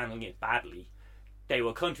countries handling it badly, they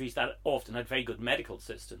were countries that often had very good medical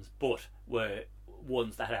systems, but were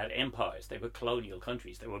ones that had empires. They were colonial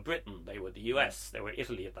countries. They were Britain, they were the US, they were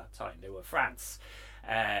Italy at that time, they were France.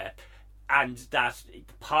 And that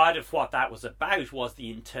part of what that was about was the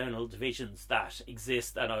internal divisions that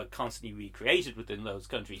exist and are constantly recreated within those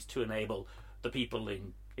countries to enable the people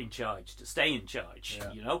in charge to stay in charge,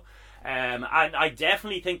 you know. And I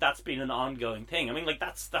definitely think that's been an ongoing thing. I mean, like,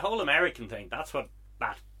 that's the whole American thing. That's what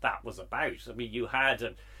that was about. I mean, you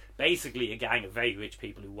had basically a gang of very rich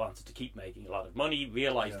people who wanted to keep making a lot of money,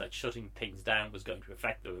 realised that shutting things down was going to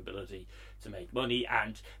affect their ability to make money,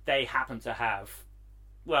 and they happened to have,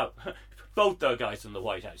 well, both their guys in the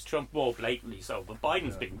White House. Trump more blatantly so, but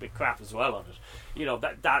Biden's been a bit crap as well on it. You know,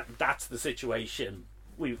 that's the situation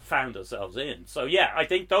we found ourselves in. So yeah, I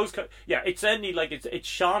think those it's certainly like it's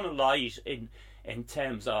shone a light in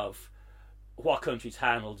terms of what countries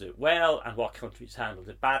handled it well and what countries handled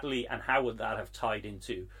it badly, and how would that have tied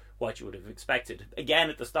into what you would have expected.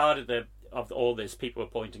 Again, at the start of all this, people were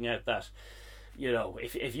pointing out that, you know,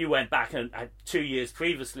 if you went back and 2 years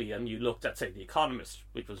previously and you looked at, say, The Economist,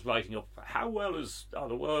 which was writing up how well are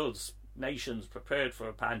the world's nations prepared for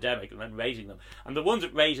a pandemic, and then rating them, and the ones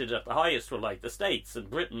that rated at the highest were like the States and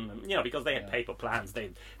Britain, and, you know, because they had paper plans,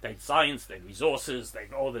 they'd science, they'd resources,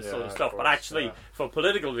 they'd all this sort of stuff, but actually for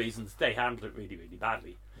political reasons they handled it really, really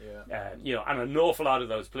badly. You know, and an awful lot of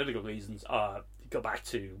those political reasons go back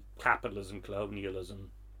to capitalism,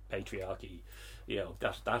 colonialism, patriarchy,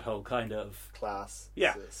 that whole kind of class,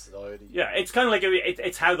 society. Yeah, it's kind of like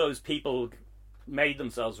it's how those people made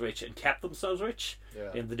themselves rich and kept themselves rich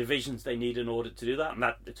in the divisions they need in order to do that, and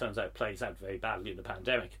that, it turns out, plays out very badly in the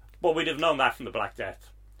pandemic. But we'd have known that from the Black Death.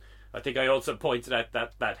 I think I also pointed out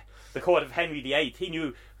that the court of Henry VIII, he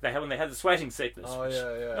knew when they had the sweating sickness,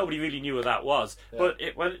 nobody really knew what that was. Yeah. But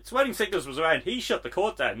when sweating sickness was around, he shut the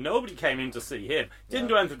court down. Nobody came in to see him. Didn't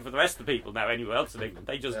do anything for the rest of the people now anywhere else in England.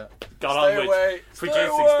 They just got on with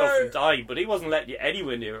producing stuff and died. But he wasn't letting you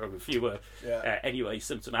anywhere near them if you were anyway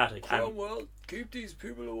symptomatic. Well, keep these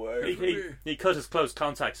people away from me. He cut his close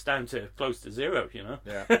contacts down to close to zero,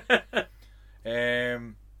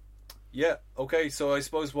 Yeah, okay, so I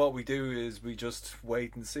suppose what we do is we just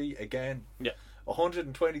wait and see again. Yeah.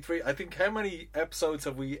 123. I think, how many episodes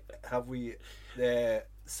have we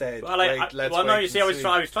said? Well, I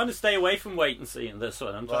was trying to stay away from wait and see in this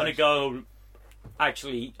one. I'm trying to go,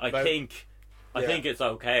 actually, I think it's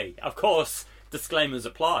okay. Of course, disclaimers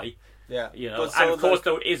apply. Yeah. And of course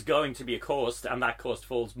there is going to be a cost, and that cost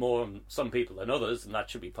falls more on some people than others, and that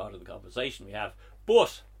should be part of the conversation we have.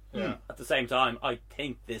 But at the same time, I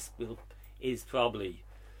think this is probably.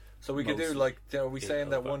 So we could do are we saying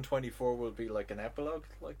that 124 will be like an epilogue,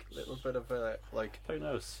 like a little bit of Who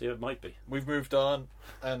knows? Yeah, it might be. We've moved on,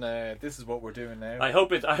 and this is what we're doing now. I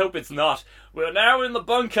hope it's not. We're now in the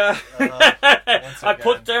bunker. I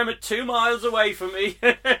put Dermot 2 miles away from me.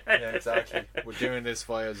 Yeah, exactly. We're doing this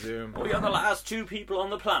via Zoom. We are the last 2 people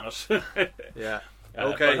on the planet. Yeah.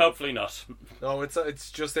 Okay, but hopefully not. No,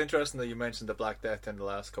 it's just interesting that you mentioned the Black Death in the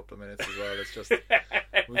last couple of minutes as well. It's just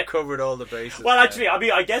we've covered all the bases. Well, actually,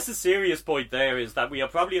 I guess the serious point there is that we are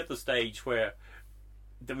probably at the stage where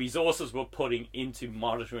the resources we're putting into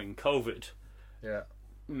monitoring COVID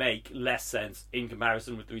make less sense in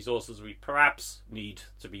comparison with the resources we perhaps need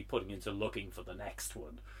to be putting into looking for the next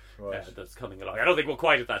one that's coming along. I don't think we're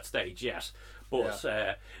quite at that stage yet, but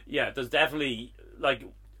there's definitely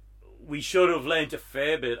we should have learned a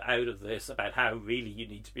fair bit out of this about how really you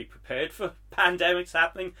need to be prepared for pandemics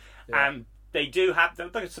happening. And they do happen.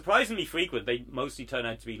 They're surprisingly frequent. They mostly turn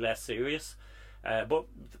out to be less serious. But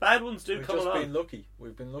the bad ones do come along.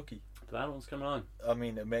 We've been lucky. The bad ones come along. I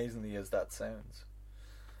mean, amazingly as that sounds.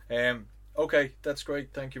 Okay, that's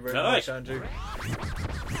great. Thank you very much, Andrew.